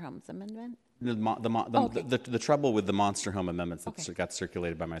Monster Homes amendment? The trouble with the Monster Home amendments that got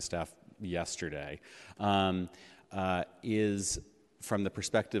circulated by my staff yesterday is from the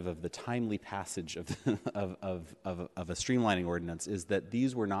perspective of the timely passage of a streamlining ordinance, is that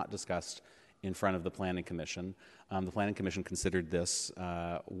these were not discussed in front of the Planning Commission. The Planning Commission considered this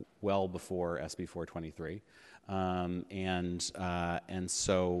well before SB 423, and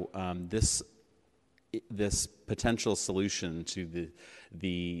so this potential solution to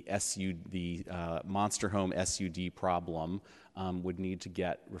the Monster Home SUD problem would need to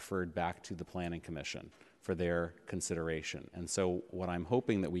get referred back to the Planning Commission for their consideration. And so what I'm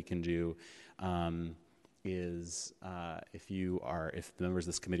hoping that we can do is, if the members of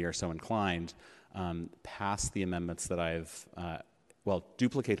this committee are so inclined, pass the amendments that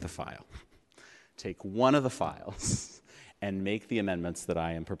duplicate the file, take one of the files and make the amendments that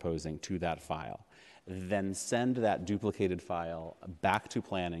I am proposing to that file. Then send that duplicated file back to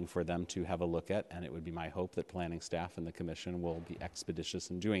planning for them to have a look at, and it would be my hope that planning staff and the commission will be expeditious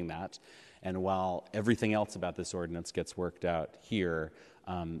in doing that. And while everything else about this ordinance gets worked out here,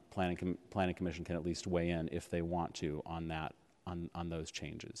 planning commission can at least weigh in if they want to on those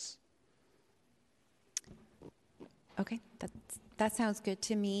changes. Okay, that sounds good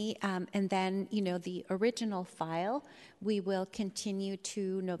to me. And then, the original file, we will continue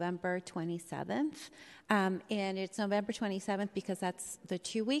to November 27th. And it's November 27th because that's the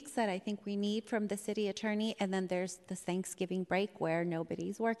 2 weeks that I think we need from the city attorney. And then there's the Thanksgiving break where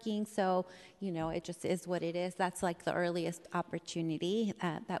nobody's working. So, it just is what it is. That's like the earliest opportunity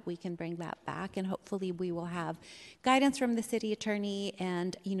that we can bring that back. And hopefully we will have guidance from the city attorney,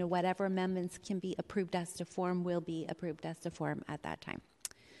 and, whatever amendments can be approved as to form will be approved as to form at that time.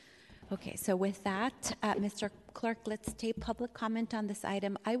 Okay, so with that, Mr. Clerk, let's take public comment on this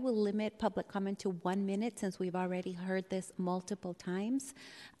item. I will limit public comment to 1 minute since we've already heard this multiple times.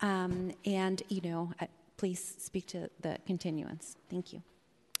 Please speak to the continuance. Thank you.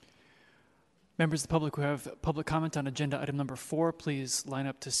 Members of the public who have public comment on agenda item number 4, please line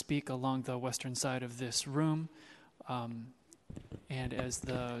up to speak along the western side of this room. And as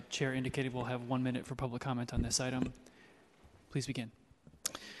the chair indicated, we'll have 1 minute for public comment on this item. Please begin.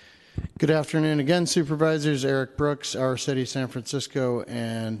 Good afternoon again, Supervisors. Eric Brooks, Our City, San Francisco,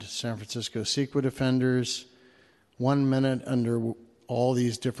 and San Francisco CEQA defenders. 1 minute under all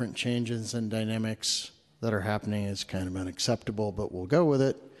these different changes and dynamics that are happening is kind of unacceptable, but we'll go with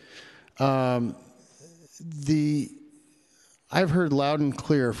it. I've heard loud and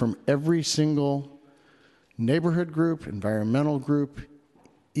clear from every single neighborhood group, environmental group,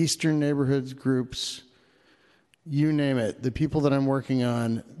 Eastern neighborhoods groups, you name it, the people that I'm working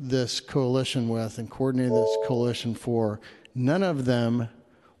on this coalition with and coordinating this coalition for, none of them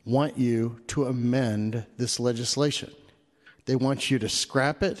want you to amend this legislation. They want you to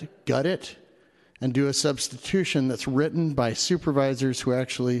scrap it, gut it, and do a substitution that's written by supervisors who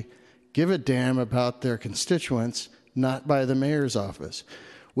actually give a damn about their constituents, not by the mayor's office.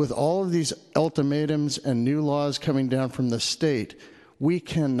 With all of these ultimatums and new laws coming down from the state, we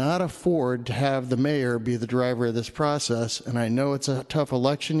cannot afford to have the mayor be the driver of this process. And I know it's a tough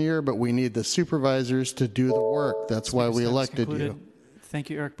election year, but we need the supervisors to do the work. That's why we elected you.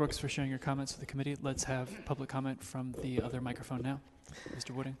 Thank you, Eric Brooks, for sharing your comments with the committee. Let's have public comment from the other microphone now.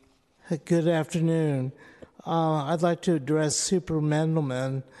 Mr. Wooding. Good afternoon. I'd like to address Super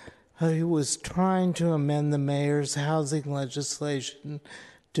Mendelman, who was trying to amend the mayor's housing legislation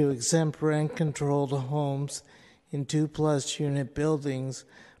to exempt rent-controlled homes in 2+ unit buildings,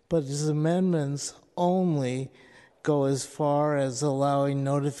 but his amendments only go as far as allowing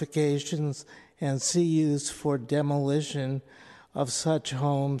notifications and CUs for demolition of such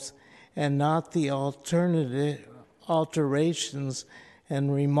homes and not the alterations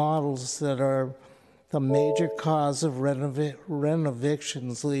and remodels that are the major cause of rent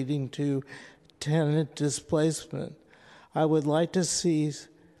evictions leading to tenant displacement. I would like to see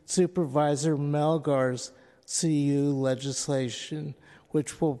Supervisor Melgar's CU legislation,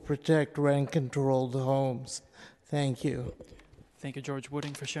 which will protect rent-controlled homes. Thank you. Thank you, George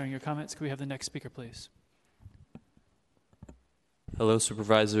Wooding, for sharing your comments. Can we have the next speaker, please? Hello,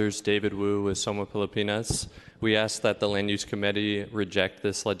 Supervisors. David Wu with Soma Pilipinas. We ask that the Land Use Committee reject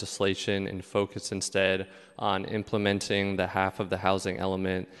this legislation and focus instead on implementing the half of the housing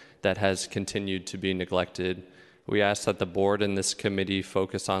element that has continued to be neglected. We ask that the board and this committee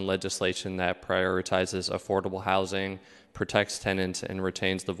focus on legislation that prioritizes affordable housing, protects tenants, and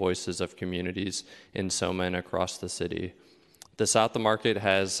retains the voices of communities in Soma and across the city. The South of Market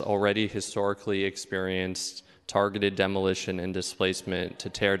has already historically experienced targeted demolition and displacement to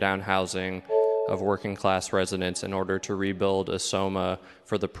tear down housing of working class residents in order to rebuild a SOMA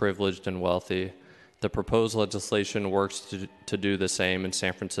for the privileged and wealthy. The proposed legislation works to do the same in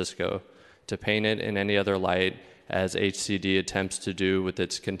San Francisco. To paint it in any other light, as HCD attempts to do with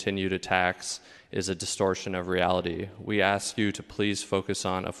its continued attacks, is a distortion of reality. We ask you to please focus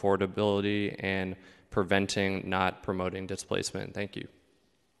on affordability and preventing, not promoting displacement. Thank you.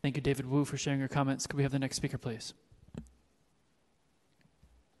 Thank you, David Wu, for sharing your comments. Could we have the next speaker, please?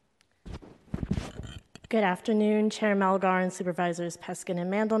 Good afternoon, Chair Melgar and Supervisors Peskin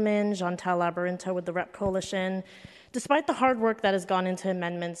and Mandelman, Chantal Labyrinto with the REP Coalition. Despite the hard work that has gone into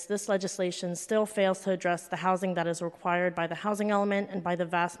amendments, this legislation still fails to address the housing that is required by the housing element and by the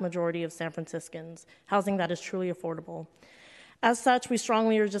vast majority of San Franciscans, housing that is truly affordable. As such, we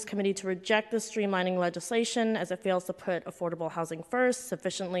strongly urge this committee to reject this streamlining legislation as it fails to put affordable housing first,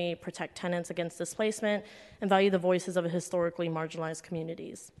 sufficiently protect tenants against displacement, and value the voices of historically marginalized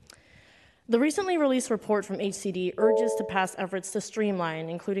communities. The recently released report from HCD urges to pass efforts to streamline,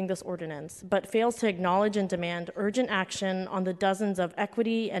 including this ordinance, but fails to acknowledge and demand urgent action on the dozens of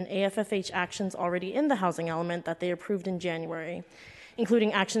equity and AFFH actions already in the housing element that they approved in January,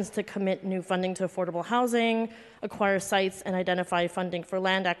 including actions to commit new funding to affordable housing, acquire sites and identify funding for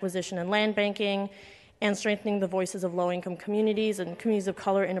land acquisition and land banking, and strengthening the voices of low-income communities and communities of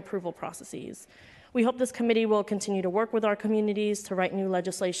color in approval processes. We hope this committee will continue to work with our communities to write new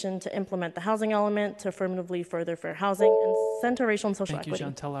legislation to implement the housing element, to affirmatively further fair housing, and center racial and social equity. Thank you,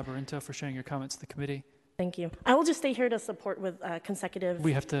 Chantal Labyrinto, for sharing your comments to the committee. Thank you. I will just stay here to support with consecutive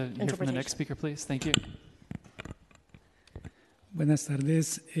We have to hear from the next speaker, please. Thank you. Buenas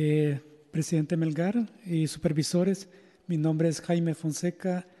tardes, Presidente Melgar y supervisores. Mi nombre es Jaime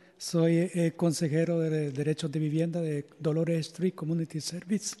Fonseca. Soy consejero de Derechos de Vivienda de Dolores Street Community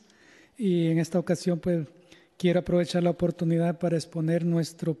Service. Y en esta ocasión, pues, quiero aprovechar la oportunidad para exponer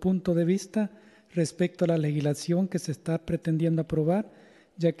nuestro punto de vista respecto a la legislación que se está pretendiendo aprobar,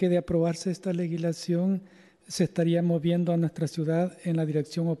 ya que de aprobarse esta legislación se estaría moviendo a nuestra ciudad en la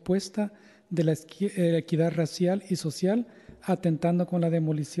dirección opuesta de la equidad racial y social, atentando con la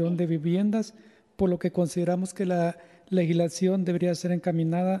demolición de viviendas, por lo que consideramos que la legislación debería ser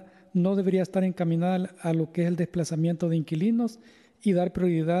no debería estar encaminada a lo que es el desplazamiento de inquilinos y dar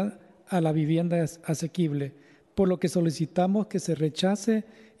prioridad a la vivienda asequible, por lo que solicitamos que se rechace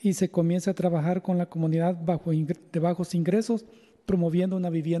y se comience a trabajar con la comunidad de bajos ingresos, promoviendo una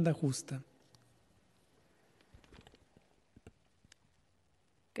vivienda justa.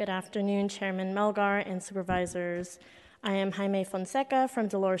 Good afternoon, Chairman Melgar and Supervisors. I am Jaime Fonseca from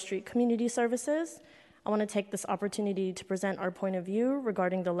Dolores Street Community Services. I want to take this opportunity to present our point of view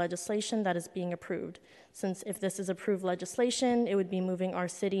regarding the legislation that is being approved, since if this is approved legislation, it would be moving our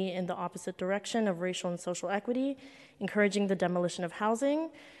city in the opposite direction of racial and social equity, encouraging the demolition of housing,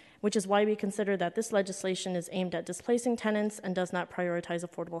 which is why we consider that this legislation is aimed at displacing tenants and does not prioritize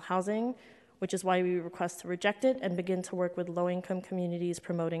affordable housing, which is why we request to reject it and begin to work with low-income communities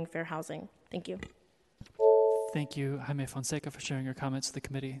promoting fair housing. Thank you. Thank you, Jaime Fonseca, for sharing your comments to the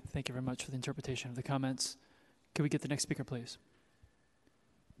committee. Thank you very much for the interpretation of the comments. Can we get the next speaker, please?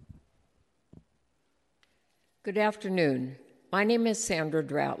 Good afternoon. My name is Sandra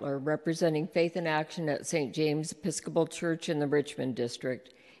Dratler, representing Faith in Action at St. James Episcopal Church in the Richmond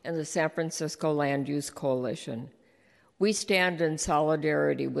District and the San Francisco Land Use Coalition. We stand in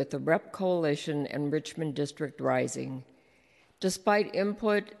solidarity with the REP Coalition and Richmond District Rising. Despite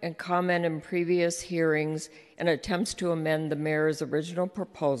input and comment in previous hearings and attempts to amend the mayor's original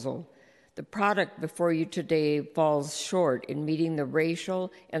proposal, the product before you today falls short in meeting the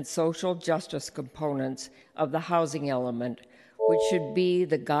racial and social justice components of the housing element, which should be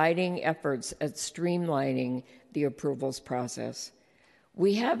the guiding efforts at streamlining the approvals process.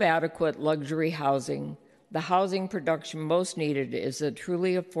 We have adequate luxury housing. The housing production most needed is a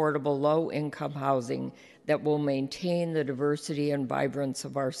truly affordable low-income housing that will maintain the diversity and vibrance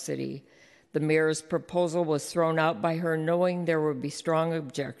of our city. The mayor's proposal was thrown out by her knowing there would be strong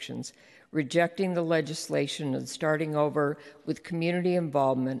objections. Rejecting the legislation and starting over with community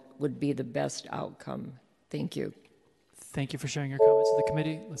involvement would be the best outcome. Thank you. Thank you for sharing your comments to the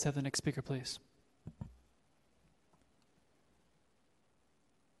committee. Let's have the next speaker, please.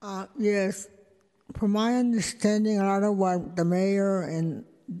 Yes. From my understanding, a lot of what the mayor and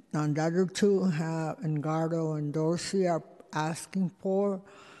the other two have, Engardo and Dorsey, are asking for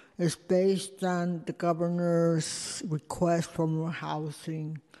is based on the governor's request for more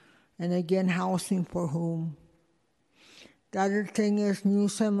housing. And again, housing for whom? The other thing is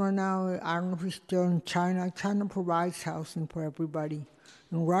Newsom right now, I don't know if he's still in China. China provides housing for everybody.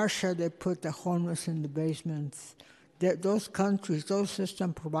 In Russia, they put the homeless in the basements. Those countries, those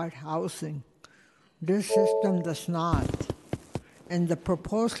systems provide housing. This system does not. And the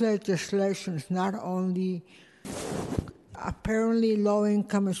proposed legislation is not only apparently low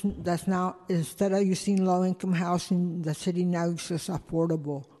income, that's now, instead of using low income housing, the city now uses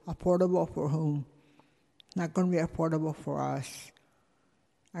affordable. Affordable for whom? Not going to be affordable for us.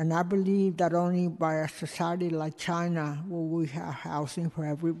 And I believe that only by a society like China will we have housing for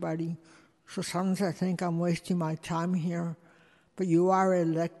everybody. So sometimes I think I'm wasting my time here, but you are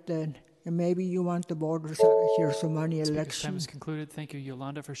elected, and maybe you want the voters out of here so many Speaker's elections. time is concluded. Thank you,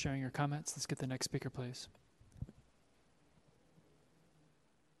 Yolanda, for sharing your comments. Let's get the next speaker, please.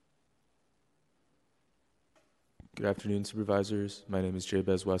 Good afternoon, supervisors. My name is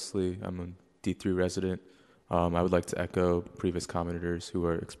Jabez Wesley. I'm a D3 resident. I would like to echo previous commenters who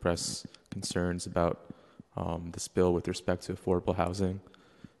are express concerns about this bill with respect to affordable housing.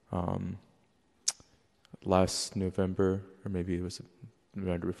 Last November, or maybe it was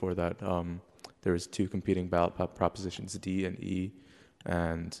November before that, there was two competing ballot propositions, D and E,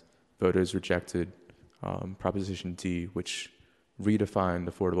 and voters rejected Proposition D, which redefined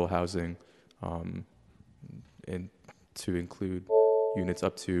affordable housing and to include units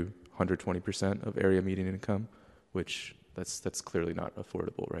up to 120% of area median income, which that's clearly not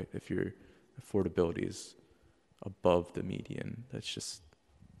affordable, right? If your affordability is above the median, that's just,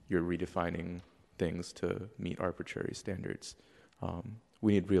 you're redefining things to meet arbitrary standards.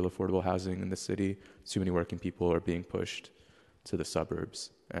 We need real affordable housing in the city. Too many working people are being pushed to the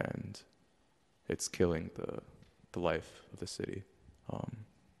suburbs, and it's killing the life of the city.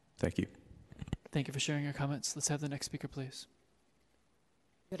 Thank you. Thank you for sharing your comments. Let's have the next speaker, please.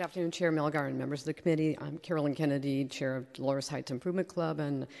 Good afternoon, Chair Melgar and members of the committee. I'm Carolyn Kennedy, Chair of Dolores Heights Improvement Club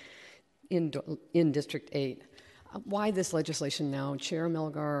and in District 8. Why this legislation now? Chair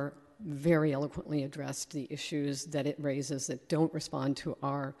Melgar very eloquently addressed the issues that it raises that don't respond to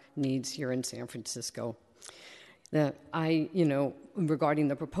our needs here in San Francisco. Regarding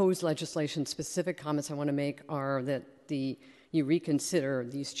the proposed legislation, specific comments I want to make are that you reconsider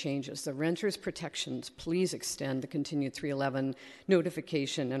these changes. The renters' protections, please extend the continued 311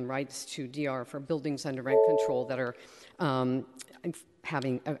 notification and rights to DR for buildings under rent control that are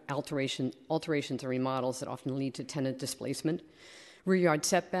having alterations or remodels that often lead to tenant displacement. Rear yard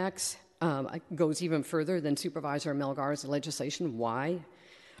setbacks goes even further than Supervisor Melgar's legislation. Why?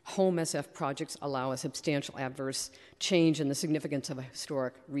 Home SF projects allow a substantial adverse change in the significance of a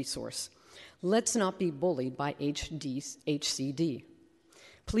historic resource. Let's not be bullied by HCD.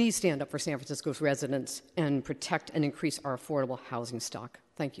 Please stand up for San Francisco's residents and protect and increase our affordable housing stock.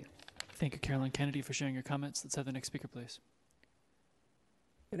 Thank you. Thank you, Carolyn Kennedy, for sharing your comments. Let's have the next speaker, please.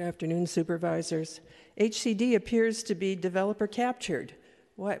 Good afternoon, supervisors. HCD appears to be developer captured.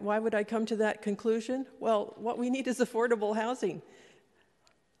 Why would I come to that conclusion? Well, what we need is affordable housing.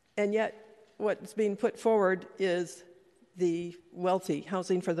 And yet, what's being put forward is the wealthy,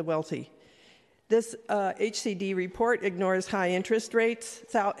 housing for the wealthy. This HCD report ignores high interest rates,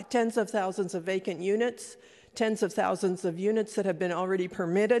 tens of thousands of vacant units, tens of thousands of units that have been already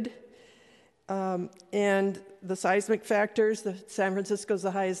permitted, and the seismic factors. San Francisco is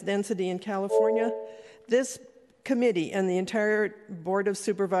the highest density in California. This committee and the entire Board of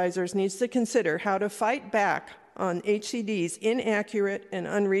Supervisors needs to consider how to fight back on HCD's inaccurate and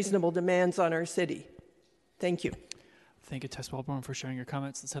unreasonable demands on our city. Thank you. Thank you, Tess Wellborn, for sharing your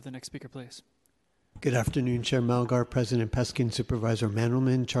comments. Let's have the next speaker, please. Good afternoon, Chair Melgar, President Peskin, Supervisor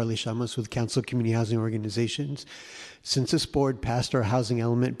Mandelman, Charlie Shamas with Council of Community Housing Organizations. Since this board passed our housing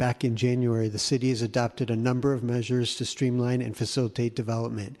element back in January, the city has adopted a number of measures to streamline and facilitate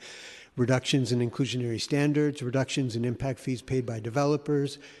development. Reductions in inclusionary standards, reductions in impact fees paid by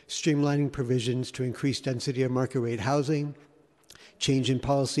developers, streamlining provisions to increase density of market rate housing, change in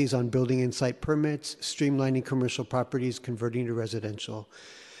policies on building and site permits, streamlining commercial properties, converting to residential.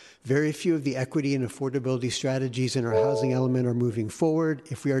 Very few of the equity and affordability strategies in our housing element are moving forward.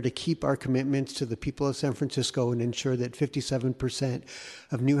 If we are to keep our commitments to the people of San Francisco and ensure that 57%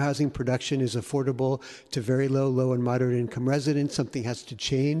 of new housing production is affordable to very low and moderate income residents, something has to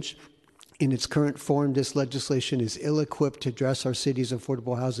change. In its current form, this legislation is ill-equipped to address our city's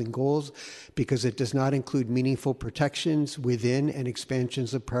affordable housing goals because it does not include meaningful protections within and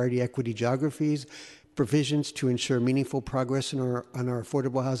expansions of priority equity geographies, provisions to ensure meaningful progress on our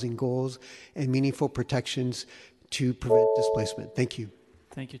affordable housing goals, and meaningful protections to prevent displacement. Thank you.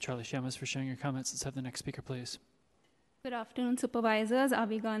 Thank you, Charlie Shamas, for sharing your comments. Let's have the next speaker, please. Good afternoon, Supervisors.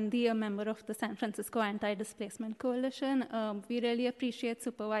 Avi Gandhi, a member of the San Francisco Anti-Displacement Coalition. We really appreciate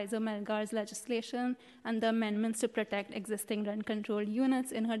Supervisor Melgar's legislation and the amendments to protect existing rent control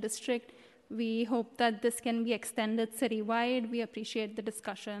units in her district. We hope that this can be extended citywide. We appreciate the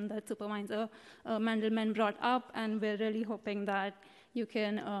discussion that Supervisor Mandelman brought up, and we're really hoping that you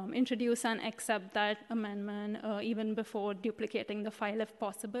can introduce and accept that amendment even before duplicating the file if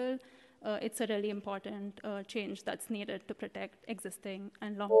possible. It's a really important change that's needed to protect existing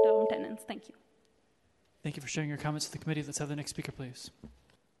and long-term tenants. Thank you. Thank you for sharing your comments with the committee. Let's have the next speaker, please.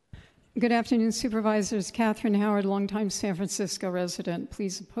 Good afternoon, Supervisors. Catherine Howard, longtime San Francisco resident.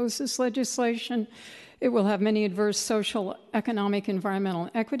 Please oppose this legislation. It will have many adverse social, economic, environmental,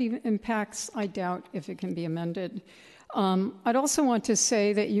 and equity impacts. I doubt if it can be amended. I'd also want to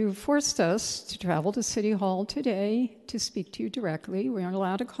say that you forced us to travel to City Hall today to speak to you directly. We aren't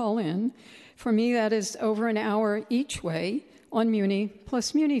allowed to call in. For me, that is over an hour each way on Muni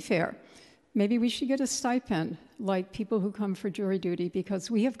plus Muni fare. Maybe we should get a stipend like people who come for jury duty because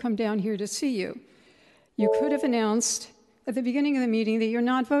we have come down here to see you. You could have announced at the beginning of the meeting that you're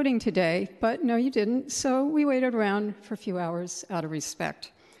not voting today, but no, you didn't. So we waited around for a few hours out of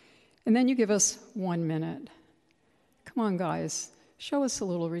respect. And then you give us 1 minute. Come on, guys, show us a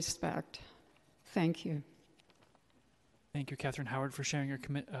little respect. Thank you. Thank you, Catherine Howard, for sharing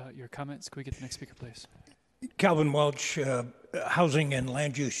your comments. Could we get the next speaker, please? Calvin Welch, Housing and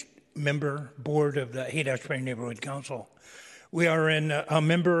Land Use Member, Board of the Haight-Ashbury Neighborhood Council. We are a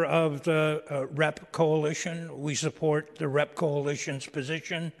member of the REP Coalition. We support the REP Coalition's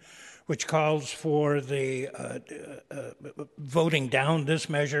position, which calls for the voting down this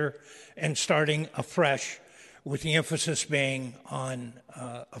measure and starting afresh, with the emphasis being on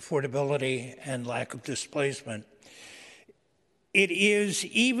affordability and lack of displacement. It is,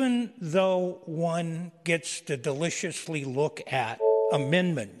 even though one gets to deliciously look at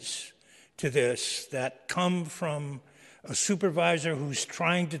amendments to this that come from a supervisor who's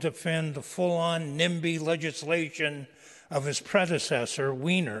trying to defend the full-on NIMBY legislation of his predecessor,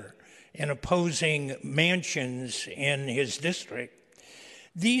 Weiner, in opposing mansions in his district,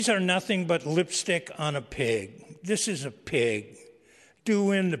 these are nothing but lipstick on a pig. This is a pig.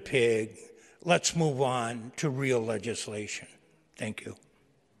 Do in the pig. Let's move on to real legislation. Thank you.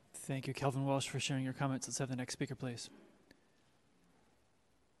 Thank you, Calvin Walsh, for sharing your comments. Let's have the next speaker, please.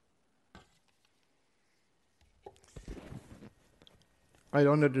 I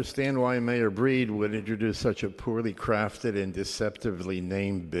don't understand why Mayor Breed would introduce such a poorly crafted and deceptively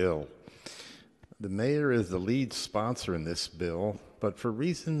named bill. The mayor is the lead sponsor in this bill, but for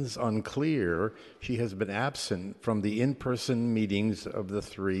reasons unclear, she has been absent from the in-person meetings of the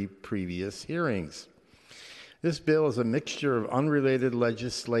 3 previous hearings. This bill is a mixture of unrelated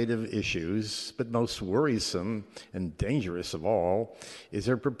legislative issues, but most worrisome and dangerous of all is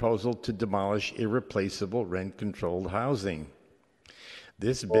her proposal to demolish irreplaceable rent-controlled housing.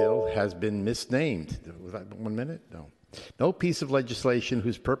 This bill has been misnamed. Was that 1 minute? No. No piece of legislation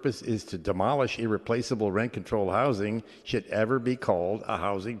whose purpose is to demolish irreplaceable rent-controlled housing should ever be called a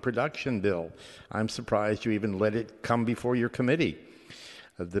housing production bill. I'm surprised you even let it come before your committee.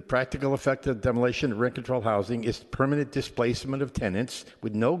 The practical effect of demolition of rent-controlled housing is permanent displacement of tenants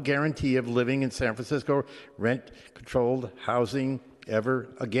with no guarantee of living in San Francisco rent-controlled housing ever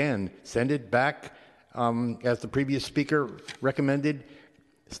again. Send it back, as the previous speaker recommended.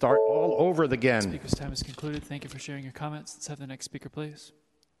 Start all over again. Speaker's time is concluded. Thank you for sharing your comments. Let's have the next speaker, please.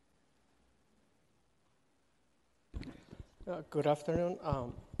 Good afternoon.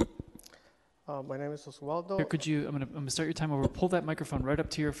 My name is Oswaldo. Here, could you, I'm going to start your time over. Pull that microphone right up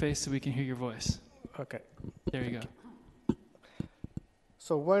to your face so we can hear your voice. Okay. There you go.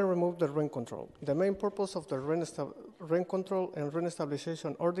 So why remove the rent control? The main purpose of the rent control and rent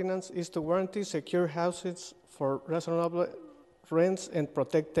stabilization ordinance is to guarantee secure houses for reasonable rents and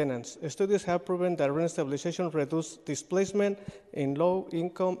protect tenants. Studies have proven that rent stabilization reduces displacement in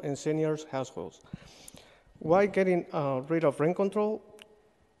low-income and seniors households. Why getting rid of rent control?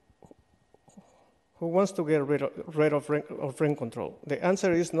 Who wants to get rid of rent control? The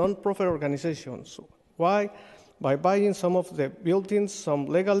answer is non-profit organizations. Why? By buying some of the buildings, some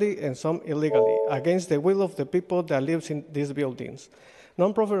legally and some illegally, against the will of the people that live in these buildings.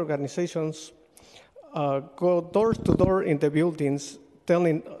 Non-profit organizations go door to door in the buildings,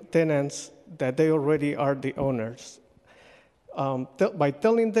 telling tenants that they already are the owners. By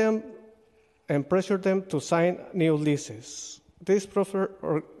telling them and pressure them to sign new leases. These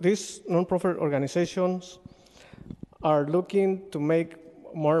non-profit organizations are looking to make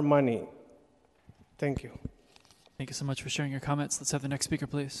more money. Thank you. Thank you so much for sharing your comments. Let's have the next speaker,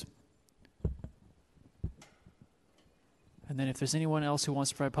 please. And then if there's anyone else who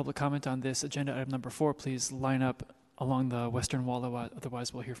wants to provide public comment on this agenda item number 4, please line up along the western wall.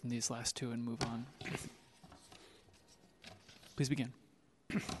 Otherwise, we'll hear from these last two and move on. Please begin.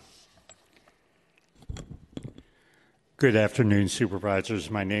 Good afternoon, supervisors.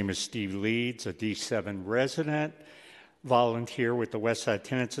 My name is Steve Leeds, a D7 resident, volunteer with the Westside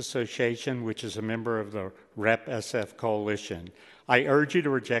Tenants Association, which is a member of the REP SF Coalition. I urge you to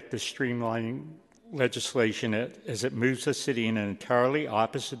reject the streamlining legislation as it moves the city in an entirely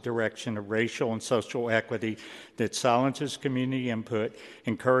opposite direction of racial and social equity that silences community input,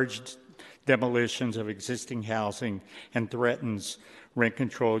 encourages demolitions of existing housing, and threatens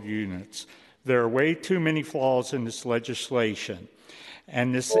rent-controlled units. There are way too many flaws in this legislation,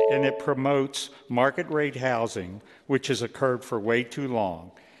 and it promotes market-rate housing, which has occurred for way too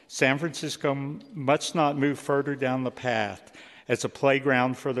long. San Francisco must not move further down the path as a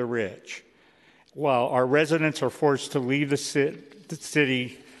playground for the rich. While our residents are forced to leave the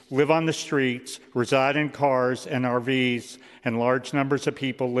city, live on the streets, reside in cars and RVs, and large numbers of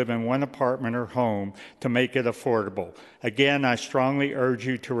people live in one apartment or home to make it affordable. Again, I strongly urge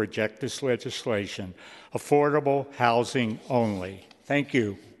you to reject this legislation. Affordable housing only. Thank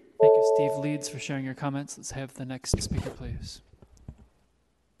you. Thank you, Steve Leeds, for sharing your comments. Let's have the next speaker, please.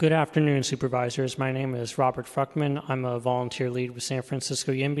 Good afternoon, supervisors. My name is Robert Fruckman. I'm a volunteer lead with San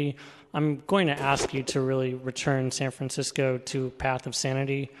Francisco YIMBY. I'm going to ask you to really return San Francisco to a path of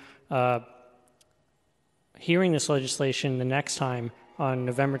sanity. Hearing this legislation the next time on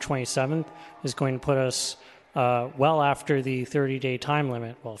November 27th is going to put us well after the 30-day time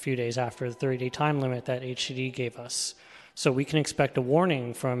limit, well, a few days after the 30-day time limit that HCD gave us. So we can expect a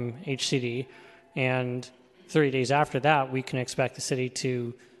warning from HCD, and 30 days after that, we can expect the city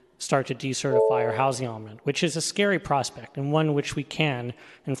to start to decertify our housing element, which is a scary prospect and one which we can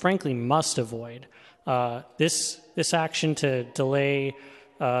and frankly must avoid. This action to delay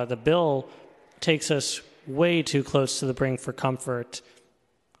the bill takes us way too close to the brink for comfort.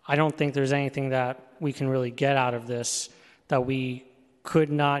 I don't think there's anything that we can really get out of this that we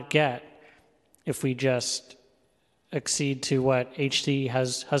could not get if we just accede to what HD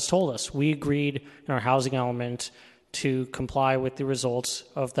has told us. We agreed in our housing element to comply with the results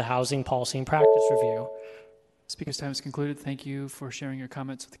of the Housing Policy and Practice Review. Speaker's time is concluded. Thank you for sharing your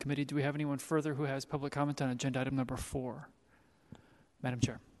comments with the committee. Do we have anyone further who has public comment on agenda item number 4? Madam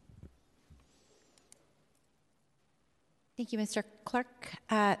Chair. Thank you, Mr. Clerk.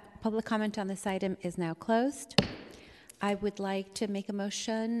 Public comment on this item is now closed. I would like to make a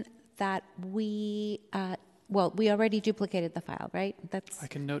motion that we already duplicated the file, right? I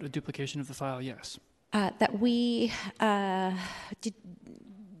can note a duplication of the file, yes. That we go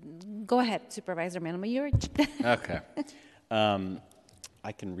ahead, Supervisor Mandelman. Okay. I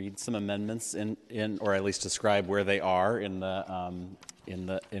can read some amendments in or at least describe where they are in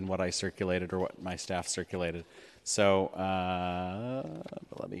what I circulated or what my staff circulated. So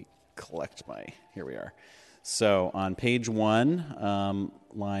let me collect here we are. So on page 1,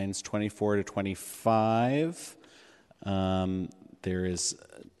 lines 24 to 25, there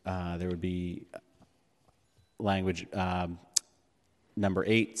would be language number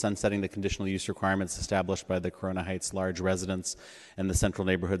 8, sunsetting the conditional use requirements established by the Corona Heights large residence and the Central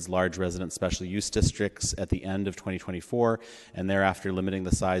Neighborhoods large residence special use districts at the end of 2024, and thereafter limiting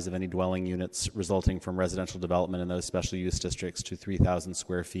the size of any dwelling units resulting from residential development in those special use districts to 3,000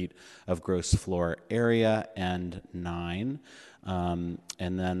 square feet of gross floor area, and 9. And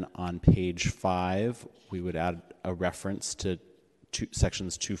then on page 5, we would add a reference to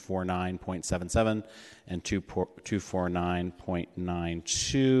sections 249.77 and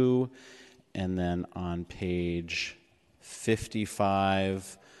 249.92, and then on page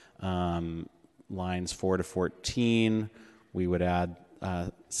 55, lines 4 to 14, we would add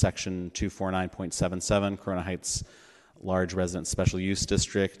section 249.77, Corona Heights Large Residence Special Use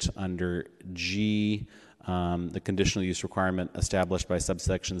District, under G. The conditional use requirement established by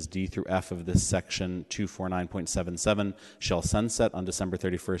subsections D through F of this section 249.77 shall sunset on December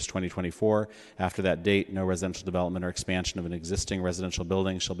 31st, 2024. After that date, no residential development or expansion of an existing residential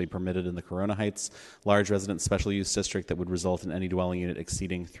building shall be permitted in the Corona Heights Large Residence Special Use District that would result in any dwelling unit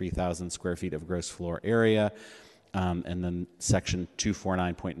exceeding 3,000 square feet of gross floor area. And then section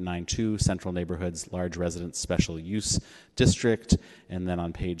 249.92, Central Neighborhoods Large Residence Special Use District. And then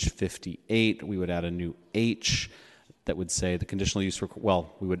on page 58, we would add a new H that would say the conditional use,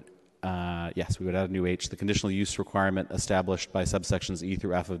 we would yes, we would add a new H. The conditional use requirement established by subsections E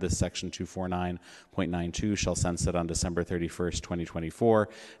through F of this section 249.92 shall sunset on December 31st, 2024.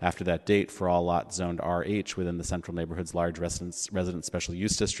 After that date, for all lots zoned RH within the Central Neighborhood's large resident special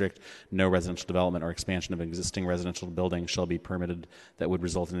use district, no residential development or expansion of existing residential building shall be permitted that would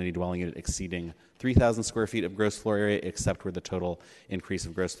result in any dwelling unit exceeding 3,000 square feet of gross floor area, except where the total increase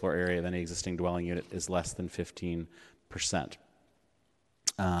of gross floor area of any existing dwelling unit is less than 15%.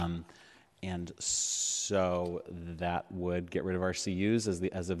 And so that would get rid of our CUs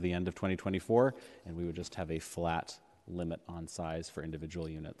as of the end of 2024, and we would just have a flat limit on size for individual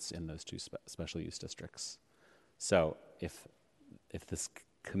units in those two special use districts. So if this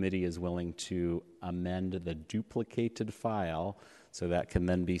committee is willing to amend the duplicated file so that can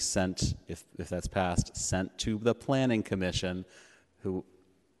then be sent, if that's passed, sent to the Planning Commission, who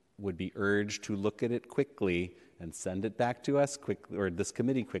would be urged to look at it quickly and send it back to us quickly, or this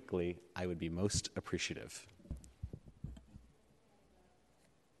committee quickly, I would be most appreciative.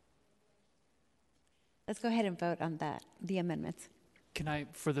 Let's go ahead and vote on the amendments. Can I,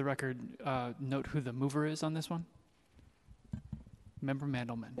 for the record, note who the mover is on this one? Member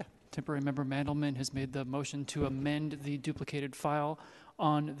Mandelman. Yeah. Temporary Member Mandelman has made the motion to amend the duplicated file.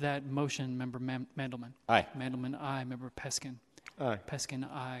 On that motion, Member Mandelman. Aye. Mandelman, aye. Member Peskin. Aye. Peskin,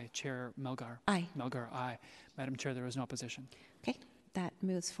 aye. Chair Melgar. Aye. Melgar, aye. Madam Chair, there is no opposition. Okay, that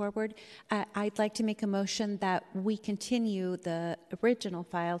moves forward. I'd like to make a motion that we continue the original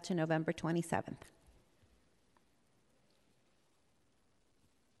file to November 27th.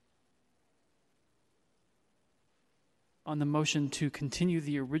 On the motion to continue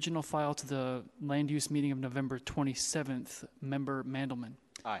the original file to the land use meeting of November 27th, Member Mandelman.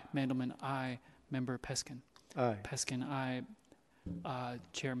 Aye. Mandelman, aye. Member Peskin. Aye. Peskin, aye.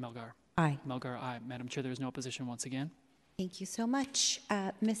 Chair Melgar. Aye. Melgar, aye. Madam Chair, there is no opposition once again. Thank you so much.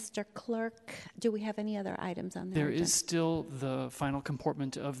 Mr. Clerk, do we have any other items on There agenda? is still the final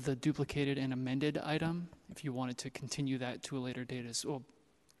comportment of the duplicated and amended item, if you wanted to continue that to a later date as well.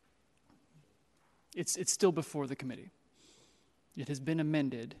 It's still before the committee. It has been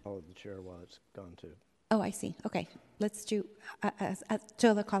amended. Oh, the chair while it's gone too. Oh, I see. Okay, let's do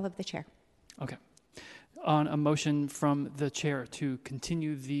to the call of the chair. Okay. On a motion from the chair to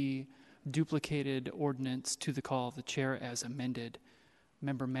continue the duplicated ordinance to the call of the chair as amended,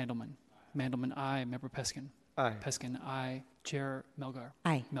 Member Mandelman. Mandelman, aye. Member Peskin. Aye. Peskin, aye. Chair Melgar.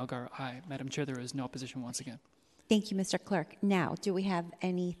 Aye. Melgar, aye. Madam Chair, there is no opposition once again. Thank you, Mr. Clerk. Now, do we have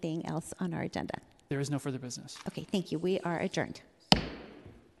anything else on our agenda? There is no further business. Okay, thank you. We are adjourned.